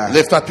encurvada.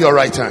 lift up your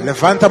right hand.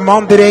 Levanta a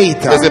mão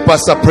direita. Say,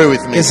 Pastor, pray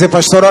with Quer me. dizer,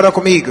 pastor, ora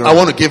comigo. I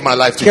want to give my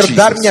life to Quero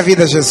dar minha Jesus.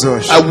 vida a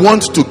Jesus. I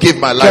want to give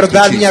my life Quero to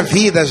dar minha Jesus.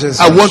 vida a Jesus.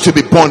 I want to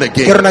be born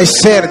Quero again.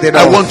 nascer de I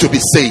novo. want to be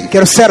saved.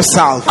 Quero ser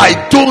salvo. I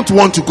don't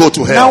want to go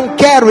to hell. Não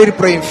quero ir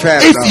para o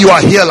inferno. If you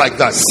are here like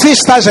that, Se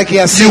estás aqui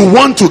you assim,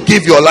 want to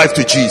give your life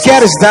to Jesus,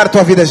 queres dar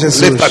tua vida a Jesus,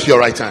 lift up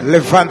your right hand.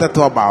 levanta a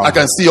tua mão. I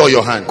can see all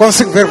your hands.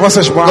 Consigo ver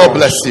vossas mãos. God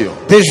bless you.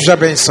 Deus os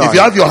abençoe. If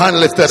you have your hand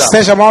lifted up,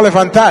 Seja a mão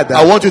levantada.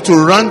 I want you to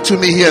run to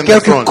me here in the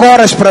Quero que front.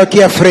 corras para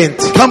aqui à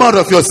frente. Come out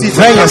of your seat.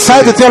 and Venha, come sai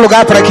to do me. teu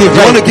lugar para aqui. You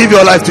want to Venha. give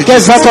your life to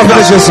Queres Jesus? dar tua vida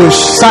a Jesus?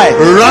 Sai.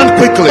 Run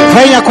quickly.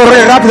 Venha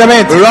correr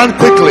rapidamente. Run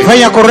quickly.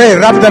 Venha correr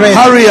rapidamente.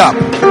 Hurry up.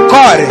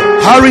 Corre.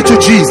 Hurry to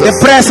Jesus.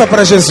 Depressa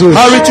para Jesus.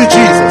 Hurry to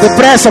Jesus.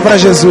 Depressa para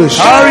Jesus.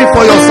 Hurry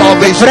for your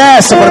salvation.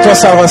 Depressa para a tua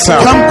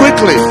salvação. Come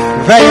quickly.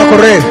 Venha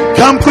correr.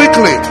 Come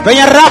quickly.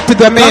 Venha Come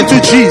rapidamente.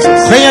 to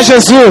Jesus. Venha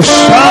Jesus.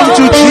 Come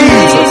to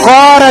Jesus.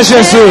 Cora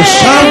Jesus.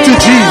 Come to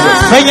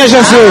Jesus. Venha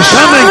Jesus.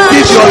 Come and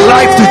give your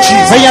life to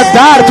Jesus. Venha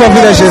dar tua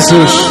vida a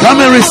Jesus.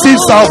 Come and receive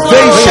Venha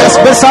salvation.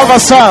 receber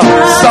salvação.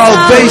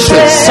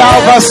 Salvation.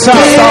 Salvação.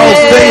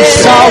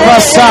 Salvation.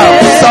 Salvação.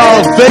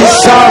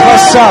 Salvation.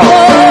 Salvação.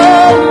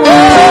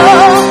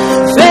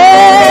 Venha a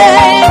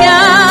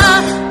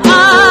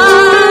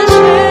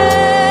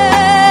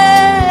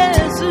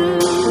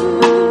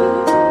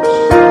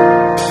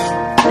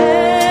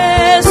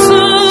Jesus, sua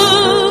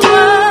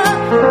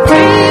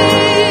vida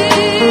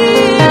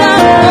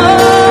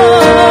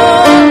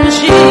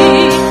hoje.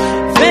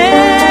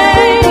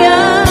 Venha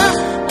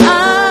a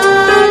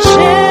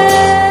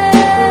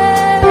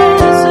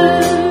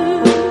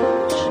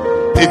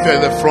Jesus. If you're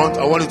in the front,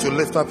 I want you to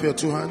lift up your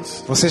two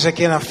hands. Vocês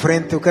aqui na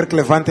frente, eu quero que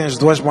levantem as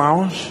duas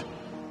mãos.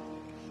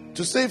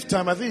 To save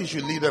time, I think you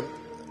should lead them.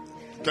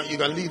 You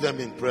can lead them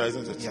in prayer,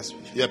 isn't it? Yes.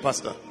 Yeah,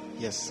 Pastor.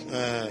 Yes.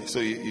 So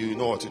you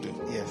know what to do.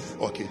 Yes.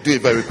 Okay, do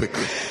it very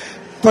quickly.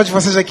 Todos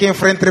vocês aqui em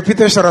frente,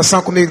 repitam esta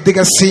oração comigo.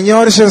 Diga,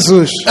 Senhor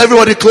Jesus.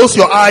 Everybody, close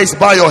your eyes,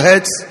 bow your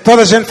heads,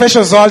 Toda a gente fecha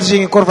os olhos e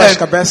encurva as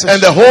cabeças. and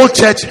the whole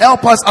church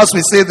help us as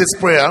we say this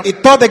prayer. E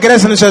toda a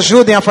igreja nos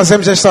ajudem a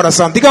fazermos esta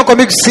oração. Digam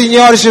comigo,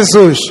 Senhor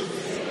Jesus.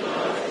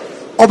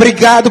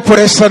 Obrigado por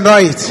esta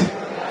noite.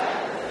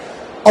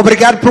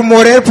 Obrigado por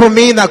morrer por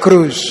mim na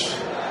cruz.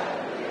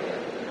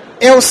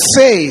 Eu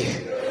sei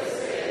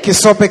que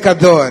sou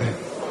pecador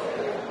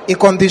e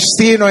com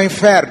destino ao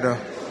inferno.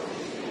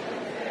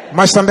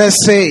 Mas também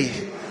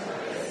sei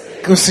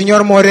que o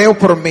Senhor morreu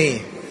por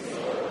mim.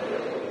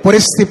 Por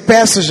isso te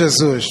peço,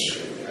 Jesus,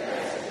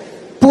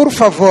 por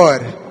favor,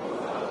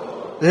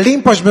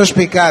 limpa os meus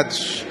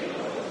pecados.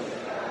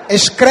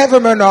 Escreve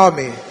o meu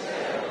nome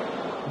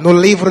no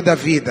livro da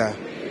vida.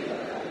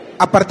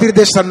 A partir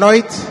desta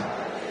noite,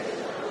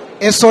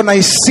 eu sou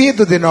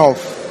nascido de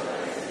novo.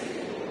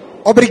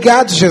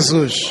 Obrigado,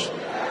 Jesus,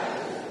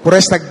 por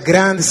esta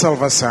grande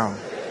salvação.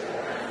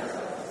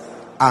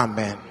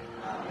 Amém.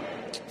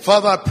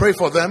 Father, I pray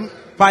for them.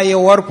 Pai,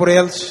 eu oro por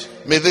eles,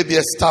 May they be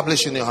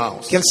established in your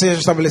house. que eles sejam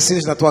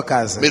estabelecidos na tua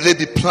casa, May they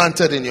be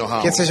planted in your que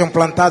house. eles sejam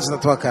plantados na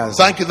tua casa.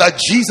 Thank you that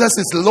Jesus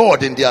is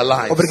Lord in their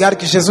lives. Obrigado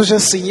que Jesus é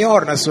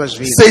Senhor nas suas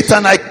vidas.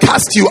 Satan, I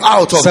cast you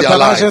out of their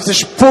Satanás, eu te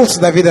lives. expulso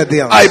da vida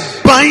deles. I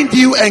bind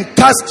you and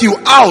cast you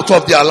out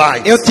of their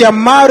lives. Eu te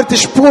amaro e te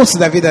expulso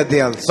da vida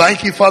deles.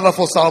 Thank you, Father,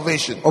 for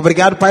salvation.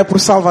 Obrigado, Pai, por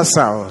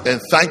salvação. And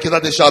thank you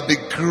that there shall be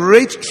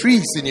great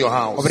trees in your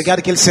house, Obrigado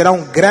que eles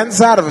serão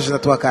grandes árvores na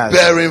tua casa,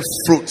 bearing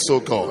fruits, oh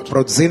God.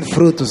 produzindo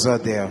frutos, ó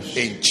Deus.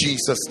 In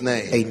Jesus'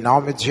 name. Em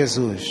nome de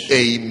Jesus.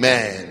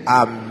 Amen.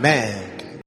 Amém.